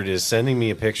picture. bastard is sending me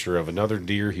a picture of another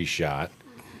deer he shot.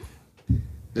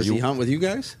 Does he hunt with you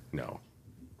guys? No.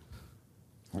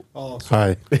 Oh,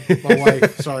 sorry. Hi. My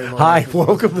wife. Sorry, my Hi, wife.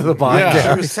 welcome to the podcast.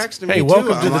 Yeah. She was texting me Hey, too.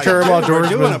 welcome I'm to the like, Terrible I thought we were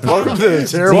doing a Outdoorsman. Welcome to the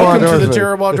Terrible Welcome to the Outdoorsman.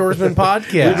 Terrible Outdoorsman We've been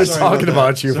podcast. talking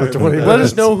about you for 20 minutes. Let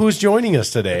us know who's joining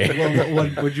us today. Well,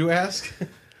 what would you ask?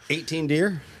 18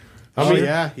 deer? How Oh, many,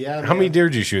 yeah. How many deer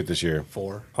did you shoot this year?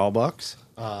 4. All bucks?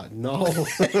 No.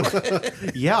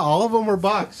 Yeah, all of them were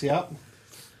bucks. Yep.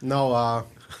 No.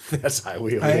 That's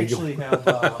highly illegal. I actually have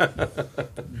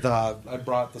I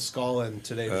brought the skull in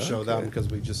today to show them because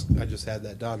I just had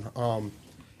that done.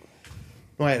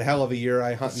 I had a hell of a year.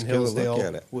 I hunt in Let's get a look Hillsdale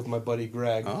at it. with my buddy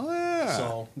Greg. Oh, yeah.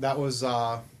 So that was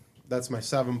that's my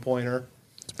 7-pointer.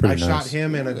 pretty I shot nice.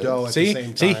 him and a doe at the same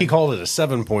time. See, he called it a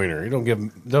 7-pointer.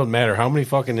 You don't matter how many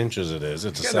fucking inches it is.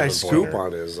 It's a Got a nice 7-pointer. scoop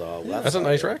on his left That's a side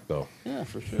nice there. rack, though. Yeah,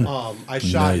 for sure. I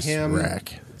shot Nice him.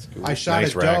 rack. I shot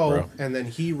Nice a rack, doe, bro. and then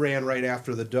he ran right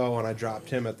after the doe, and I dropped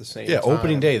him at the same Yeah, time.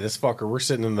 opening day, this fucker, we're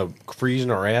sitting in the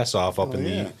freezing our ass off up in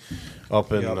yeah.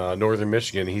 the northern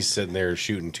Michigan. He's sitting there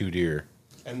shooting 2 deer.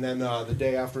 And then the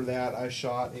day after that, I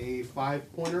shot a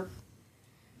 5-pointer.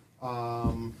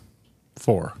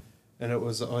 4. And it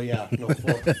was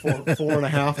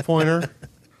 4.5 pointer.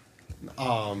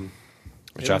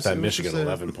 I shot that was Michigan just a-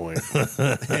 11 point.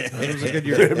 It was a good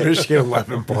year. Michigan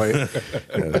 11 point.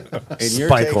 And you're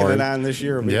Spike taking horn. it on this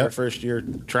year. Will be Yep. your first year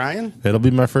trying? It'll be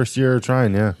my first year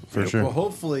trying, yeah, for sure. Well,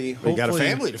 hopefully, We got a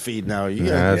family to feed now. You Yeah,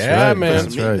 got that's Yeah, right. man.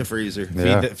 That's meat in right. the freezer.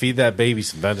 Yeah. Feed that baby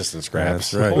some venison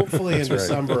scraps. That's right. hopefully in That's right.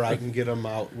 December I can get them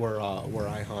out where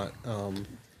I hunt.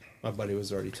 My buddy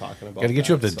was already talking about. Got to get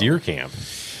you up to that, so- deer camp.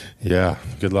 Yeah,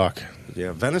 good luck.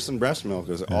 Yeah, venison breast milk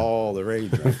is all the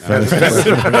rage right now.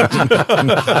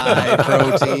 High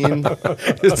protein.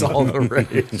 It's all the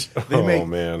rage.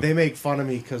 They make fun of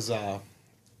me because I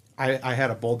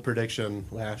had a bold prediction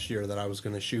last year that I was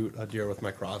going to shoot a deer with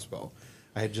my crossbow.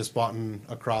 I had just bought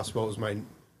a crossbow.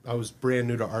 I was brand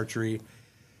new to archery,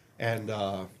 and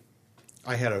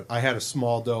I had a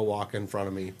small doe walk in front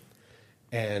of me,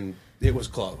 and it was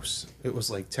close. It was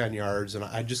like 10 yards, and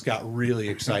I just got really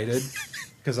excited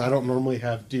because I don't normally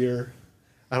have deer.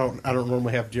 I don't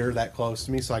normally have deer that close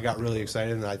to me, so I got really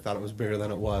excited, and I thought it was bigger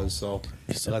than it was. So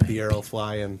I let the arrow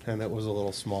fly, and it was a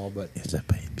little small, but It's a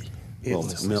baby.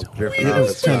 Little milk dripping out of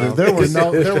its mouth.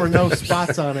 there were no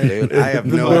spots on it. Dude, I have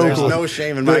there's no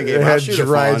shame in my game. It I'll had shoot a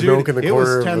dried fawn. milk in the It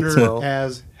corner was of its tender mouth.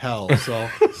 as hell. So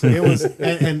it was,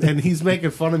 and he's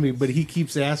making fun of me, but he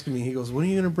keeps asking me. He goes, "When are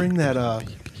you going to bring that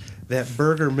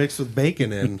burger mixed with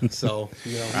bacon in?" So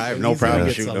I have no he's gonna problem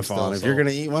get shooting some a fawn. still, If you're so-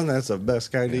 going to eat one, that's the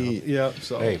best kind to eat. Yep.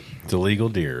 So Hey, it's a legal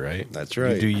deer, right? That's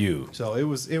right. You do you. so it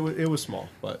was small,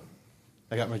 but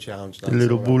I got my challenge done.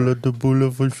 Little so bulla, the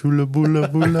bulla, for shula, bulla,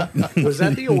 bulla. Was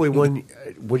that the only one?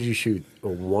 What did you shoot?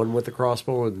 1 with the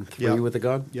crossbow and 3 Yep. with the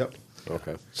gun? Yep.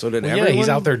 Okay. So did Well, everyone? yeah, he's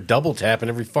out there double tapping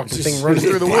every fucking thing runs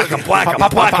through the wood. Dude,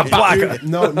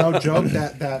 no joke.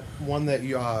 That one that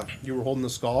you were holding the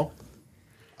skull.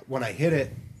 When I hit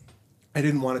it, I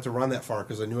didn't want it to run that far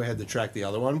because I knew I had to track the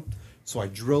other one. So I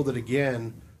drilled it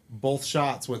again. Both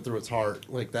shots went through its heart.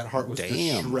 Like that heart was just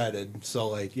Damn. shredded. So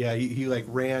like yeah, he like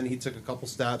ran. He took a couple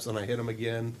steps and I hit him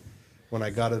again. When I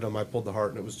gutted him, I pulled the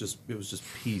heart and it was just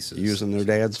pieces. using their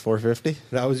dad's 450.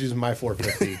 I was using my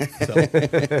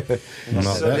 450.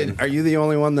 So So are you the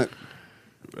only one that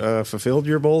fulfilled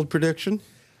your bold prediction?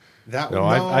 that No,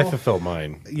 I fulfilled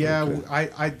mine. Yeah, He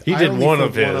I did only one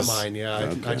of filled his. mine.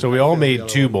 Yeah, So we all made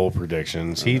 2 bold. bold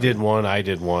predictions. He did one, I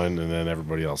did one, and then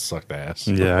everybody else sucked ass.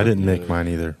 Yeah, I didn't make mine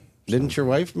either. Didn't your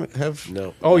wife have?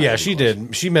 No. Oh, yeah, she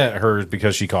did. She met hers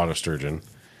because she caught a sturgeon.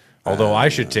 Although I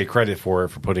should take credit for it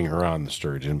for putting her on the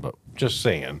sturgeon, but just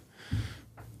saying.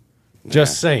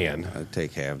 Just saying. I'd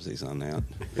take halvesies on that.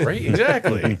 Right?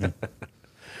 Exactly.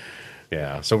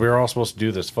 Yeah, so we were all supposed to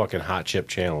do this fucking hot chip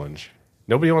challenge.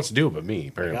 Nobody wants to do it but me,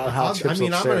 apparently. Got hot chips I'm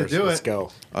gonna upstairs. do Let's it.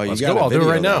 go. Oh, you Let's got go. a I'll do it video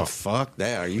right of now. that? Fuck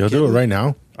that. Are you You'll do kidding? it right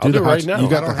now. I'll do it the hot right ch- now. You I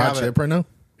got don't the hot have it. chip right now?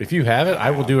 If you have it,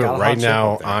 I will do it got a hot right chip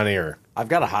now up there. on air. I've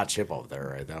got a hot chip over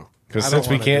there right now. Because I don't since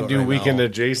we wanna can't do it do right weekend now.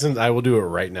 adjacent, I will do it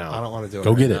right now. I don't want to do it.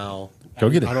 Go right get it. now. Go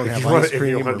get it. I don't have you wanna- ice if you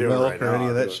cream wanna or do it milk right or now, any of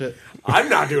I'll that do it. shit. I'm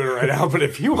not doing it right now, but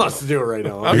if he wants to do it right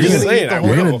now, I'm Are you just gonna saying, eat the I whole-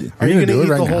 You're will. gonna, Are you you're gonna gonna do eat it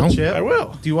right the whole now? chip? I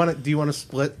will. Do you want to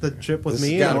split the chip with This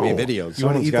me? has got to be or- video. You want to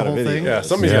Someone's eat got the a whole video. thing? Yeah,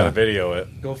 somebody's Yeah. got to video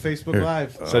it. Go Facebook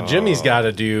Live. So Jimmy's got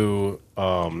to do.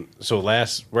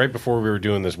 Right before we were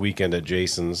doing this weekend at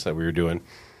Jason's that we were doing,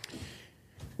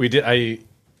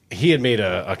 he had made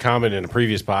a comment in a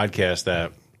previous podcast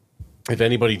that if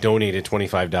anybody donated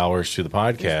 $25 to the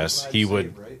podcast, he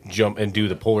would jump and do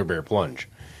the polar bear plunge.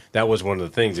 That was one of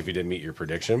the things if you didn't meet your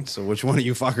prediction. So which one of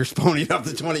you fuckers ponied up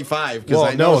the 25? 'Cause Well,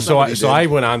 I know no. So somebody did. I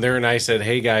went on there and I said,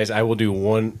 "Hey guys, I will do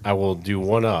one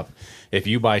up. If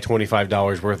you buy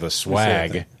 $25 worth of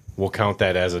swag, we'll count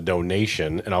that as a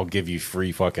donation, and I'll give you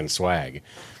free fucking swag."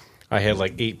 I had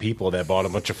like 8 people that bought a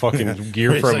bunch of fucking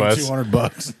gear It's from like us.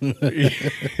 $200.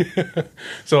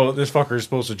 So this fucker is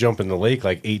supposed to jump in the lake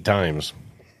like 8 times.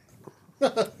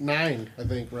 9, I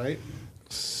think, right?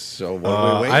 So what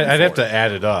are we waiting I'd have for? to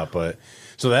add it up, but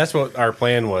so that's what our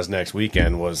plan was next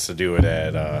weekend was to do it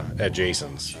at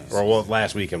Jason's. Or well,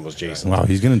 last weekend was Jason's. Wow,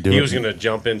 he's gonna do it. He was going to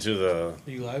jump into the. Are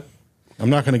you live? I'm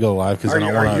not gonna go live because I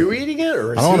don't are want you to. eating it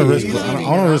or I don't want to risk. He's I don't eating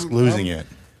want it. to risk I'm- losing it.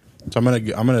 So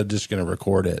I'm just gonna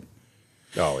record it.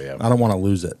 Oh yeah, I don't want to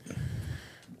lose it.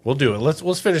 we'll do it. Let's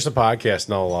finish the podcast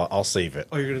and I'll save it.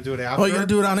 Oh, you're gonna do it after? Oh, you're gonna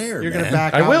do it on air. You're man. gonna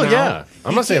back I out will. now? Yeah,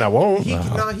 I'm not saying I won't.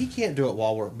 No, he can't do it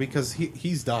while we're because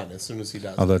he's done as soon as he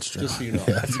does. Oh, it. that's true. Just so you know.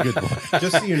 Yeah, that's a good point.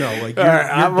 Just so you know, like All you're,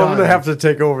 right, I'm you're going to done. have to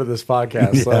take over this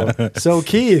podcast. So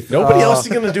Keith, Nobody else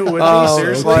is going to do it with me.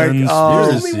 Seriously, like, There's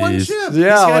only one Conspiracies. chip. yeah, he's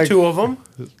got like 2 of them.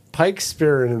 pike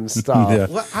spearing and stuff. Yeah.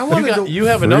 Well, I want to. You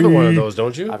have another one of Free- those,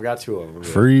 don't you? I've got 2 of them.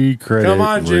 Free credit Come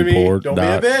on, Jimmy. Don't be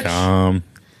a bitch. report.com.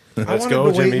 I Let's wanted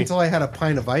go, to wait Jimmy. until I had a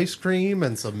pint of ice cream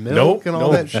and some milk Nope, and all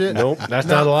nope, that shit. nope, that's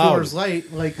not allowed. Coors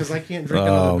Light, like because I can't drink Oh,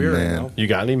 another beer man. right now. You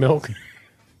got any milk?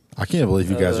 I can't believe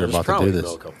you guys are There's about to probably do this.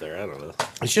 milk up there. I don't know.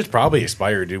 This shit's probably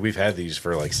expired, dude. We've had these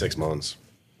for like 6 months.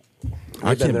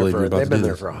 I can't believe you're about They've to been do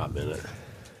there this. for a hot minute.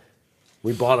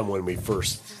 We bought them when we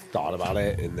first thought about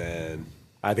it, and then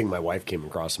I think my wife came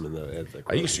across them at the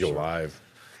I used to go grocery store. live.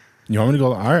 You want me to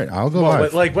go? All right, I'll go Well,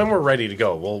 live. like when we're ready to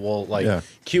go, we'll like Yeah.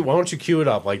 cue. Why don't you cue it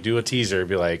up? Like do a teaser.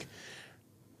 Be like,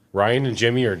 Ryan and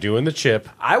Jimmy are doing the chip.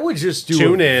 I would just do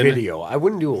Tune a in. video. I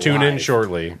wouldn't do a Tune live. in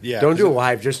shortly. Yeah, Don't do a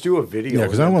live. Just do a video. Yeah,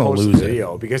 'cause and I don't then wanna post lose the it.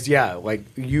 video. Because like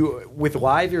you with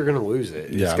live, you're going to lose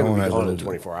it. Yeah, It's I going don't to be wanna gone in lose it.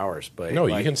 24 hours. But No,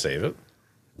 you like, can save it.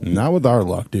 Not with our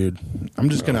luck, dude. I'm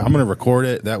gonna record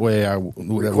it. That way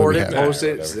record it, have post it.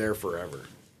 whatever. It's there forever.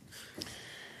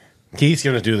 Keith's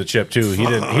gonna do the chip too. He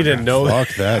didn't know that.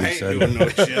 Fuck that. He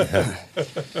said.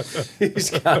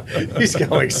 He's got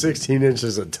like 16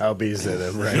 inches of tubbies in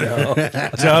him right now.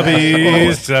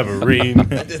 Tubby's submarine.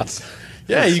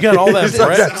 Yeah, you got all that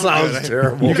bread. That sounds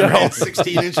terrible. You got all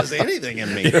 16 inches of anything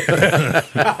in me.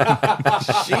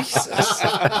 Jesus.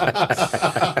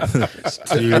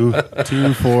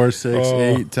 2, 4, 6,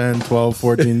 8, 10, 12,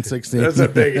 14, 16. That's a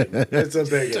big. It's a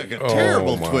big. Took a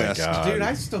terrible my twist. God. Dude,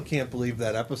 I still can't believe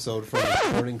that episode from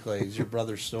Sporting Clays, your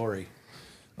brother's story.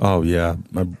 Oh yeah,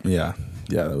 yeah,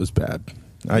 that was bad.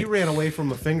 He ran away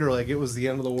from a finger like it was the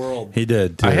end of the world. He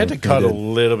did. Too. I had to He cut a did.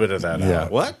 little bit of that Yeah.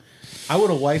 out. What? I would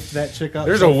have wiped that chick up.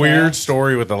 There's so a weird fast.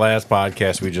 story with the last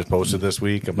podcast we just posted this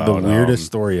week about The weirdest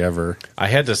story ever. I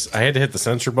had to hit the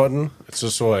censor button. It's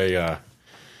just so I.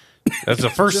 That's the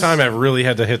first time I've really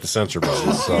had to hit the censor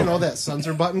button. So. You know that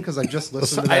censor button because I just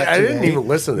listened to that. I didn't today. even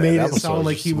listen to that Made it episode. sound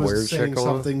like he Just weird was saying shit going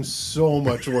on. something so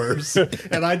much worse,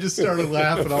 and I just started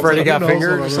laughing. I was Freddie like, got who knows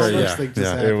fingered? what Sorry, else yeah, thing just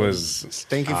yeah. It happened. was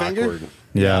Stinky finger? awkward.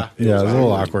 Yeah, it was a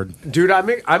little awkward. Dude,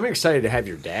 I'm excited to have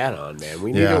your dad on, man.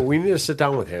 We need Yeah. we need to sit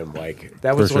down with him. Like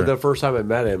that was For sure. the first time I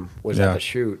met him was Yeah. at the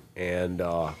shoot, and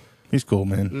He's cool,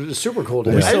 man. it was super cool.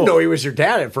 Dude. Yeah. I didn't know he was your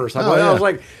dad at first. Oh, I yeah. was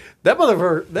like, that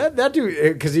motherfucker, that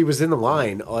dude, because he was in the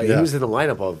line, he Yeah. was in the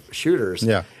lineup of shooters,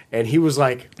 Yeah. and he was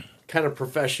like kind of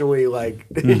professionally like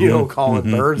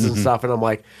calling birds and stuff, and I'm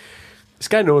like, this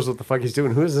guy knows what the fuck he's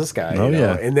doing. Who is this guy? Oh, You know?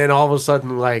 yeah. And then all of a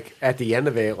sudden, like at the end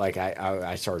of it, like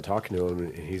I started talking to him,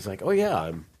 and he's like, oh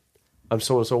yeah, I'm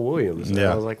so and so Williams. And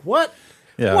Yeah. I was like, what?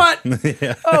 Yeah. What?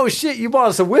 Yeah. Oh shit! You bought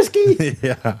us a whiskey?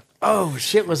 Yeah. Oh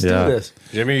shit! Let's Yeah. do this.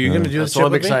 Jimmy, are you going to do this? So I'm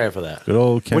chip with me? excited for that. Good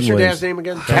old Ken What's your Williams. dad's name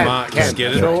again? Come on, just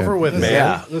get it Ken. over with, man.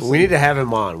 Yeah, Listen. we need to have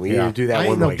him on. We need to do that I one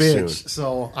ain't no like bitch, soon.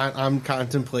 so I'm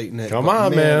contemplating it. Come but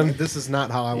on, man. This is not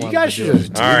how I want. You guys to should do just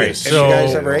it. do All right, this. Have you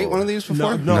guys So- ever ate one of these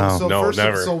before? No. So No, first,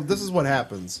 never. So this is what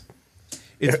happens.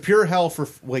 It's pure hell for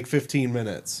like 15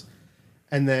 minutes,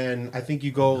 and then I think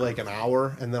you go like an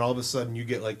hour, and then all of a sudden you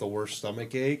get like the worst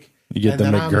stomach ache. You get and the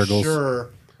then I'm McGurgles. sure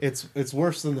it's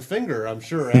worse than the finger. I'm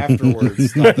sure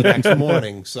afterwards, not the next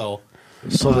morning. So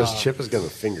So this chip is going to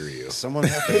finger you. Someone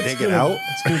have to dig it out.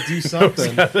 It's going to do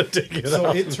something.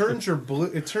 It turns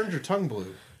your tongue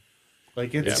blue.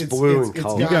 Like it's blue in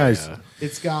color. You guys,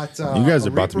 It's got You guys a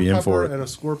are about to be Reaper in for pepper it. and a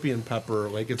scorpion pepper.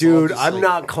 Like it's Dude, all just I'm like-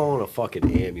 not calling a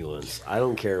fucking ambulance. I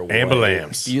don't care what.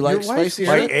 Ambulance. You like Your wife's spicy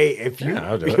here. Like, shit? hey, if you,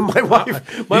 I'll do it.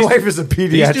 my wife is a pediatric.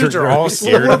 These dudes are all nurse.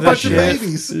 scared We're a of this bunch of shit.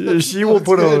 babies. She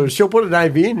will she'll put an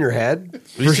IV in your head.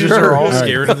 These dudes are all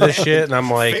scared of this shit, and I'm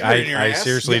like, Finger in your I ass.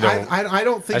 seriously don't. I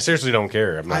don't think. I seriously don't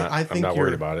care. I'm not. I I'm think not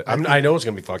worried you're- about it. I think- I know it's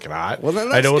gonna be fucking hot. Well,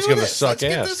 then I know let's it's do gonna this. suck Let's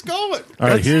get ass. this going. all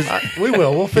right, here's We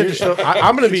will. We'll finish.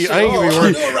 I'm gonna be. I ain't gonna be I'll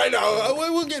worried. do it right now.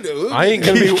 We'll get it. I ain't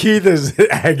gonna be. Keith is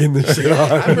egging the shit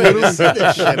on. I'm ready to see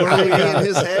this shit. We're in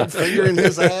his head, finger in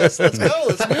his ass. Let's go.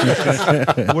 Let's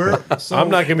do this. I'm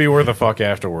not gonna be worth a fuck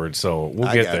afterwards. So we'll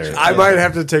I get got there. you. I might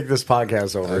have to take this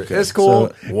podcast over. Okay. It's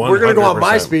cool. So, we're going to go on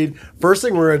my 100%. speed. First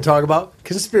thing we're going to talk about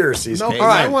conspiracies. No, All I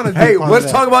right. wanna do Hey, part of let's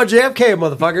that. talk about JFK,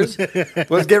 motherfuckers.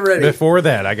 Let's get ready. Before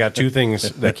that, I got two things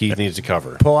that Keith needs to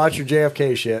cover. Pull out your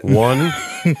JFK shit. One.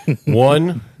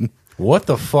 What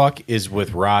the fuck is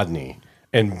with Rodney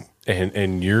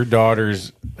and your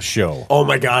daughter's show? Oh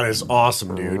my god, it's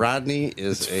awesome, dude. Rodney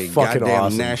is a fucking goddamn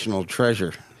awesome. national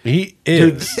treasure. He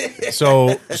is.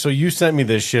 So you sent me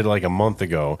this shit like a month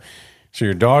ago. So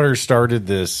your daughter started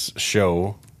this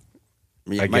show.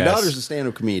 Yeah, I my guess. daughter's a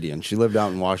stand-up comedian. She lived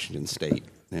out in Washington State,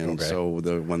 and Okay. so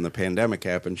when the pandemic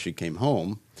happened, she came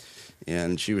home,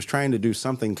 and she was trying to do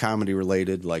something comedy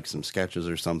related, like some sketches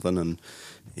or something,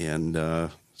 and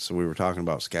so we were talking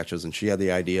about sketches, and she had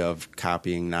the idea of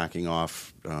copying, knocking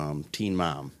off Teen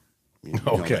Mom. You know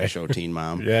Okay. that show Teen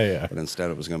Mom? Yeah. But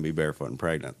instead it was going to be Barefoot and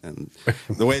Pregnant. And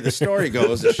the way the story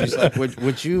goes is she's like,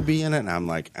 would you be in it? And I'm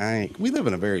like, we live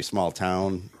in a very small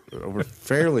town. We're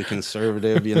fairly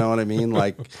conservative, you know what I mean?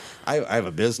 Like, I have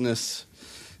a business.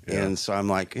 And so I'm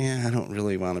like, I don't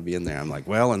really want to be in there. I'm like,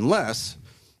 well, unless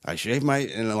I shave my,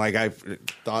 and like I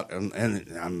thought, and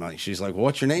I'm like, she's like, well,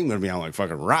 what's your name going to be? I'm like,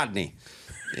 fucking Rodney.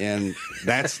 And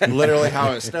that's literally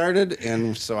how it started.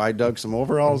 And so I dug some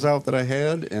overalls out that I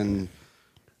had, and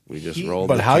we just rolled.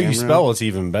 But the how you camera. spell it's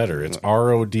even better. It's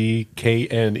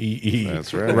RODKNEE.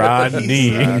 That's right.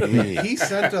 Rodney. Rodney. He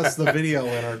sent us the video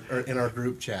in our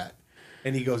group chat,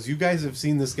 and he goes, "You guys have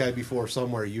seen this guy before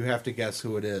somewhere. You have to guess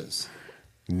who it is."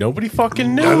 Nobody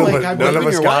fucking knew. None of None us- of Even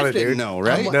us your got wife it, didn't dude. know,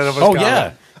 right? None of us Oh got yeah,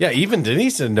 it. yeah. Even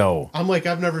Denise said no. I'm like,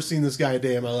 I've never seen this guy a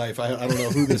day in my life. I don't know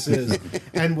who this is.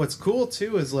 And what's cool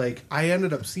too is like I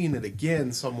ended up seeing it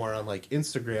again somewhere on like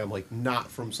Instagram, like not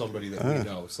from somebody that we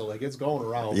know. So like it's going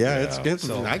around. Yeah, it's good.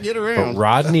 So- I get But around.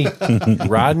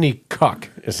 Rodney Cuck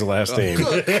is the last name.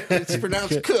 Cook. It's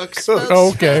pronounced Cook.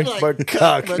 Okay. But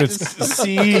Cuck. but It's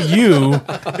CU.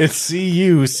 It's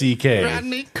CUCK.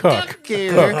 Rodney Cook. Cook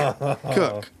here.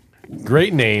 Cook.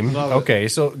 Great name. Okay,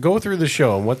 so go through the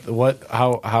show and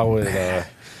how it.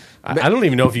 I don't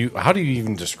even know if you. How do you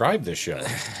even describe this show?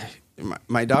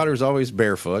 My daughter's always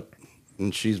barefoot,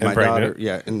 and she's my pregnant. daughter.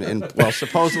 Yeah, and well,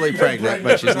 supposedly pregnant,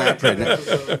 but she's not pregnant.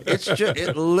 It's just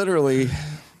it literally.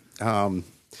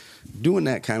 Doing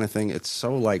that kind of thing, it's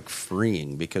so like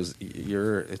freeing because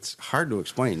it's hard to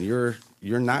explain. You're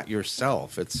not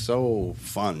yourself. It's so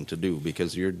fun to do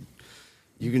because you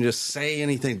can just say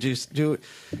anything, just do it.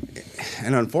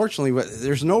 And unfortunately,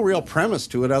 there's no real premise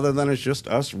to it other than it's just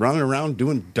us running around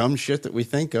doing dumb shit that we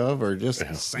think of or just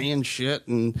saying shit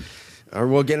or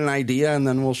we'll get an idea and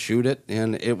then we'll shoot it.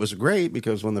 And it was great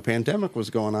because when the pandemic was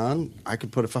going on, I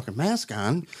could put a fucking mask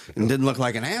on and didn't look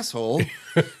like an asshole.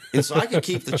 And so I could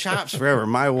keep the chops forever.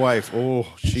 My wife,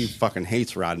 she fucking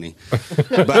hates Rodney.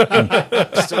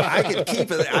 But so I could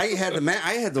keep it. I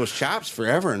had those chops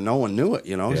forever and no one knew it,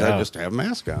 'cause Yeah. I just have a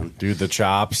mask on. Dude, the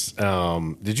chops.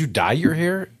 Did you dye your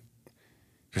hair?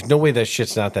 There's no way that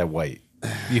shit's not that white.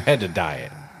 You had to dye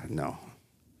it. No.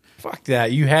 Fuck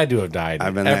that. You had to have dyed it.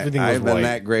 I've been Everything was white.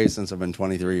 that gray since I've been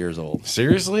 23 years old.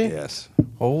 Seriously? Yes.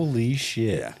 Holy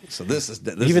shit. Yeah. So this is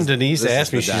Even Denise this is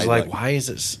asked me, the she's dyed like, look. why is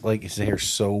it like his hair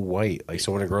so white? Like,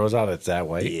 so when it grows out, it's that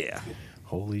white? Yeah.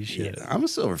 Holy shit. I'm a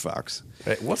silver fox.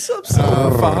 Hey, what's up,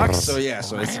 Silver Fox? So yeah,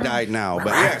 so it's died now.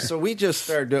 But yeah, so we just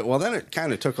started doing. Well, then it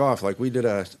kind of took off. Like we did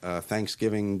a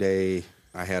Thanksgiving Day.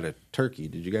 I had a turkey.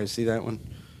 Did you guys see that one?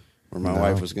 Where my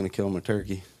wife was going to kill my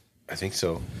turkey, I think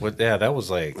so. What? Yeah, that was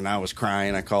like. and I was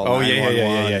crying. I called. Oh, yeah.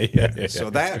 911. So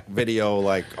that video,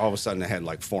 like all of a sudden, it had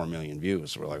like 4 million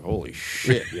views. We're like, holy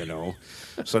shit,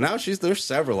 So now there's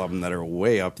several of them that are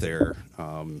way up there.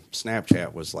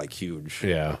 Snapchat was like huge.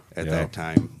 Yeah, At yeah. that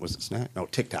time, was it Snap? No,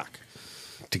 TikTok.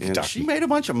 And TikTok. she made a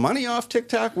bunch of money off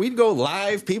TikTok. We'd go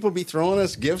live. People be throwing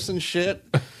us gifts and shit.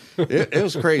 It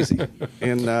was crazy.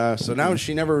 And so now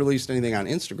she never released anything on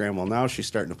Instagram. Well, now she's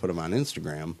starting to put them on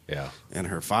Instagram. Yeah. And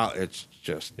her file, it's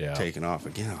just Yeah. taking off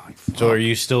again. I'm like, So fuck. are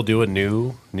you still doing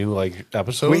new like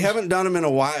episodes? We haven't done them in a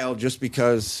while just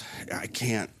because I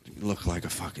can't look like a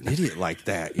fucking idiot like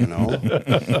that, you know?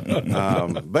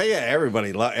 But yeah,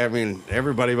 everybody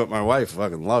but my wife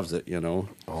fucking loves it, you know?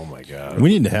 Oh my god. We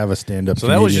need to have a stand-up So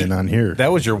that was comedian on here.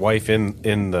 That was your wife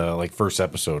in the like first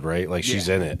episode, right? Like she's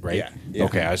Yeah. in it, right? Yeah.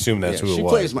 Okay, I assume that's Yeah, who it she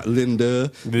was. plays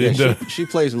Linda. Linda. Yeah, she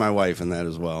plays my wife in that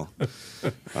as well.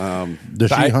 Does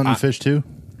she I- hunt I- and fish too?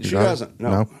 She No? doesn't.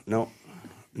 No.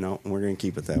 And we're going to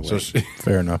keep it that way. So she-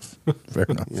 Fair enough. Fair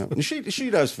enough. Yeah. And she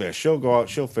does fish. She'll go out.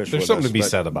 She'll fish. There's with something us, to be but-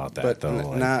 said about that, but though,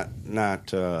 like-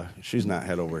 not. She's not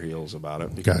head over heels about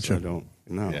it because Gotcha. I don't.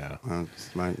 No. Yeah.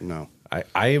 No.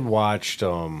 I watched.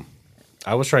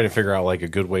 I was trying to figure out like a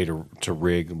good way to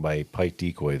rig my pike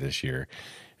decoy this year,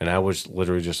 and I was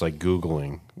literally just like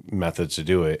Googling methods to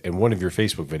do it, and one of your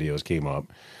Facebook videos came up,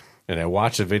 and I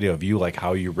watched a video of you like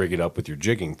how you rig it up with your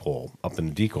jigging pole up in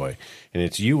the decoy, and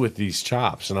it's you with these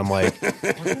chops, and I'm like,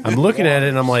 I'm looking at it,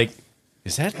 and I'm like,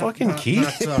 is that fucking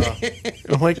Keith?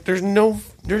 I'm like, there's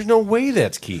no way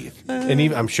that's Keith, and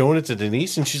even I'm showing it to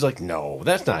Denise, and she's like, no,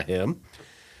 that's not him,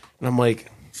 and I'm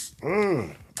like,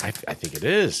 I think it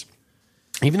is.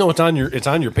 Even though it's on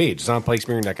your page, it's on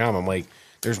pikespearing.com. I'm like,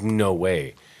 there's no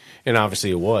way. And obviously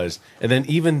it was. And then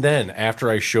even then, after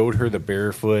I showed her the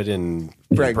barefoot and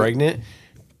pregnant,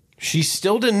 she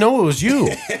still didn't know it was you.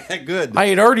 Good. I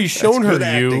had already shown her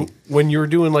good you acting. when you were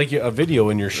doing like a video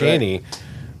in your shanty.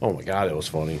 Oh my God, it was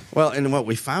funny. Well, and what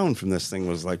we found from this thing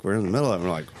was like we're in the middle of it and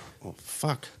we're like, well,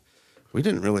 fuck. We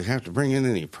didn't really have to bring in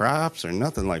any props or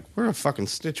nothing. Like, we're a fucking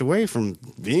stitch away from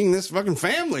being this fucking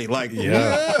family. Like,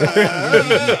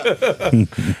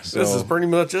 This is pretty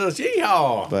much us.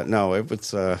 Yeehaw! But no,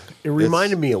 it's It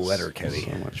reminded me of Letterkenny.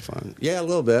 so much fun. Yeah, a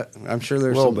little bit. I'm sure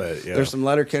there's Little some, bit, yeah. there's some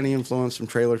Letterkenny influence, some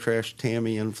Trailer Trash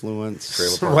Tammy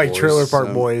influence, Like Trailer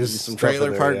Park Boys. some stuff Trailer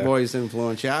in there, Park yeah. Boys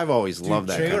influence. Yeah, I've always loved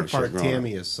that Trailer kind of Park shit. growing up.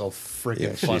 Tammy is so freaking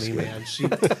Yeah, she's funny,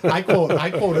 good. man.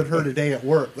 I quoted her today at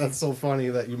work. That's so funny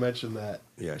that you mentioned that.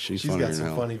 Yeah, she's She's funnier got some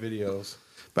now. funny videos.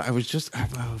 But I was just,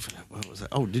 what was that?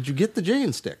 Oh, did you get the J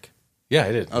and stick? Yeah,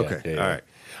 I did. Yeah, Okay, yeah, yeah. all right.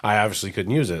 I obviously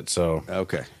couldn't use it, so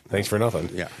Okay. thanks for nothing.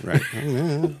 Yeah, right.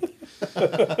 And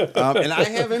I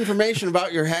have information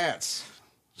about your hats.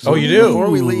 Oh, you do? Before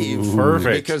we leave.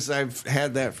 Perfect. Because I've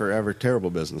had that forever. Terrible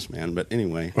businessman. But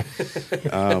anyway.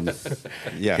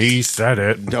 Yes. He said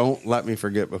it. Don't let me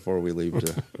forget before we leave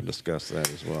to discuss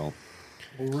that as well.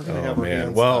 Well, we're gonna have Oh our man.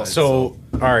 hands Well, tied, so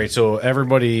all right. So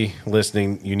everybody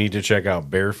listening, you need to check out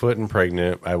Barefoot and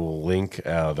Pregnant. I will link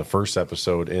the first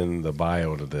episode in the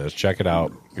bio to this. Check it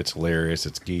out. It's hilarious.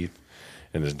 It's Keith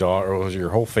and his daughter. It was your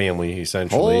whole family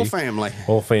essentially. Whole family.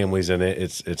 Whole family's in it.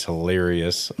 It's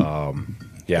hilarious.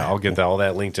 Yeah, I'll get all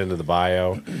that linked into the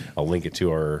bio. I'll link it to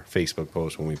our Facebook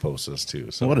post when we post this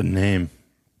too. So What a name,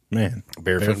 man!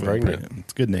 Barefoot and Pregnant.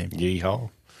 It's a good name. Yeehaw.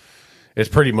 It's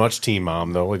pretty much Teen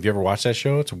Mom, though. Have you ever watched that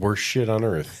show? It's the worst shit on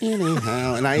earth.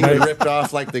 Anyhow, and I even ripped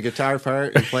off like the guitar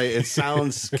part and play. It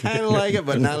sounds kind of like it,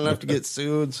 but not enough to get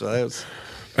sued. So that was,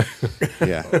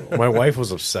 yeah. My wife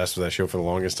was obsessed with that show for the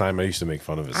longest time. I used to make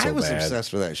fun of it so I was bad.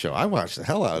 obsessed with that show. I watched the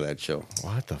hell out of that show.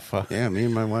 What the fuck? Yeah, me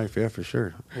and my wife. Yeah, for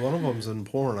sure. One of them's in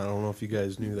porn. I don't know if you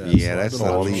guys knew that. Yeah, So I've that's been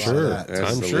the watching least. a lot of sure. that.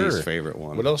 That's I'm the sure. least favorite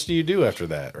one. What else do you do after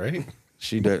that, right?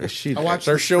 She did. She. I watched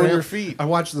Start the showing your scram- feet. I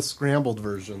watched the scrambled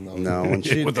version though. No, when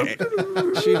she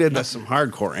she did some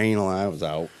hardcore anal, I was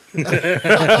out.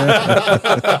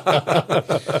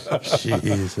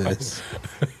 Jesus.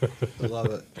 I love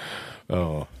it.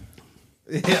 Oh,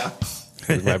 Yeah.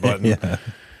 here's my button. Yeah.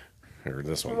 Or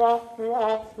this one.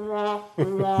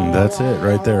 That's it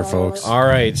right there, folks. All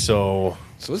right, so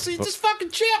So let's eat this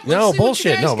fucking chip. Let's no see what you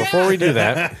bullshit. guys No, got. before we do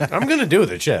that, I'm going to do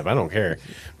the chip. I don't care.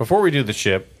 Before we do the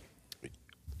chip,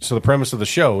 so the premise of the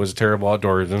show is terrible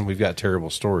outdoorsman. We've got terrible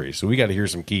stories, so we got to hear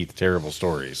some Keith terrible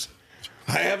stories.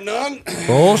 I have none.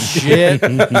 Bullshit.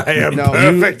 I am No,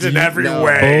 perfect in every no.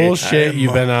 way. Bullshit.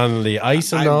 You've been on the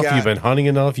ice I've enough. got- You've been hunting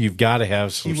enough. You've got to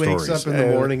have some He wakes stories. up in the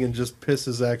morning and just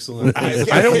pisses excellent. I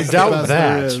I don't It's the doubt best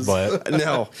there that, is. but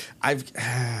No, I've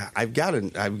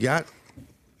got.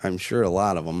 I'm sure a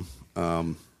lot of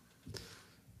them.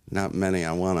 Not many.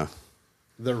 I want to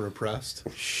They're repressed.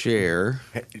 share,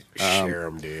 Share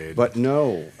 'em, dude. but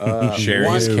no.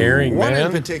 sharing is caring, One in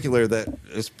man. particular that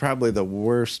is probably the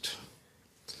worst.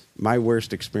 My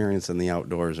worst experience in the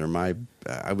outdoors, or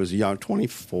I was young,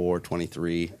 24,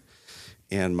 23,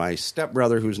 And my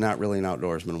stepbrother, who's not really an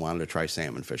outdoorsman, wanted to try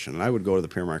salmon fishing. And I would go to the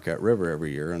Pere Marquette River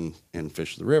every year and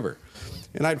fish the river.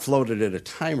 And I'd floated it a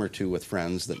time or two with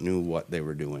friends that knew what they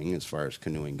were doing as far as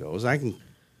canoeing goes. I can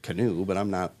canoe, but I'm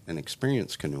not an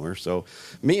experienced canoeer. So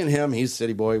me and him, he's a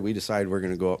city boy, we decided we're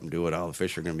going to go up and do it. All the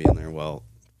fish are going to be in there. Well,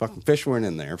 fucking fish weren't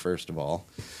in there, first of all.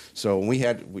 So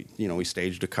we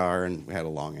staged a car and we had a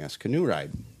long-ass canoe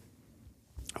ride.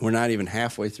 We're not even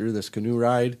halfway through this canoe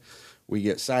ride. We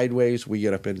get sideways. We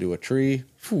get up into a tree.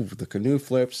 Whew, the canoe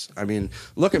flips. I mean,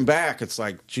 looking back, it's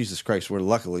like, Jesus Christ, we're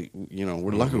lucky we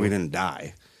didn't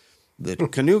die. The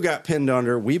canoe got pinned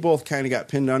under. We both kind of got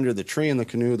pinned under the tree and the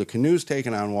canoe. The canoe's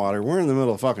taking on water. We're in the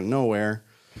middle of fucking nowhere.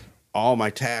 All my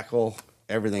tackle,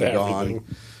 everything gone.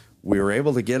 We were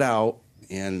able to get out,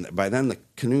 and by then the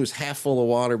canoe's half full of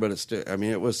water, but it's still, I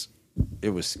mean, it was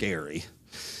scary.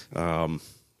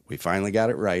 We finally got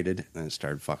it righted, and it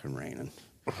started fucking raining.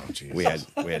 Oh, we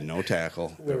had no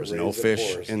tackle. There was no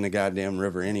fish in the goddamn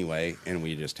river anyway, and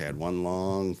we just had one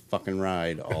long fucking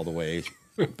ride all the way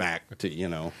back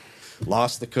to,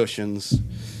 lost the cushions.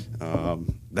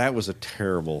 That was a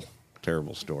terrible,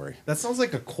 terrible story. That sounds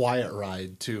like a quiet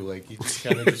ride too. Like you just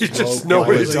kind of just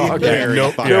nobody talking.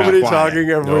 Nobody talking.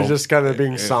 Everyone's just kind of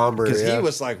being somber. Because he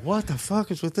was like, "What the fuck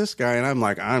is with this guy?" And I'm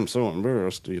like, "I'm so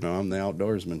embarrassed. I'm the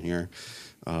outdoorsman here."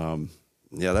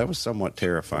 Yeah, that was somewhat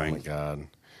terrifying. Oh my God.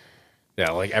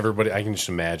 Yeah, like everybody, I can just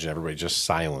imagine everybody just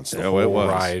silenced the whole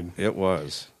ride. It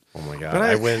was. Oh my God. But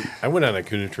I went on a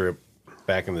canoe trip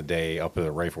back in the day up at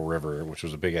the Rifle River, which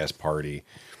was a big ass party.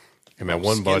 And my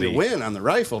one buddy to win on the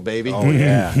rifle, baby. Oh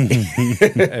yeah.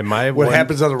 And what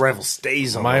happens on the rifle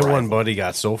stays on the rifle. My one buddy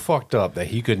got so fucked up that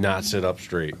he could not sit up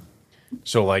straight.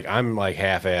 So like I'm like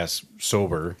half ass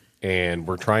sober, and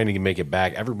we're trying to make it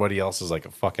back. Everybody else is like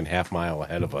a fucking half mile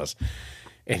ahead of us.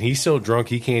 And he's so drunk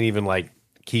he can't even like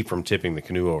keep from tipping the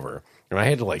canoe over. And I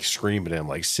had to like scream at him,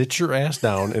 like, sit your ass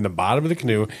down in the bottom of the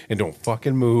canoe and don't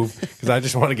fucking move, because I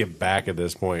just want to get back at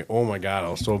this point. Oh my God, I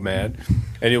was so mad.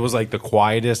 And it was like the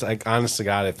quietest. Like, honest to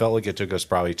God, it felt like it took us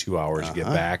probably 2 hours to get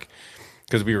back,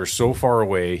 because we were so far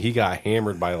away. He got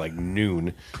hammered by like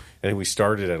noon, and we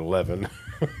started at 11.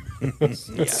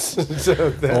 Yes.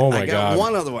 Oh my God.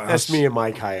 One other one. That's me and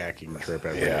my kayaking trip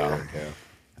every year. Yeah.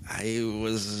 I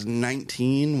was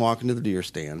 19 walking to the deer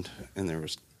stand, and there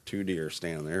was 2 deer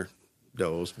standing there.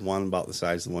 Does, one about the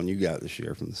size of the one you got this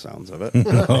year from the sounds of it. And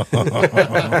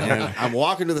I'm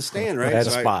walking to the stand, right? I had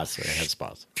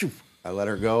spots. I let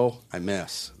her go. I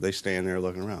miss. They stand there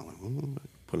looking around. Like,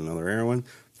 put another arrow in.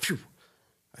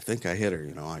 I think I hit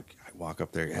her. I walk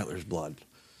up there. Yeah, there's blood.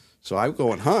 So I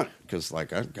go and hunt because,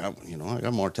 like, I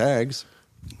got more tags.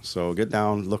 So get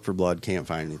down, look for blood. Can't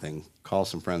find anything. Call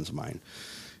some friends of mine.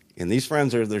 And these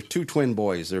friends they're 2 twin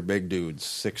boys. They're big dudes,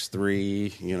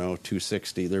 6'3",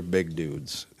 260. They're big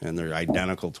dudes, and they're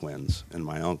identical twins, and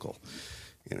my uncle.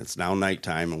 And it's now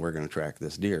nighttime, and we're going to track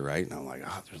this deer, right? And I'm like,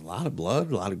 there's a lot of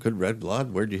blood, a lot of good red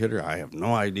blood. Where'd you hit her? I have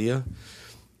no idea.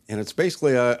 And it's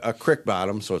basically a creek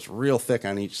bottom, so it's real thick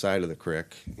on each side of the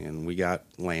creek. And we got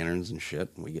lanterns and shit,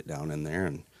 and we get down in there,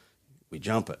 and we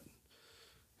jump it.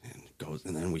 And it goes,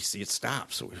 and then we see it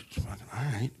stop. So we're just fucking,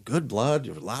 all right, good blood,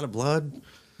 there's a lot of blood.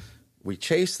 We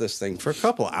chased this thing for a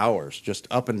couple of hours, just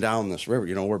up and down this river.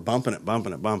 We're bumping it.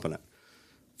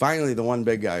 Finally, the one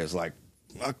big guy is like,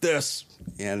 fuck this.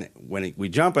 And when we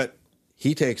jump it,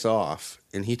 he takes off,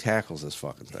 and he tackles this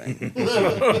fucking thing.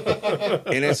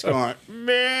 And it's going,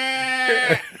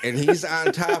 meh! And he's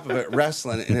on top of it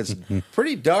wrestling, and it's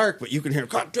pretty dark, but you can hear,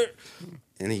 cut it.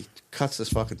 And he cuts this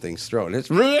fucking thing's throat. And it's,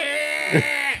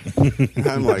 and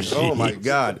I'm like, oh, my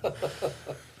God.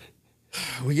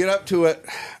 We get up to it.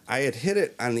 I had hit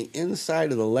it on the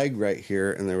inside of the leg right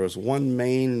here, and there was one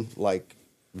main like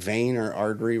vein or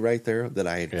artery right there that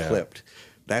I had clipped.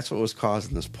 That's what was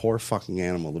causing this poor fucking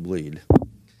animal to bleed.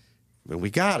 But we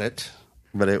got it,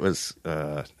 but it was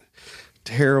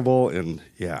terrible, and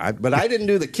but I didn't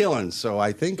do the killing, so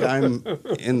I think I'm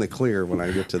in the clear when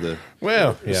I get to the.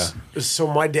 Well, yeah. So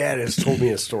my dad has told me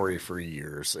a story for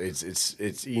years.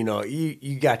 It's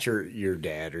you got your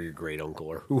dad or your great uncle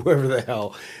or whoever the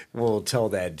hell will tell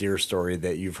that deer story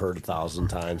that you've heard 1,000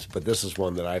 times, but this is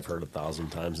one that I've heard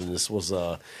 1,000 times, and this was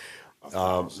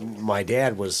my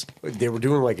dad they were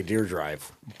doing like a deer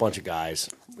drive, a bunch of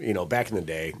guys, back in the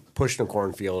day, pushing a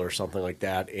cornfield or something like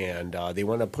that. And they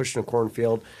went up pushing a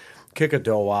cornfield, kick a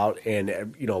doe out, and,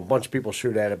 a bunch of people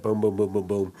shoot at it, boom, boom, boom, boom,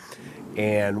 boom,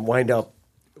 and wind up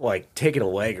like taking a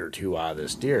leg or 2 out of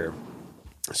this deer.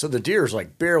 So the deer is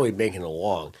like barely making it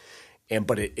along,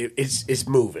 but it's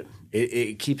moving.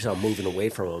 It keeps on moving away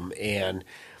from him. And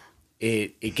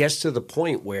it gets to the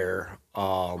point where,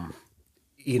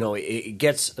 it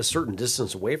gets a certain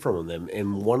distance away from them,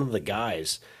 and one of the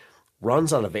guys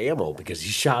runs out of ammo because he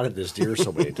shot at this deer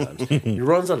so many times. He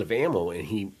runs out of ammo,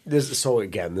 and this is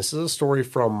a story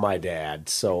from my dad.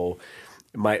 So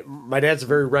my dad's a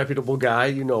very reputable guy.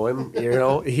 You know him.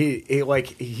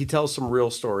 He tells some real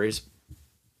stories.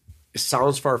 It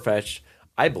sounds far-fetched.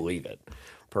 I believe it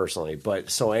personally.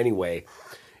 But so anyway,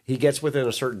 he gets within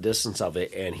a certain distance of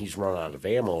it, and he's run out of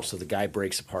ammo. So the guy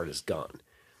breaks apart his gun.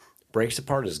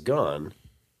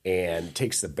 And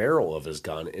takes the barrel of his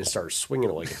gun and starts swinging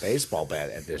it like a baseball bat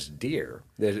at this deer.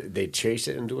 They chase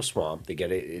it into a swamp. They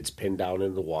get it. It's pinned down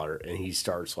in the water, and he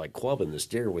starts like clubbing this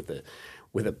deer with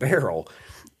a barrel,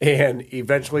 and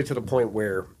eventually to the point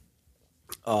where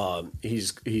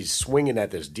he's swinging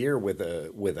at this deer with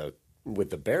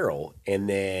the barrel, and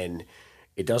then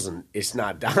it's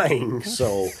not dying,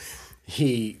 so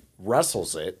he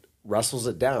wrestles it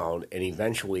down, and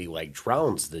eventually like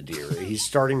drowns the deer. He's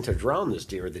starting to drown this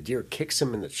deer. The deer kicks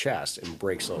him in the chest and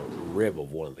breaks a rib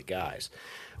of one of the guys.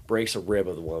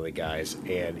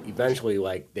 And eventually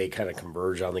like they kind of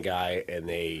converge on the guy, and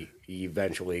they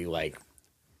eventually like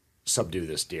subdue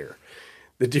this deer.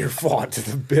 The deer fought to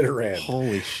the bitter end.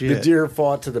 Holy shit. The deer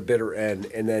fought to the bitter end,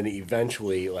 and then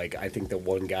eventually, like, I think the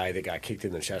one guy that got kicked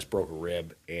in the chest broke a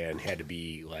rib and had to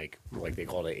be, like they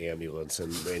called an ambulance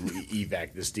and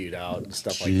evac this dude out and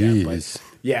stuff like that. But,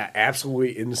 yeah,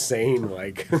 absolutely insane,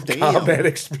 like, combat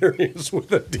experience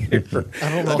with a deer. I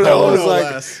don't know. But I was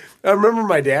like, I remember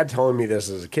my dad telling me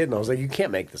this as a kid, and I was like, you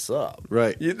can't make this up.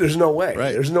 Right. There's no way.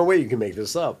 Right. There's no way you can make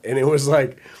this up. And it was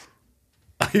like,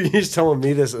 he's telling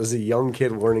me this as a young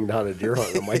kid learning how to deer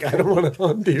hunt. I'm like, I don't want to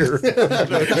hunt deer.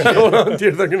 I don't want to hunt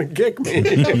deer. They're going to kick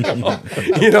me.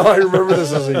 I remember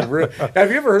this as a.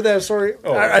 Have you ever heard that story?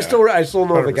 Oh, I still know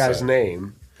 100%. the guy's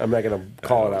name. I'm not going to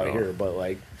call it out here, but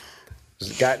like,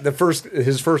 this guy,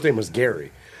 his first name was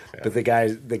Gary. But the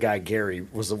guy Gary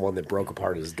was the one that broke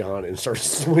apart his gun and started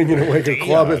swinging it like a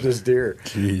club at this deer.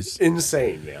 Jeez.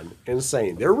 Insane, man.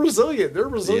 Insane. They're resilient. They're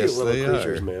resilient Yes, little they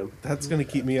creatures, are. man. That's going to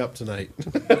keep me up tonight.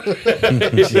 That's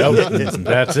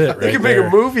it. Right You can there. make a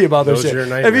movie about this Those shit. are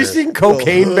your Have you nightmares. seen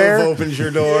Cocaine Bear? Opens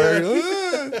your door.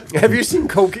 Have you seen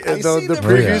the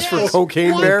previews for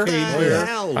Cocaine Bear?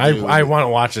 I want to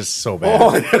watch this so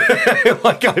bad.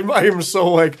 Like I am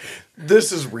so like,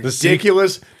 this is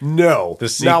ridiculous. No, the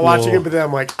not sequel- watching it, but then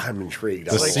I'm like, I'm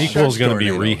intrigued. The sequel is going to be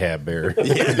Rehab Bear. We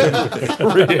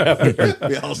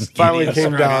all skinny Finally and came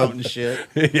strung down. out and shit.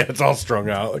 Yeah, it's all strung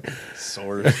out. Like,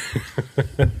 Sores.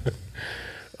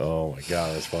 oh my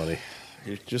god, that's funny.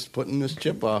 You're just putting this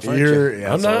chip off, aren't you?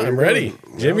 I'm not. I'm ready.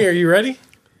 Jimmy, are you ready?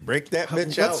 Break that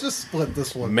bitch out. Let's just split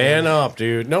this one. Man up,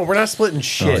 dude. No, we're not splitting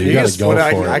shit. you You gotta can split go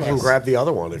it. for I it. can grab the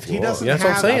other one if you He want. doesn't That's what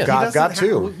I'm have, saying. he I've got doesn't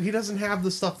two. He doesn't have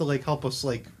the stuff to like help us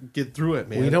like get through it,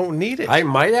 man. We don't need it. I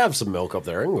might have some milk up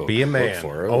there. I can go Be a look man.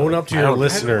 for it. Own up to I your don't-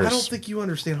 listeners. I don't think you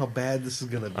understand how bad this is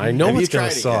going to be. I know Have you it's going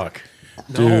to tried it yet? suck.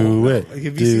 Do it. Have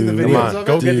you seen the Do videos Come of on, it?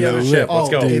 go get the other Do chip. it. Let's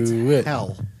go. It's Do it.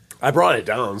 hell. I brought it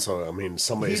down, so I mean,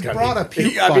 somebody's He got. brought a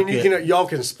puke I mean, bucket. y'all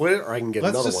can split it, or I can get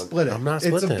Let's another just one. split it. I'm not It's a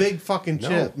splitting it. big fucking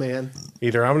chip, man.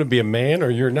 Either I'm going to be a man or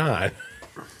you're not.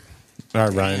 All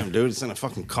right, Ryan. Damn, dude, it's in a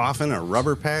fucking coffin, a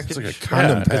rubber package. It's like a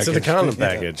condom Yeah, package. It's in the condom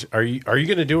package. Are you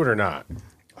going to do it or not?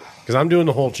 Because I'm doing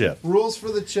the whole chip. Rules for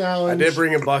the I challenge. did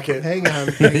bring a bucket. Hang on.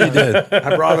 You did.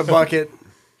 I brought a bucket.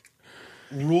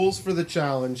 Rules for the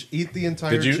challenge. Eat the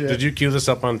entire chip. Did you cue this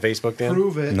up on Facebook, Dan?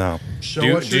 Prove it. No. Show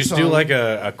Do, us your just do tongue. like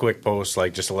a quick post,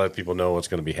 like just to let people know what's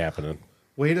going to be happening.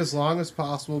 Wait as long as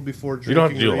possible before drinking. You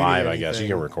don't have to do or it eating live, I guess. You anything.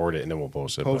 can record it and then we'll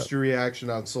post it. Post but- your reaction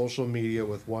on social media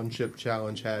with one chip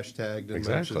challenge hashtagged and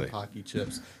Exactly. mention Pocky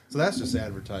Chips. So that's just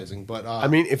advertising. But I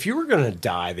mean, if you were going to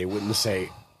die, they wouldn't say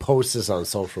post this on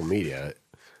social media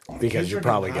because you're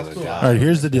probably going to All die. right,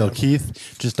 here's the deal,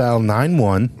 Keith. Just dial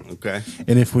 91, Okay.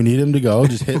 and if we need him to go,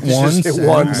 just hit one. Just hit send,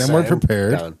 one, then we're send,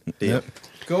 prepared. done. Yep.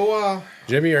 go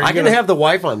Jimmy, are you I can gonna have the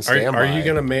wife on Are, standby. are you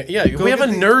going to? Yeah, Go we have a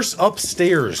get the- nurse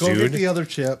upstairs, go get dude. the other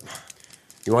chip.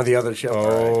 You want the other chip?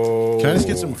 Oh, Can I just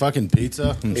get some fucking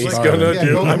pizza? I'm He's starving. gonna Yeah,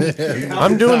 do. go-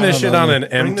 I'm doing this shit on an Bring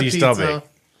the empty pizza. stomach.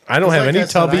 I don't have Like any I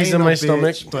said, I tubbies ain't in no my bitch,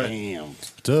 stomach. But Damn.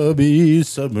 Tubby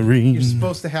submarine. you're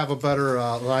supposed to have a better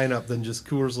lineup than just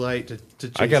Coors Light to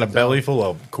chase I got a it belly down. full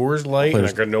of Coors Light and a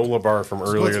granola bar from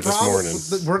earlier What's this problem-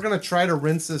 morning. We're gonna try to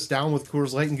rinse this down with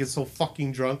Coors Light and get so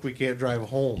fucking drunk we can't drive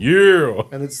home. Yeah.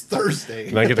 And it's Thursday.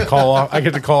 And I get to call off. I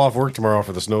get to call off work tomorrow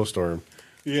for the snowstorm.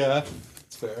 Yeah,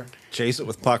 it's fair. Chase it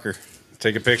with pucker.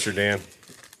 Take a picture, Dan.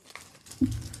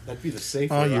 That'd be the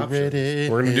safer Are you option. ready?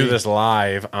 We're gonna do this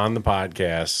live on the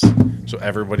podcast so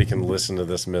everybody can listen to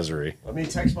this misery. Let me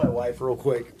text my wife real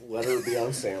quick. Let her be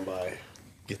on standby.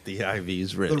 Get the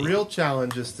IVs ready. The real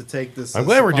challenge is to take this. I'm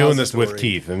glad we're doing this with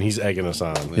suppository. Keith, and he's egging us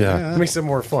on. Yeah. It makes it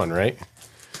more fun, right?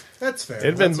 That's fair.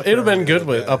 It'd That's a have fair been good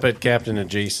way to with look up at Captain and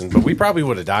Jason, but we probably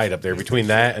would have died up there between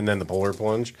that and then the polar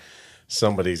plunge.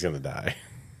 Somebody's gonna die.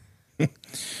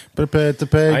 Prepare to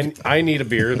peg. I need a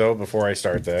beer though before I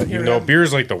start that. You know,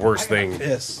 beer's like the worst thing.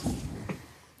 Piss.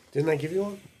 Didn't I give you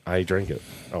one? I drank it.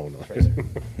 Oh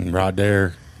no. Rod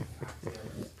there.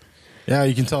 Yeah,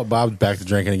 you can tell Bob's back to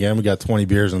drinking again. We got 20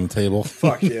 beers on the table.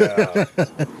 Fuck yeah.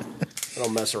 I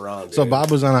don't mess around, dude. So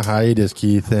Bob was on a hiatus,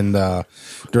 Keith, and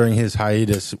during his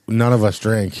hiatus, none of us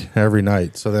drank every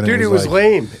night. So then, Dude, it was like,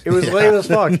 lame. It was lame as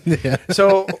fuck.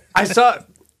 So I saw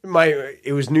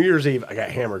it was New Year's Eve. I got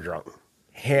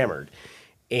hammered.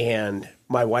 And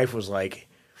my wife was like,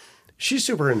 she's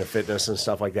super into fitness and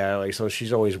stuff like that. Like, so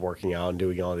she's always working out and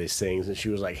doing all these things. And she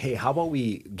was like, hey, how about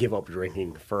we give up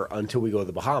drinking until we go to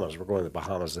the Bahamas? We're going to the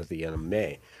Bahamas at the end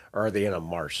of the end of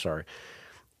March, sorry.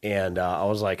 And I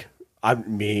was like,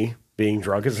 me being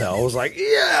drunk as hell, I was like,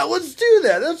 yeah, let's do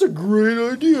that. That's a great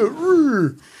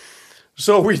idea.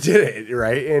 So we did it,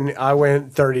 right? And I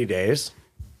went 30 days,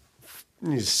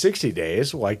 60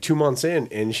 days, like 2 months in.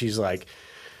 And she's like,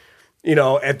 you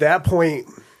know, at that point,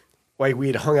 like we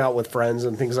had hung out with friends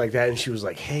and things like that. And she was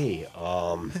like, hey,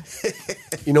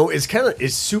 you know,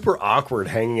 it's super awkward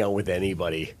hanging out with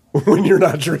anybody when you're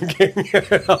not drinking.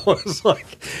 I was like,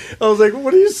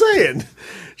 what are you saying?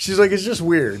 She's like, it's just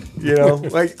weird, you know.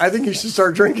 Like, I think you should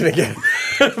start drinking again.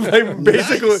 Like,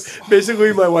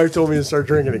 basically, my wife told me to start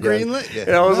drinking again. Green light, yeah.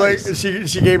 And I was like,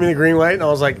 she gave me the green light, and I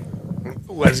was like,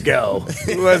 let's go.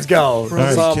 All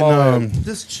right,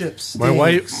 This chip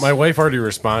stinks. My wife already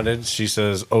responded. She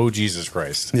says, "Oh Jesus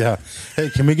Christ!" yeah. Hey,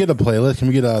 can we get a playlist? Can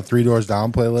we get a Three Doors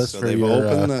Down playlist So for they've your?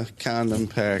 opened the condom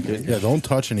package. Yeah, don't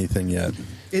touch anything yet.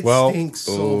 It Well, stinks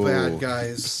so bad, The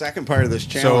guys. second part of this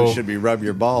challenge So- should be rub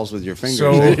your balls with your fingers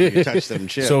So- after you touch them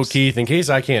chips. So Keith, in case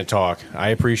I can't talk,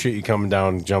 I appreciate you coming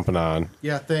down and jumping on.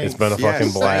 Yeah, thanks. It's been a Yes,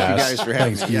 fucking blast. Thank you guys for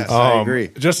having me. Yes, I agree.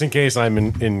 Just in case I'm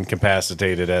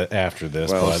incapacitated after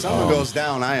this. Well, but, if someone goes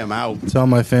down, I am out. Tell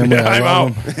my family I I'm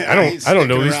love out. them. I don't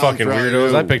know sticking these around fucking for all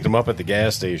weirdos. you. I picked them up at the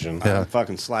gas station. Yeah.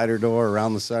 Fucking slider door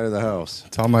around the side of the house.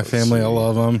 Tell my family I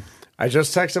love them. I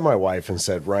just texted my wife and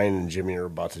said, Ryan and Jimmy are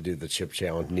about to do the chip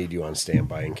challenge. Need you on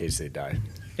standby in case they die.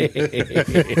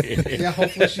 Yeah,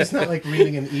 hopefully she's not like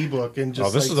reading an ebook and just.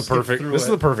 Oh, this like, is the perfect. skip through This is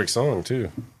it. the perfect song too.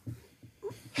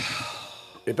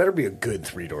 It better be a good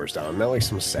Three Doors Down, not like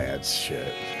some sad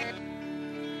shit.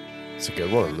 It's a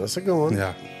good one. That's a good one.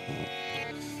 Yeah.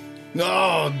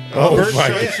 No, Oh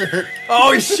my!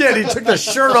 Oh shit! He took the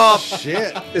shirt off.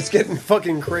 shit. It's getting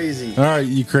fucking crazy. All right,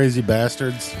 you crazy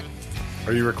bastards.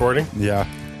 Are you recording? Yeah.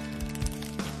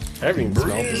 I haven't even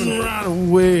smelled it. Right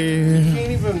away.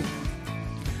 Can't even.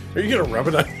 Are you gonna rub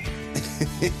it on?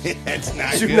 It's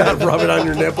not Do good. not rub it on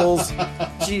your nipples.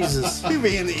 Jesus. You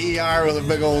be in the ER with a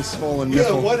big old swollen Yeah,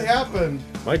 nipple. what happened?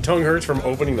 My tongue hurts from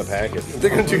opening the package.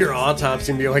 They're gonna do your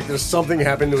autopsy and be like, "There's something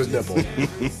happened to his nipple."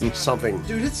 Something.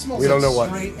 Dude, it smells We don't like know what.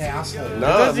 straight asshole. It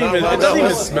doesn't even, no, it doesn't no.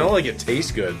 even smell like it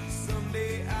tastes good.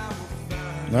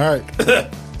 All right.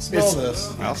 Smell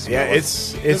this. I'll smell Yeah, it.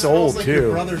 it's This old smells like Your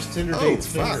too. brother's Tinder Oh, date's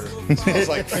fuck. finger. It smells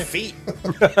like feet.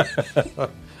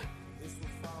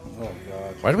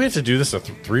 Why do we have to do this at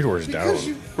Three Doors Down?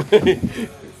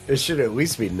 It should at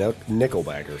least be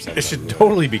Nickelback or something. It should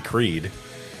totally be Creed.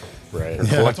 Right.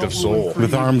 Collective Soul.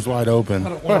 With arms wide open.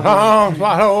 Arms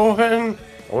wide open.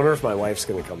 I wonder if my wife's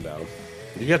gonna come down.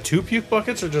 You got 2 puke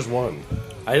buckets or just one?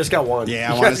 I just got one.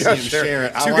 Yeah, I You want guys to see him gotta share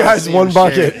it. I Two wanna guys, see one him share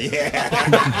bucket. it.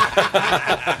 Yeah.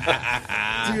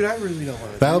 Dude, I really don't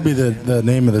want to. That'll be the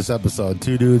name of this episode.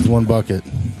 2 dudes, 1 bucket.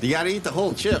 You got to eat the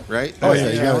whole chip, right? Oh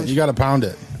That's yeah, the you got to pound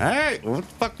it. All right. Well, what the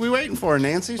fuck we waiting for,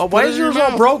 Nancy? Oh, why is yours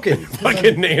all broken?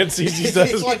 Fucking Nancy's, he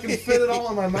says. So I can fit it all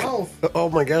in my mouth. Oh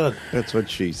my god! That's what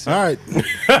she said. All right.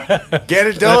 Get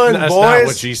it done, That's boys. not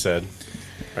what she said.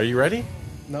 Are you ready?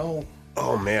 No.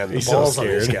 Oh man, the He's so balls on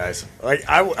these scared. guys. Like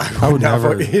I would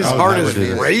never- His I would heart never is do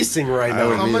this. racing right now.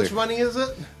 would How neither. much money is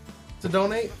it to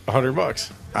donate?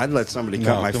 $100. I'd let somebody No,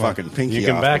 cut my come on. fucking pinky You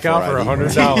can off back before out for I'd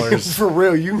eat. $100. For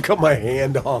real, you can cut my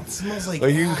hand off. Smells like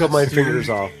Like you can cut my fingers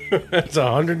off. It's a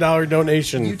 $100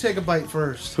 donation. You take a bite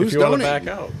first. if Who's you want to donating?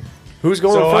 back out. Who's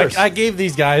going So first? I gave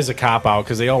these guys a cop out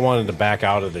because they all wanted to back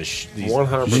out of these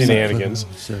 100%. shenanigans.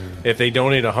 If they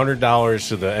donate $100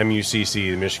 to the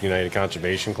MUCC, the Michigan United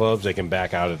Conservation Clubs, they can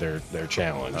back out of their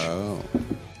challenge. Oh.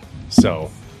 So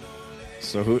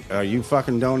So who are you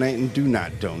fucking donating? Do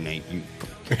not donate. You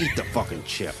eat the fucking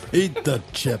chip. Eat the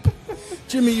chip.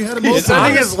 Jimmy, you had him He's open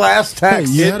sending it. his last Hey,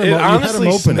 text. you had him, It you had him honestly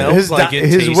open it. smells like it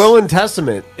his tastes- will and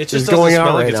testament It is just going doesn't out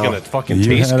smell like right it's now. gonna fucking You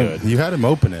taste had good. him, you had him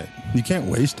open it. You can't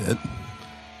waste it.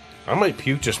 I might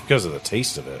puke just because of the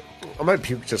taste of it. I might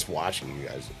puke just watching you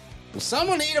guys.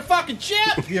 Someone eat a fucking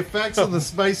chip. The effects of the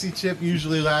spicy chip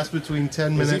usually last between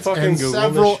 10 he minutes fucking and Googling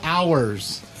several this?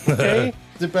 hours, Okay.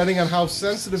 depending on how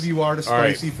sensitive you are to All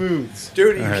right. spicy foods.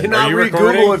 Dude, you right. cannot Are you read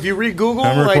recording? Google. If you read Google,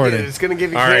 I'm like, recording. it's going to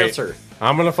give you All right. cancer.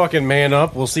 I'm gonna fucking man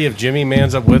up. We'll see if Jimmy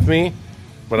mans up with me,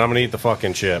 but I'm gonna eat the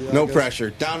fucking chip. No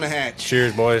pressure. Down the hatch.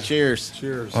 Cheers, boys. Cheers.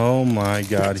 Cheers. Oh my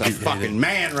God. It's a fucking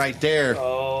man right there.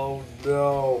 Oh,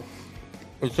 no.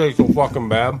 It tastes so fucking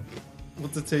bad.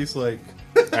 What's it taste like?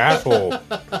 Asshole.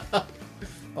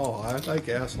 Oh, I like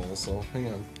assholes, so hang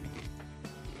on.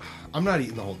 I'm not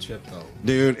eating the whole chip, though.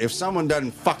 Dude, if someone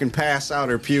doesn't fucking pass out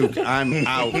or puke, I'm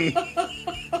out.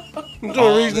 That's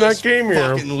the reason I came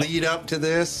here. Fucking lead up to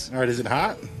this. All right, is it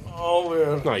hot? Oh,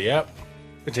 man. Not yet.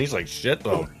 It tastes like shit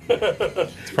though.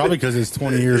 It's probably because it's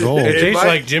 20 years old. It tastes might-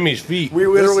 like Jimmy's feet. We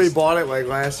literally is- bought it like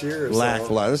last year. Or so.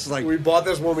 Lackluster. This is like We bought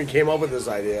this when we came up with this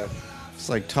idea. it's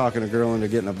like talking a girl into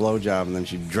getting a blowjob and then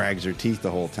she drags her teeth the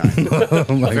whole time. Oh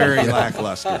my Very God.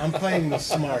 lackluster. I'm playing the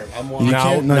smart. I'm watching. You Now,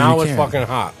 can't- no, now you it's can't. fucking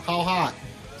hot. How hot?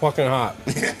 Fucking hot.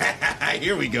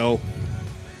 Here we go.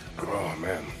 Oh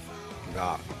man.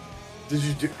 Nah. Did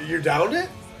you do? You downed it?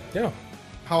 Yeah.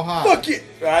 How hot? Fuck it!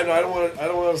 I don't want to. I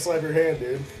don't want to slap your hand,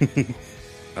 dude.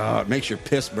 It makes your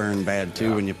piss burn bad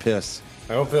too when you piss.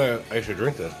 I don't feel like I should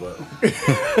drink this, but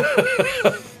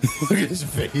Look at his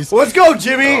face. Let's go,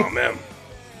 Jimmy. oh man.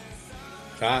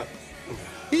 Hot.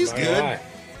 He's Not good. gonna lie.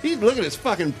 He's look at his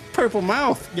fucking purple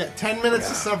mouth. Yeah, 10 minutes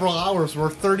to several hours. We're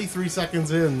 33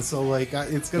 seconds in, so like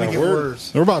it's gonna Now, get we're-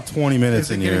 worse. We're about 20 minutes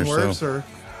Is it in getting here, worse, so. or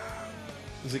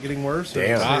is it getting worse? Or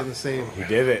Damn. is it staying the same? He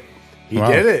did it. He Wow.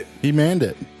 did it. He manned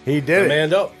it. He did it.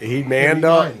 Manned up. He manned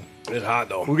up. Mine. It's hot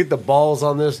though. Look at the balls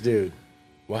on this dude.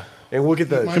 What? And look at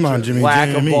the Come on, Jimmy. lack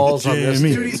of Jimmy, balls on this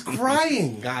Jimmy. Dude, he's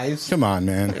crying, guys. Come on,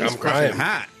 man. I'm crying.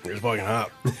 Hot. It's fucking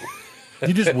hot.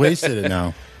 You just wasted it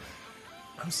now.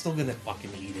 I'm still gonna fucking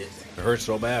eat it. It hurts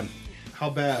so bad. How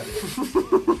bad?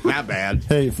 Not bad.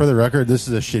 Hey, for the record, this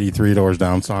is a shitty Three Doors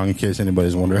Down song, in case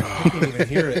anybody's wondering. I can't even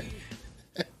hear it.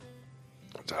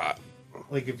 It's hot.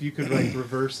 Like if you could like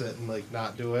reverse it and like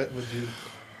not do it, would you?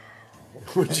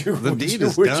 Would you? The would deed you,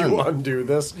 is would done. you undo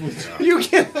this? You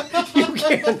can't. You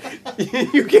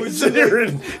can't. You can't sit here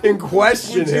and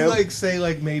question Would you him. like say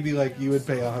like maybe like you would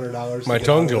pay $100? My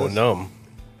tongue's going numb.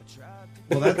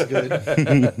 Well, that's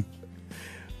good.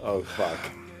 Oh fuck.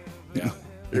 Yeah.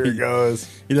 Here he goes.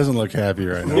 He doesn't look happy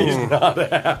right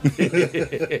now.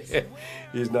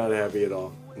 He's not happy at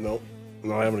all. Nope.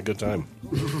 Not having a good time.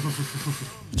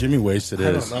 Jimmy wasted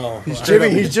his. No, Jimmy,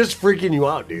 he's just freaking you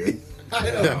out, dude.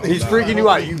 He's freaking you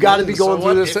out. You got to be So going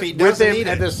what through if this he with doesn't him eat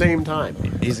at it? the same time.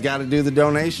 He's got to do the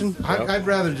donation. I'd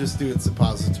rather just do it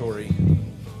suppository.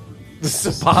 The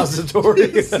suppository.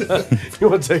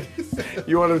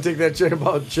 you want to take that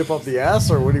chip up the ass,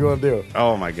 or what do you want to do?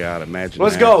 Oh my god! Imagine.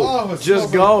 Let's that. go. Oh, it Just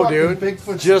smells go, like dude. fucking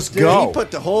Bigfoot's Just dick. go. He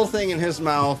put the whole thing in his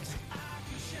mouth.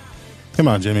 Come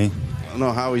on, Jimmy. I don't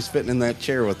know how he's fitting in that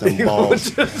chair with them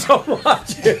balls. Just don't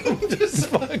watch him. Just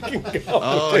fucking go.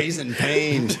 Oh, he's in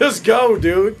pain. Just go,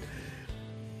 dude.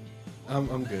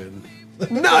 I'm good.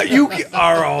 No, you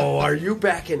are. Oh, are you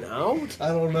backing out? I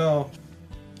don't know,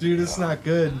 dude. It's not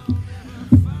good.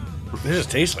 It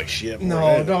just tastes like shit.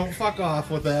 No, don't fuck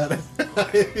off with that.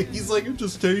 He's like, it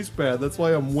just tastes bad. That's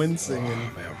why I'm wincing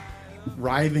and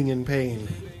writhing in pain.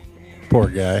 Poor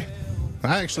guy.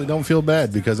 I actually don't feel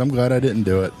bad because I'm glad I didn't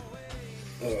do it.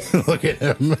 Look at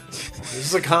him. This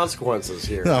is the consequences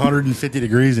here. 150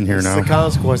 degrees in here This is now. the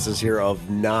consequences here of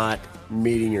not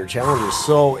meeting your challenges.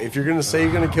 So if you're gonna say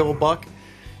you're gonna kill a buck,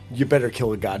 you better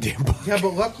kill a goddamn buck. Yeah,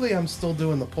 but luckily I'm still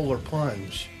doing the polar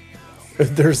plunge.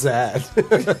 There's that.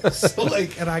 So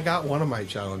like, and I got one of my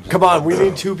challenges. Come on, we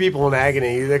need two people in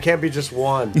agony. There can't be just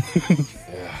one.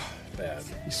 Bad.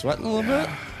 You sweating a little bit?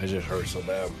 It just hurts so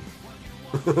bad.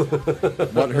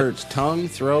 What hurts? Tongue,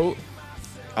 throat,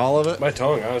 all of it? My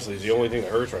tongue, honestly, is the only thing that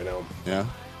hurts right now. Yeah.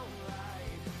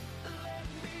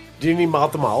 Do you need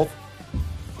mouth to mouth?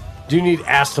 Do you need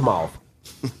ass to mouth?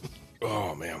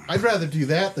 Oh man. I'd rather do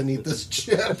that than eat this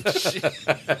chip.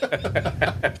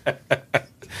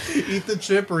 Eat the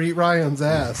chip or eat Ryan's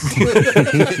ass.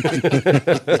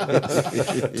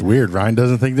 It's weird. Ryan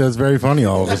doesn't think that's very funny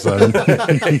all of a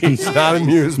sudden. He's not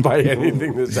amused by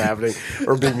anything that's happening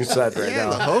or being said right Yeah,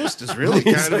 the now. host is really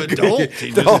kind of adult.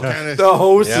 He The, just kind of. the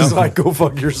host is like, go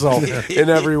fuck yourself in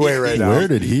every way right now. Where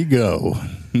did he go?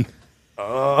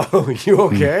 Oh, you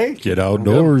okay? Get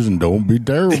outdoors and don't be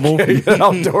terrible. Get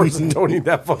outdoors and don't eat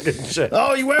that fucking shit.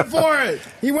 Oh, he went for it.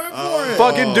 He went for it.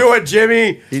 Fucking do it,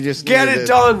 Jimmy. He just get needed it it.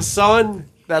 done, son.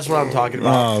 That's what I'm talking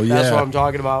about. Oh, That's yeah. what I'm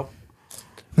talking about.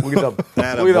 Look at the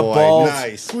Atta look at the boy. balls.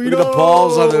 Nice. Look at the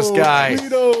balls on this guy.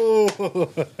 Guido.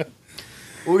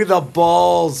 Look at the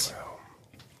balls.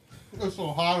 It's so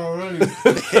hot already.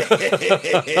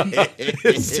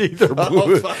 His teeth are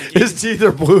blue. His teeth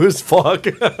are blue as fuck.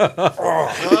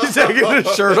 He's taking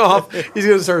his shirt off. He's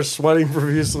gonna start sweating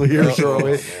profusely here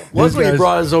shortly. Luckily, he guy's-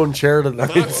 brought his own chair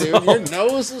tonight. Dude, so- your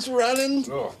nose is running.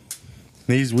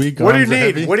 These weak What do you arms are need?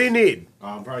 heavy. What do you need?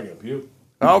 I'm probably gonna puke.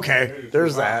 Okay,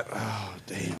 there's that. Oh,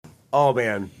 damn. Oh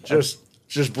man, just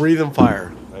breathing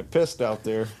fire. I pissed out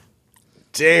there.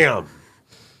 Damn.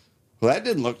 Well, that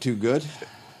didn't look too good.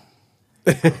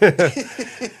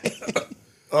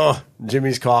 Oh,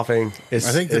 Jimmy's coughing. I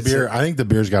think the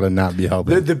beer's got to not be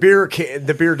helping. The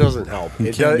beer doesn't help.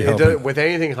 It can't be does helping. with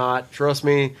anything hot. Trust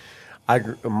me.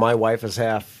 My wife is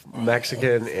half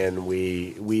Mexican, and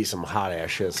we eat some hot ass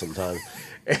shit sometimes.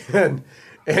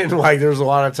 And like, there's a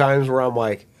lot of times where I'm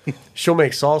like, she'll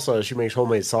make salsa. She makes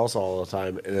homemade salsa all the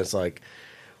time, and it's like,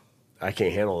 I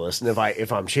can't handle this. And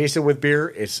if I'm chasing with beer,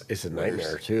 it's a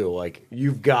nightmare too. Like,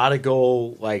 you've got to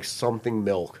go like something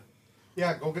milk.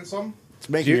 Yeah, go get some. It's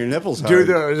making your nipples hard. Dude,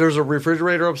 there's a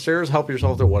refrigerator upstairs. Help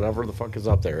yourself to whatever the fuck is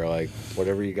up there. Like,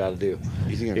 whatever you got to do.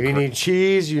 You think I'm If you need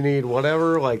cheese, you need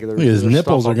whatever. Like, Look, his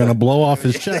nipples are going to blow off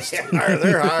his chest.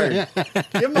 They're hard.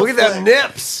 Give him a Look at them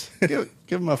nips. Give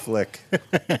him a flick.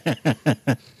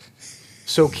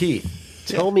 So, Keith,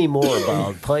 tell me more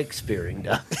about pike spearing.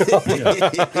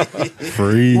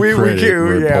 Free We- we credit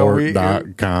do, yeah, we-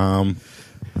 report.com.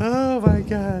 Oh my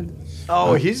god.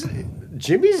 Oh,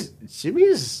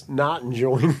 Jimmy's not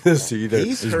enjoying this either.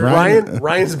 He's Is hurt.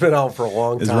 Ryan's been out for a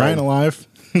long time. Is Ryan alive?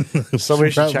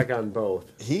 Somebody should Probably. check on both.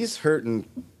 He's hurting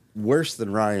worse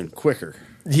than Ryan quicker.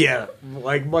 Yeah,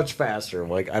 like much faster.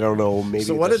 Like, I don't know. Maybe.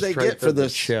 So what the did they strength get for of the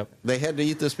this? chip? They had to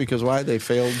eat this because why? They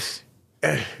failed.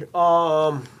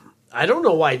 I don't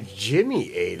know why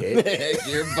Jimmy ate it.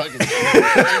 You're fucking.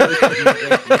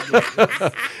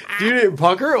 Dude,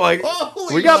 Pucker, like,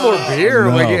 Holy we got more beer.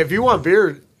 No. Like, if you want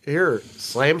beer, here,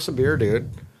 slam some beer, dude.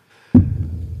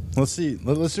 Let's see.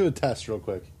 Let's do a test real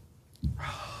quick.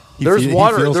 There's he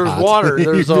water. feels There's hot. water.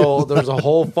 There's a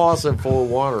whole faucet full of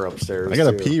water upstairs. I got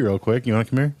to too. pee real quick. You want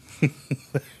to come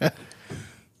here?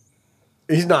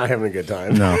 He's not having a good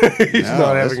time. No. He's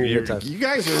not having a good time. You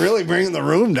guys are really bringing the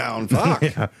room down. Fuck.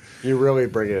 You're really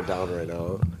bringing it down right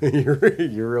now. You're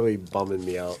really bumming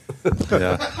me out.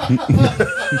 Yeah.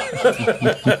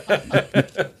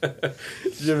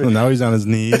 Well, now he's on his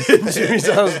knees. Jimmy's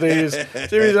on his knees.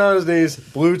 Jimmy's on his knees.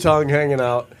 Blue tongue hanging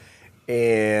out,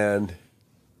 and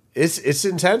it's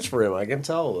intense for him. I can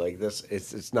tell. Like this,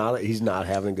 it's not. He's not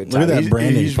having a good time. Look at that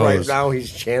branding he's right pose. now.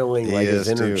 He's channeling He like his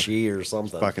is, inner too. chi or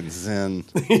something. Fucking zen.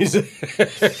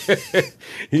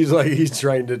 He's like he's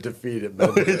trying to defeat it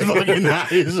mentally. Fucking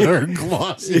eyes are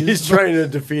glossy. He's trying to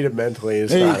defeat it mentally.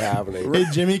 It's not happening. Hey,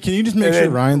 Jimmy, can you just make And sure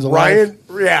then Ryan's alive?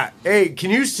 Ryan, yeah. Hey,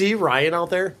 can you see Ryan out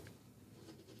there?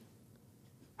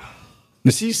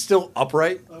 Is he still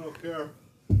upright? I don't care.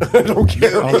 I don't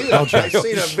care. I'll check. I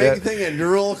seen a big thing of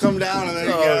drool come down and then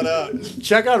he got up.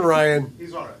 Check on Ryan.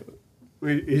 He's all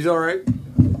right. He's all right.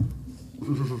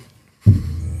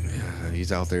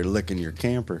 He's out there licking your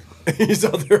camper. He's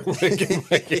out there licking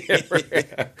my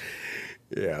camera.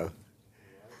 Yeah.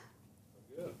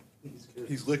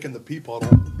 He's licking the pee puddle.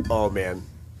 Oh man.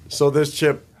 So this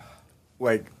chip,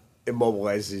 like,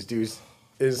 immobilizes these dudes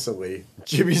instantly.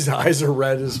 Jimmy's eyes are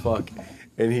red as fuck,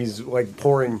 and he's like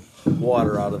pouring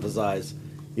water out of his eyes.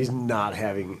 He's not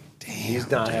having. He's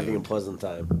not having a pleasant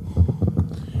time.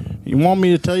 You want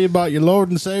me to tell you about your Lord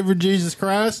and Savior Jesus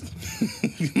Christ?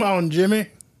 Come on, Jimmy.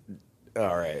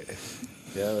 All right.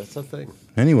 Yeah, that's a thing.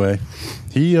 Anyway,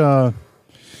 he,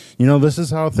 this is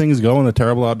how things go in the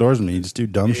terrible outdoorsman. You just do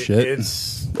dumb shit.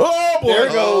 It's Oh boy! There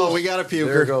it goes. Oh, we got a puker.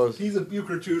 there it goes. He's a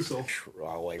puker too, so.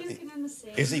 Oh, like,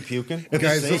 Is he puking?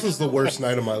 Guys, this was the worst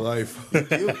night of my life.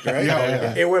 Puked,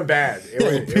 right? it went bad. It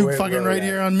went, it Puke went fucking really right bad.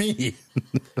 here on me.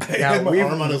 I Yeah, had my we-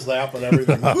 arm on his lap and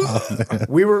everything.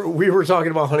 We were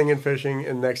talking about hunting and fishing,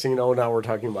 and next thing you know, now we're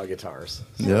talking about guitars.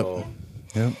 So,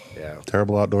 Yep. yeah.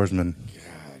 Terrible outdoorsman.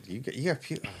 God, you got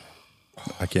puke.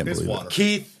 I can't Piss believe water.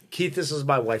 Keith, this is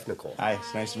my wife, Nicole. Hi,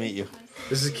 it's nice to meet you.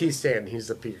 This is Keith Stanton. He's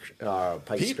the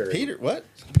pike spearing. Peter, what? it.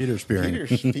 Peter Spearing.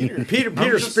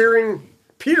 Peter Spearing.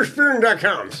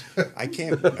 PeterSpearing.com. I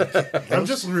can't. I'm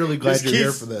just really glad you're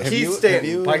here for this. Keith you- Stanton,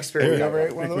 have you- Pike Spearing. have you ever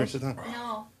ate one of those? Sit down.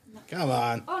 No. Come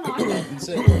on. Oh, no, I'm good.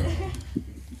 Sit.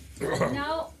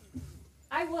 No.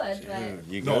 I would, but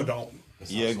You No, good? don't.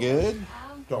 You good?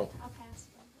 Don't. I'll pass.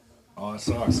 Oh, it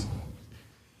sucks.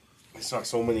 I suck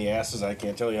so many asses. I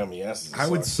can't tell you how many asses. I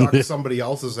would suck somebody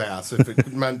else's ass if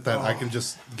it meant that I can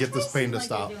just get this pain to Like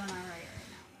stop. you're doing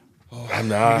all right I'm You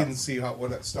not. didn't see how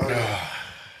when it started.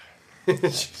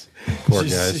 Poor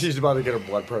guys. She's about to get her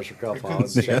blood pressure I cuff couldn't out and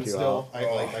stand check you still. out.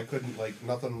 I couldn't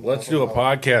nothing. Let's nothing do a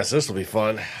about- podcast. This will be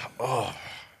fun. Oh,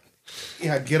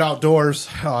 Yeah, get outdoors.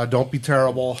 Don't be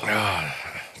terrible.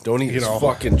 don't eat You this know.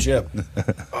 fucking chip.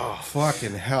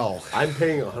 Fucking hell. I'm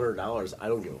paying $100. I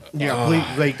don't give a fuck. Yeah,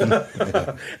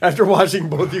 like After watching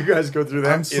both you guys go through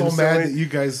that, I'm so mad that you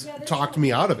guys talked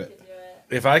me out of it.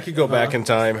 If I could go back in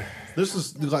time, This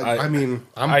is like I'm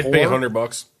I'd poor. pay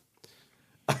 $100.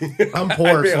 I'm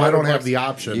poor, pay so I don't $100. have the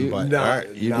option. But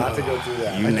not you- to go through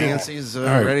that. You Nancy's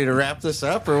right. ready to wrap this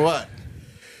up or what?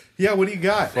 yeah, what do you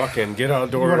got? Fucking get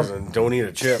outdoors and don't eat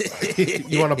a chip.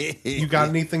 You got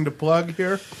anything to plug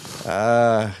here?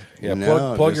 Yeah,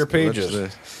 plug your just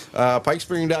pages.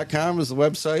 Pikespring.com is the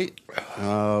website.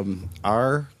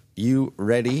 Are You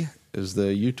Ready is the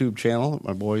YouTube channel that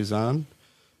my boy's on.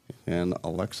 And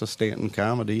Alexa Stanton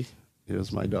Comedy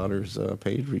is my daughter's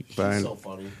page. You can find So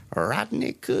funny.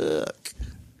 Rodney Cook.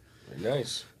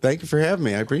 Nice. Thank you for having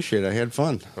me. I appreciate it. I had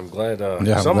fun. I'm glad Yeah, I'm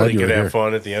somebody glad you could were have here.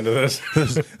 fun at the end of this.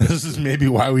 This is maybe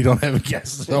why we don't have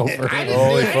guests over.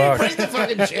 Holy fuck. The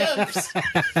fucking chips.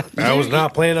 I was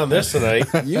not planning on this tonight.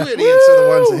 You idiots are the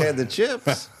ones that had the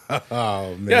chips.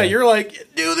 Oh man. Yeah, you're like,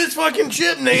 do this fucking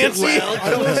chip, Nancy.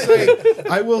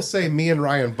 I will say, me and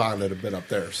Ryan bonded a bit up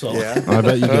there. So Yeah. I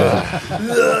bet you did.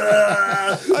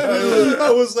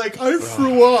 I was like, I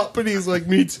threw up, and he's like,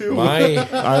 me too.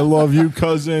 I love you,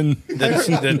 cousin.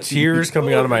 The tears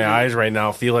coming out of my eyes right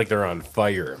now feel like they're on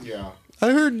fire. Yeah.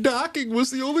 I heard docking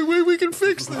was the only way we can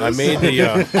fix this.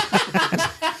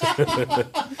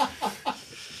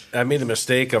 I made the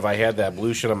mistake of I had that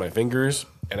blue shit on my fingers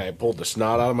and I pulled the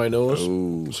snot out of my nose.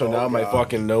 So now my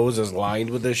fucking nose is lined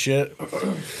with this shit.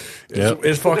 Yep.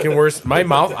 It's fucking worse. My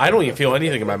mouth, I don't even feel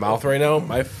anything in my mouth right now.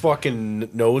 My fucking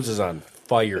nose is on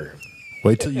fire.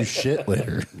 Wait till you shit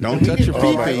later. Don't touch your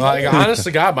pee-pee. Like, honest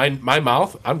to God, my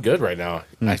mouth, I'm good right now.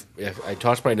 If I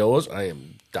touch my nose, I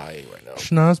am dying right now.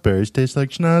 Schnozberries taste like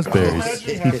schnozberries.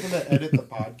 Imagine having to edit the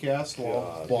podcast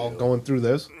while going through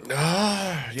this.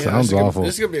 Yeah, Sounds this is awful.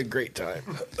 This is gonna be a great time.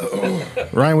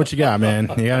 Ryan, what you got, man?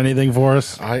 You got anything for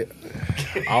us?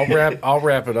 I'll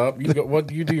wrap it up. You go.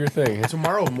 You do your thing.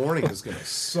 Tomorrow morning is gonna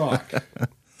suck.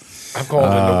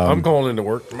 I'm calling into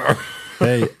work tomorrow.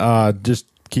 Hey, just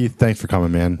Keith, thanks for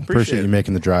coming, man. Appreciate you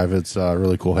making the drive. It's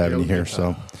really cool having you here.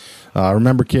 So,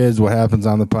 remember, kids, what happens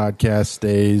on the podcast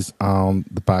stays on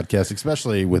the podcast,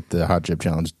 especially with the hot chip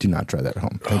challenge. Do not try that at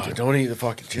home. Thank you. Don't eat the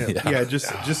fucking chip. Yeah,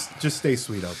 just stay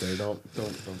sweet out there. Don't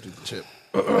do the chip.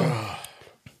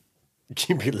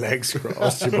 Keep your legs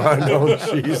crossed, you mind? Oh,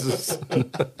 Jesus.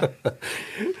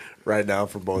 Right now,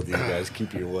 for both of you guys,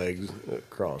 keep your legs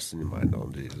crossed in your mind. Oh,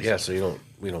 Jesus. Yeah, so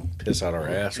we don't piss out our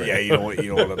ass. Right Yeah, now.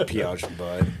 you don't want to pee out your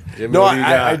butt. Jimmy, No, what do you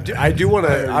I got? do want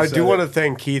to. already I said do want it. to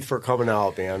thank Keith for coming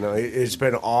out, man. It's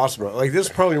been awesome. Like, this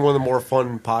is probably one of the more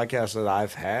fun podcasts that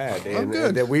I've had and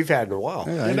good. that we've had in a while.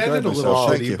 Yeah, I And I enjoyed did a little myself.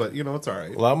 Thank shitty, you. but it's all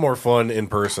right. A lot more fun in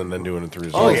person than doing it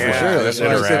through Zoom. Oh, For yeah. sure. That's This why I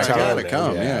said interaction. you gotta man.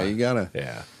 come. Yeah. Yeah, you gotta.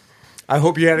 Yeah. I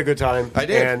hope you had a good time. I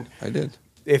did. And I did.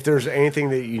 if there's anything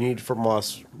that you need from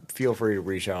us, feel free to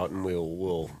reach out, and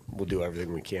we'll do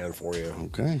everything we can for you.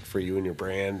 Okay. For you and your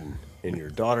brand, and your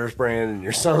daughter's brand, and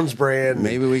your son's brand.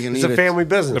 Maybe we can It's eat a it. family The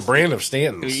business. brand of We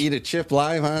Stanton's. eat a chip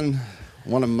live on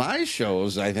one of my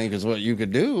shows, I think, is what you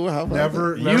could do. How about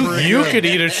Never, that? never. You again. could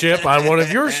eat a chip on one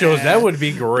of your shows. That would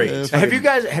be great. Have you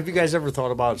guys ever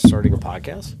thought about starting a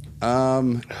podcast?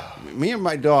 Me and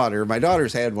my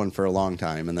daughter's had one for a long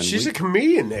time, and then She's a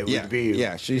comedian. That yeah, would be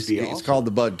it's awesome. called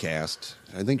the Budcast.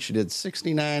 I think she did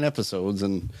 69 episodes,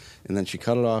 and then she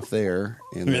cut it off there.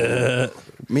 And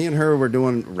me and her were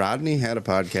doing. Rodney had a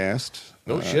podcast.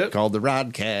 Shit. Called the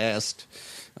Rodcast.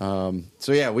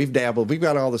 So yeah, we've dabbled. We've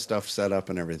got all the stuff set up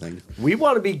and everything. We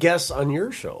want to be guests on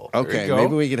your show. Okay, go.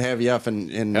 maybe we could have you up and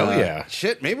Hell yeah.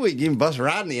 shit. Maybe we can even bust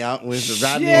Rodney out with the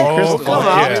Rodney Shit. and Crystal. Come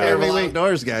on. Get Yeah. Terrible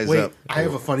Outdoors guys Wait, up. I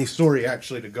have a funny story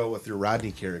actually to go with your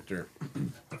Rodney character.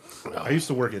 I used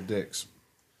to work at Dick's,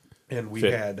 and we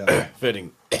had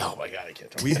Fitting. Oh my God, I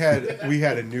can't talk. we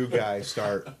had a new guy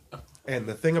start. And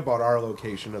the thing about our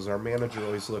location is our manager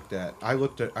always I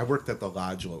worked at the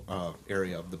lodge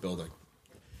area of the building,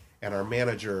 and our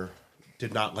manager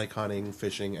did not like hunting,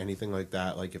 fishing, anything like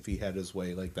that. Like, if he had his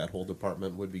way, like, that whole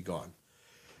department would be gone.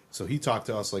 So he talked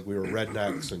to us like we were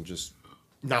rednecks and just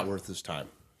not worth his time.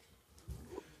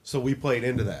 So we played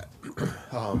into that.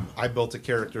 I built a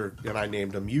character and I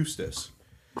named him Eustace.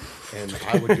 And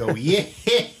I would go, yeah,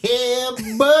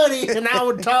 buddy. And I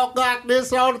would talk like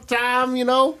this all the time, you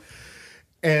know.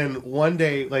 And one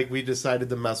day, like, we decided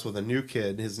to mess with a new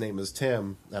kid. His name is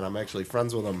Tim, and I'm actually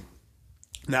friends with him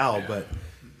now. But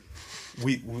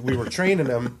we were training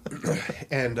him,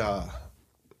 and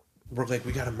we're like,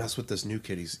 we got to mess with this new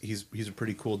kid. He's a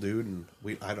pretty cool dude, and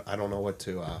I don't know what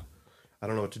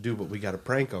to do, but we got to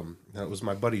prank him. And it was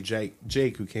my buddy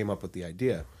Jake who came up with the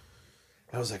idea.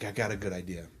 I was like, I got a good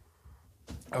idea.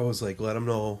 I was like, let him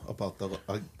know about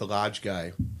the lodge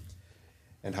guy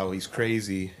and how he's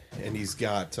crazy and he's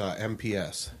got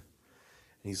MPS. And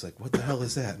he's like, what the hell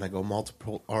is that? And I go, no,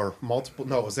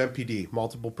 it was MPD,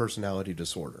 multiple personality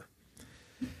disorder.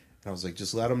 And I was like,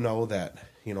 just let him know that,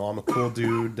 you know, I'm a cool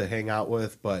dude to hang out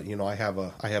with, but, you know, I have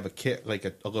a kit, like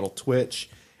a little twitch.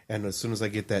 And as soon as I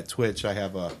get that twitch, I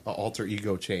have a alter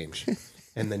ego change.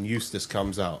 And then Eustace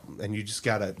comes out, and you just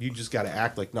gotta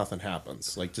act like nothing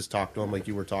happens. Like, just talk to him like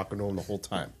you were talking to him the whole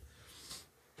time.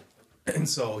 And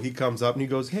so he comes up and he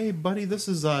goes, "Hey, buddy, this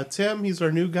is Tim. He's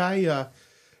our new guy.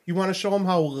 You want to show him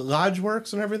how Lodge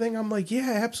works and everything?" I'm like,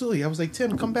 "Yeah, absolutely." I was like,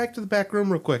 "Tim, come back to the back room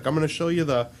real quick. I'm going to show you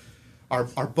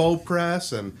our bow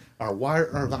press and our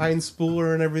line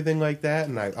spooler and everything like that."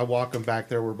 And I walk him back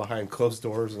there. We're behind closed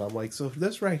doors, and I'm like, "So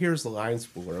this right here is the line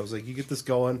spooler." I was like, "You get this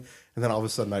going," and then all of a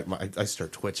sudden I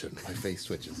start twitching. My face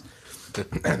twitches.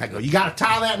 And I go, "You got to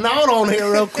tie that knot on here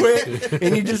real quick."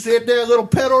 And you just hit that little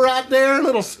pedal right there and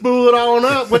it'll spool it on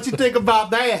up. What you think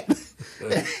about that?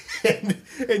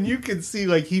 And you can see,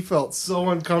 like, he felt so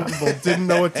uncomfortable, didn't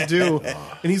know what to do.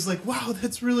 And he's like, "Wow,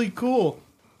 that's really cool."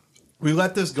 We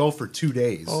let this go for 2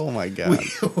 days. Oh my god!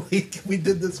 We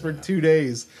did this for 2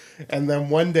 days, and then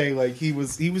one day, like, he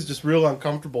was just real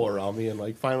uncomfortable around me, and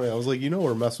like finally, I was like, "You know,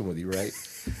 we're messing with you, right?"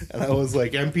 And I was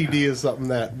like, "MPD is something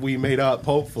that we made up.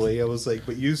 Hopefully," I was like,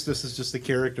 "But Eustace is just a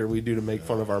character we do to make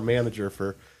fun of our manager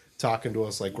for talking to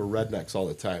us like we're rednecks all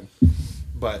the time."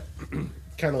 But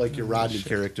kind of like your Rodney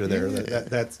character there.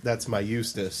 That's my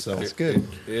Eustace. So That's good.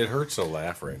 It hurts to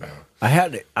laugh right now. I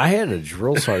had a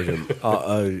drill sergeant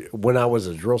when I was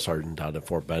a drill sergeant down at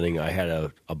Fort Benning. I had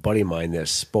a buddy of mine that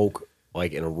spoke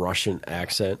like in a Russian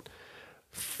accent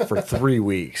for 3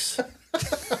 weeks.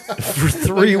 For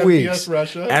 3 Like weeks, FPS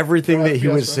Russia? everything that he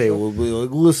FPS would say Russia? would be like,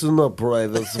 "Listen up,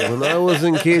 privates. When I was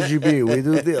in KGB, we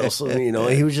do this." And, you know,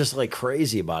 he was just like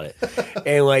crazy about it,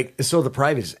 and like so the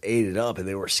privates ate it up, and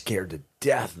they were scared to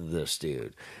death of this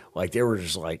dude. Like they were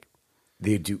just like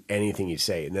they'd do anything he'd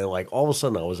say, and then like all of a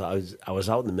sudden I was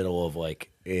out in the middle of like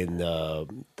in the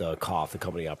COF, the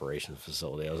company operations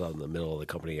facility. I was out in the middle of the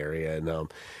company area, and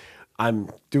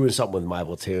I'm doing something with my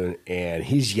platoon, and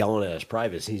he's yelling at his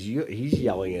privates. He's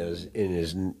yelling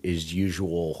in his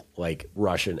usual like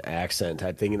Russian accent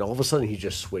type thing, and all of a sudden he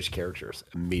just switched characters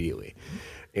immediately.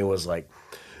 It was like,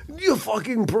 "You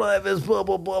fucking privates, blah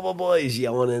blah blah blah blah." He's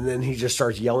yelling, and then he just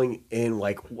starts yelling in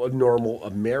like a normal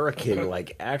American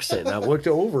like accent. And I looked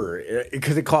over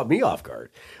because it caught me off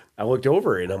guard. I looked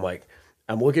over, and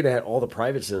I'm looking at all the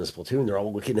privates in this platoon. They're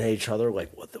all looking at each other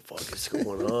like, "What the fuck is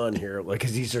going on here?" Like,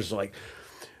 because he's just like,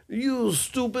 "You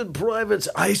stupid privates.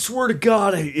 I swear to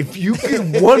God, if you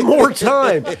can one more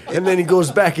time." And then he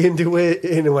goes back into it.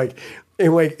 And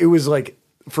it was like,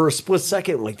 for a split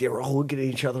second, like they were all looking at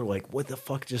each other like, "What the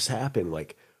fuck just happened?"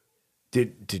 Like, I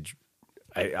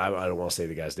don't want to say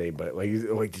the guy's name, but like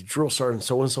did drill sergeant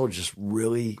so-and-so just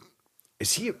really,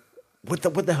 what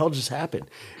the hell just happened?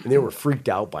 And they were freaked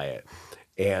out by it.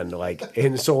 And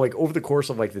so over the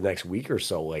course of like the next week or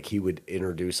so, like he would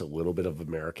introduce a little bit of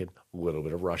American, a little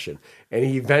bit of Russian, and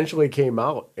he eventually came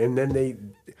out. And then they,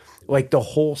 like the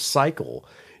whole cycle,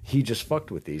 he just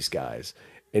fucked with these guys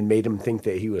and made them think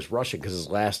that he was Russian because his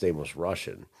last name was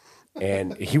Russian,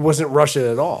 and he wasn't Russian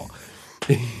at all.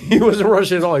 He wasn't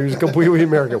Russian at all. He was completely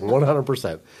American,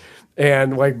 100%.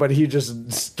 And but he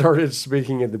just started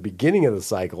speaking at the beginning of the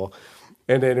cycle.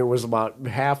 And then it was about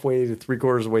halfway to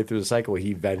 3/4 of the way through the cycle,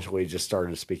 he eventually just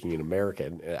started speaking an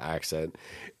American accent.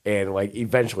 And like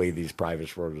eventually these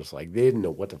privates were just like, they didn't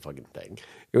know what to fucking think.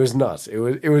 It was nuts. It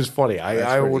was funny.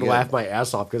 I would laugh my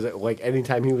ass off because like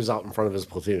anytime he was out in front of his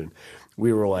platoon,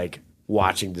 we were like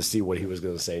watching to see what he was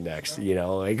going to say next. You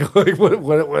know, like what's he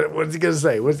going to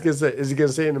say? What's he going to say? Is he going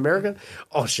to say in American?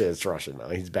 Oh shit, it's Russian now.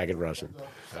 He's back in Russian.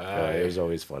 It was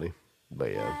always funny.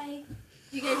 But yeah. Hi.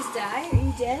 You guys die? Are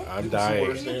you dead? I'm dying.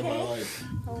 Worst day of my life.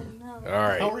 Oh no. All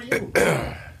right. How are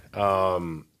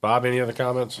you? Bob, any other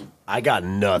comments? I got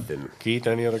nothing. Keith,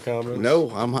 any other comments?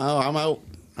 No, I'm out.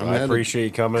 I appreciate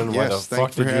you coming. Why the Yes, fuck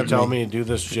thanks for did you having tell me. me to do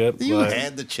this shit? You But-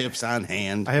 had the chips on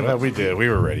hand. Well, we did. We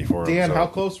were ready for it. Dan, so. how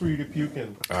close were you to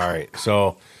puking? All right.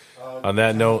 So, on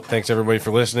that note, thanks everybody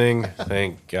for listening.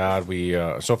 Thank God we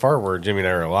so far Jimmy and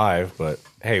I are alive, but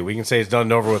hey, we can say it's done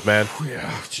and over with, man. Yeah,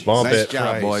 Bump Nice it. job,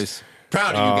 Christ. boys.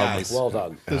 Proud of you guys. Well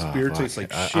done. This beer tastes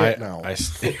like shit now.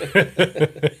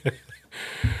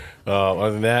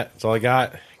 Other than that, that's all I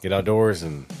got. Get outdoors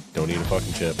and don't eat a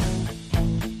fucking chip.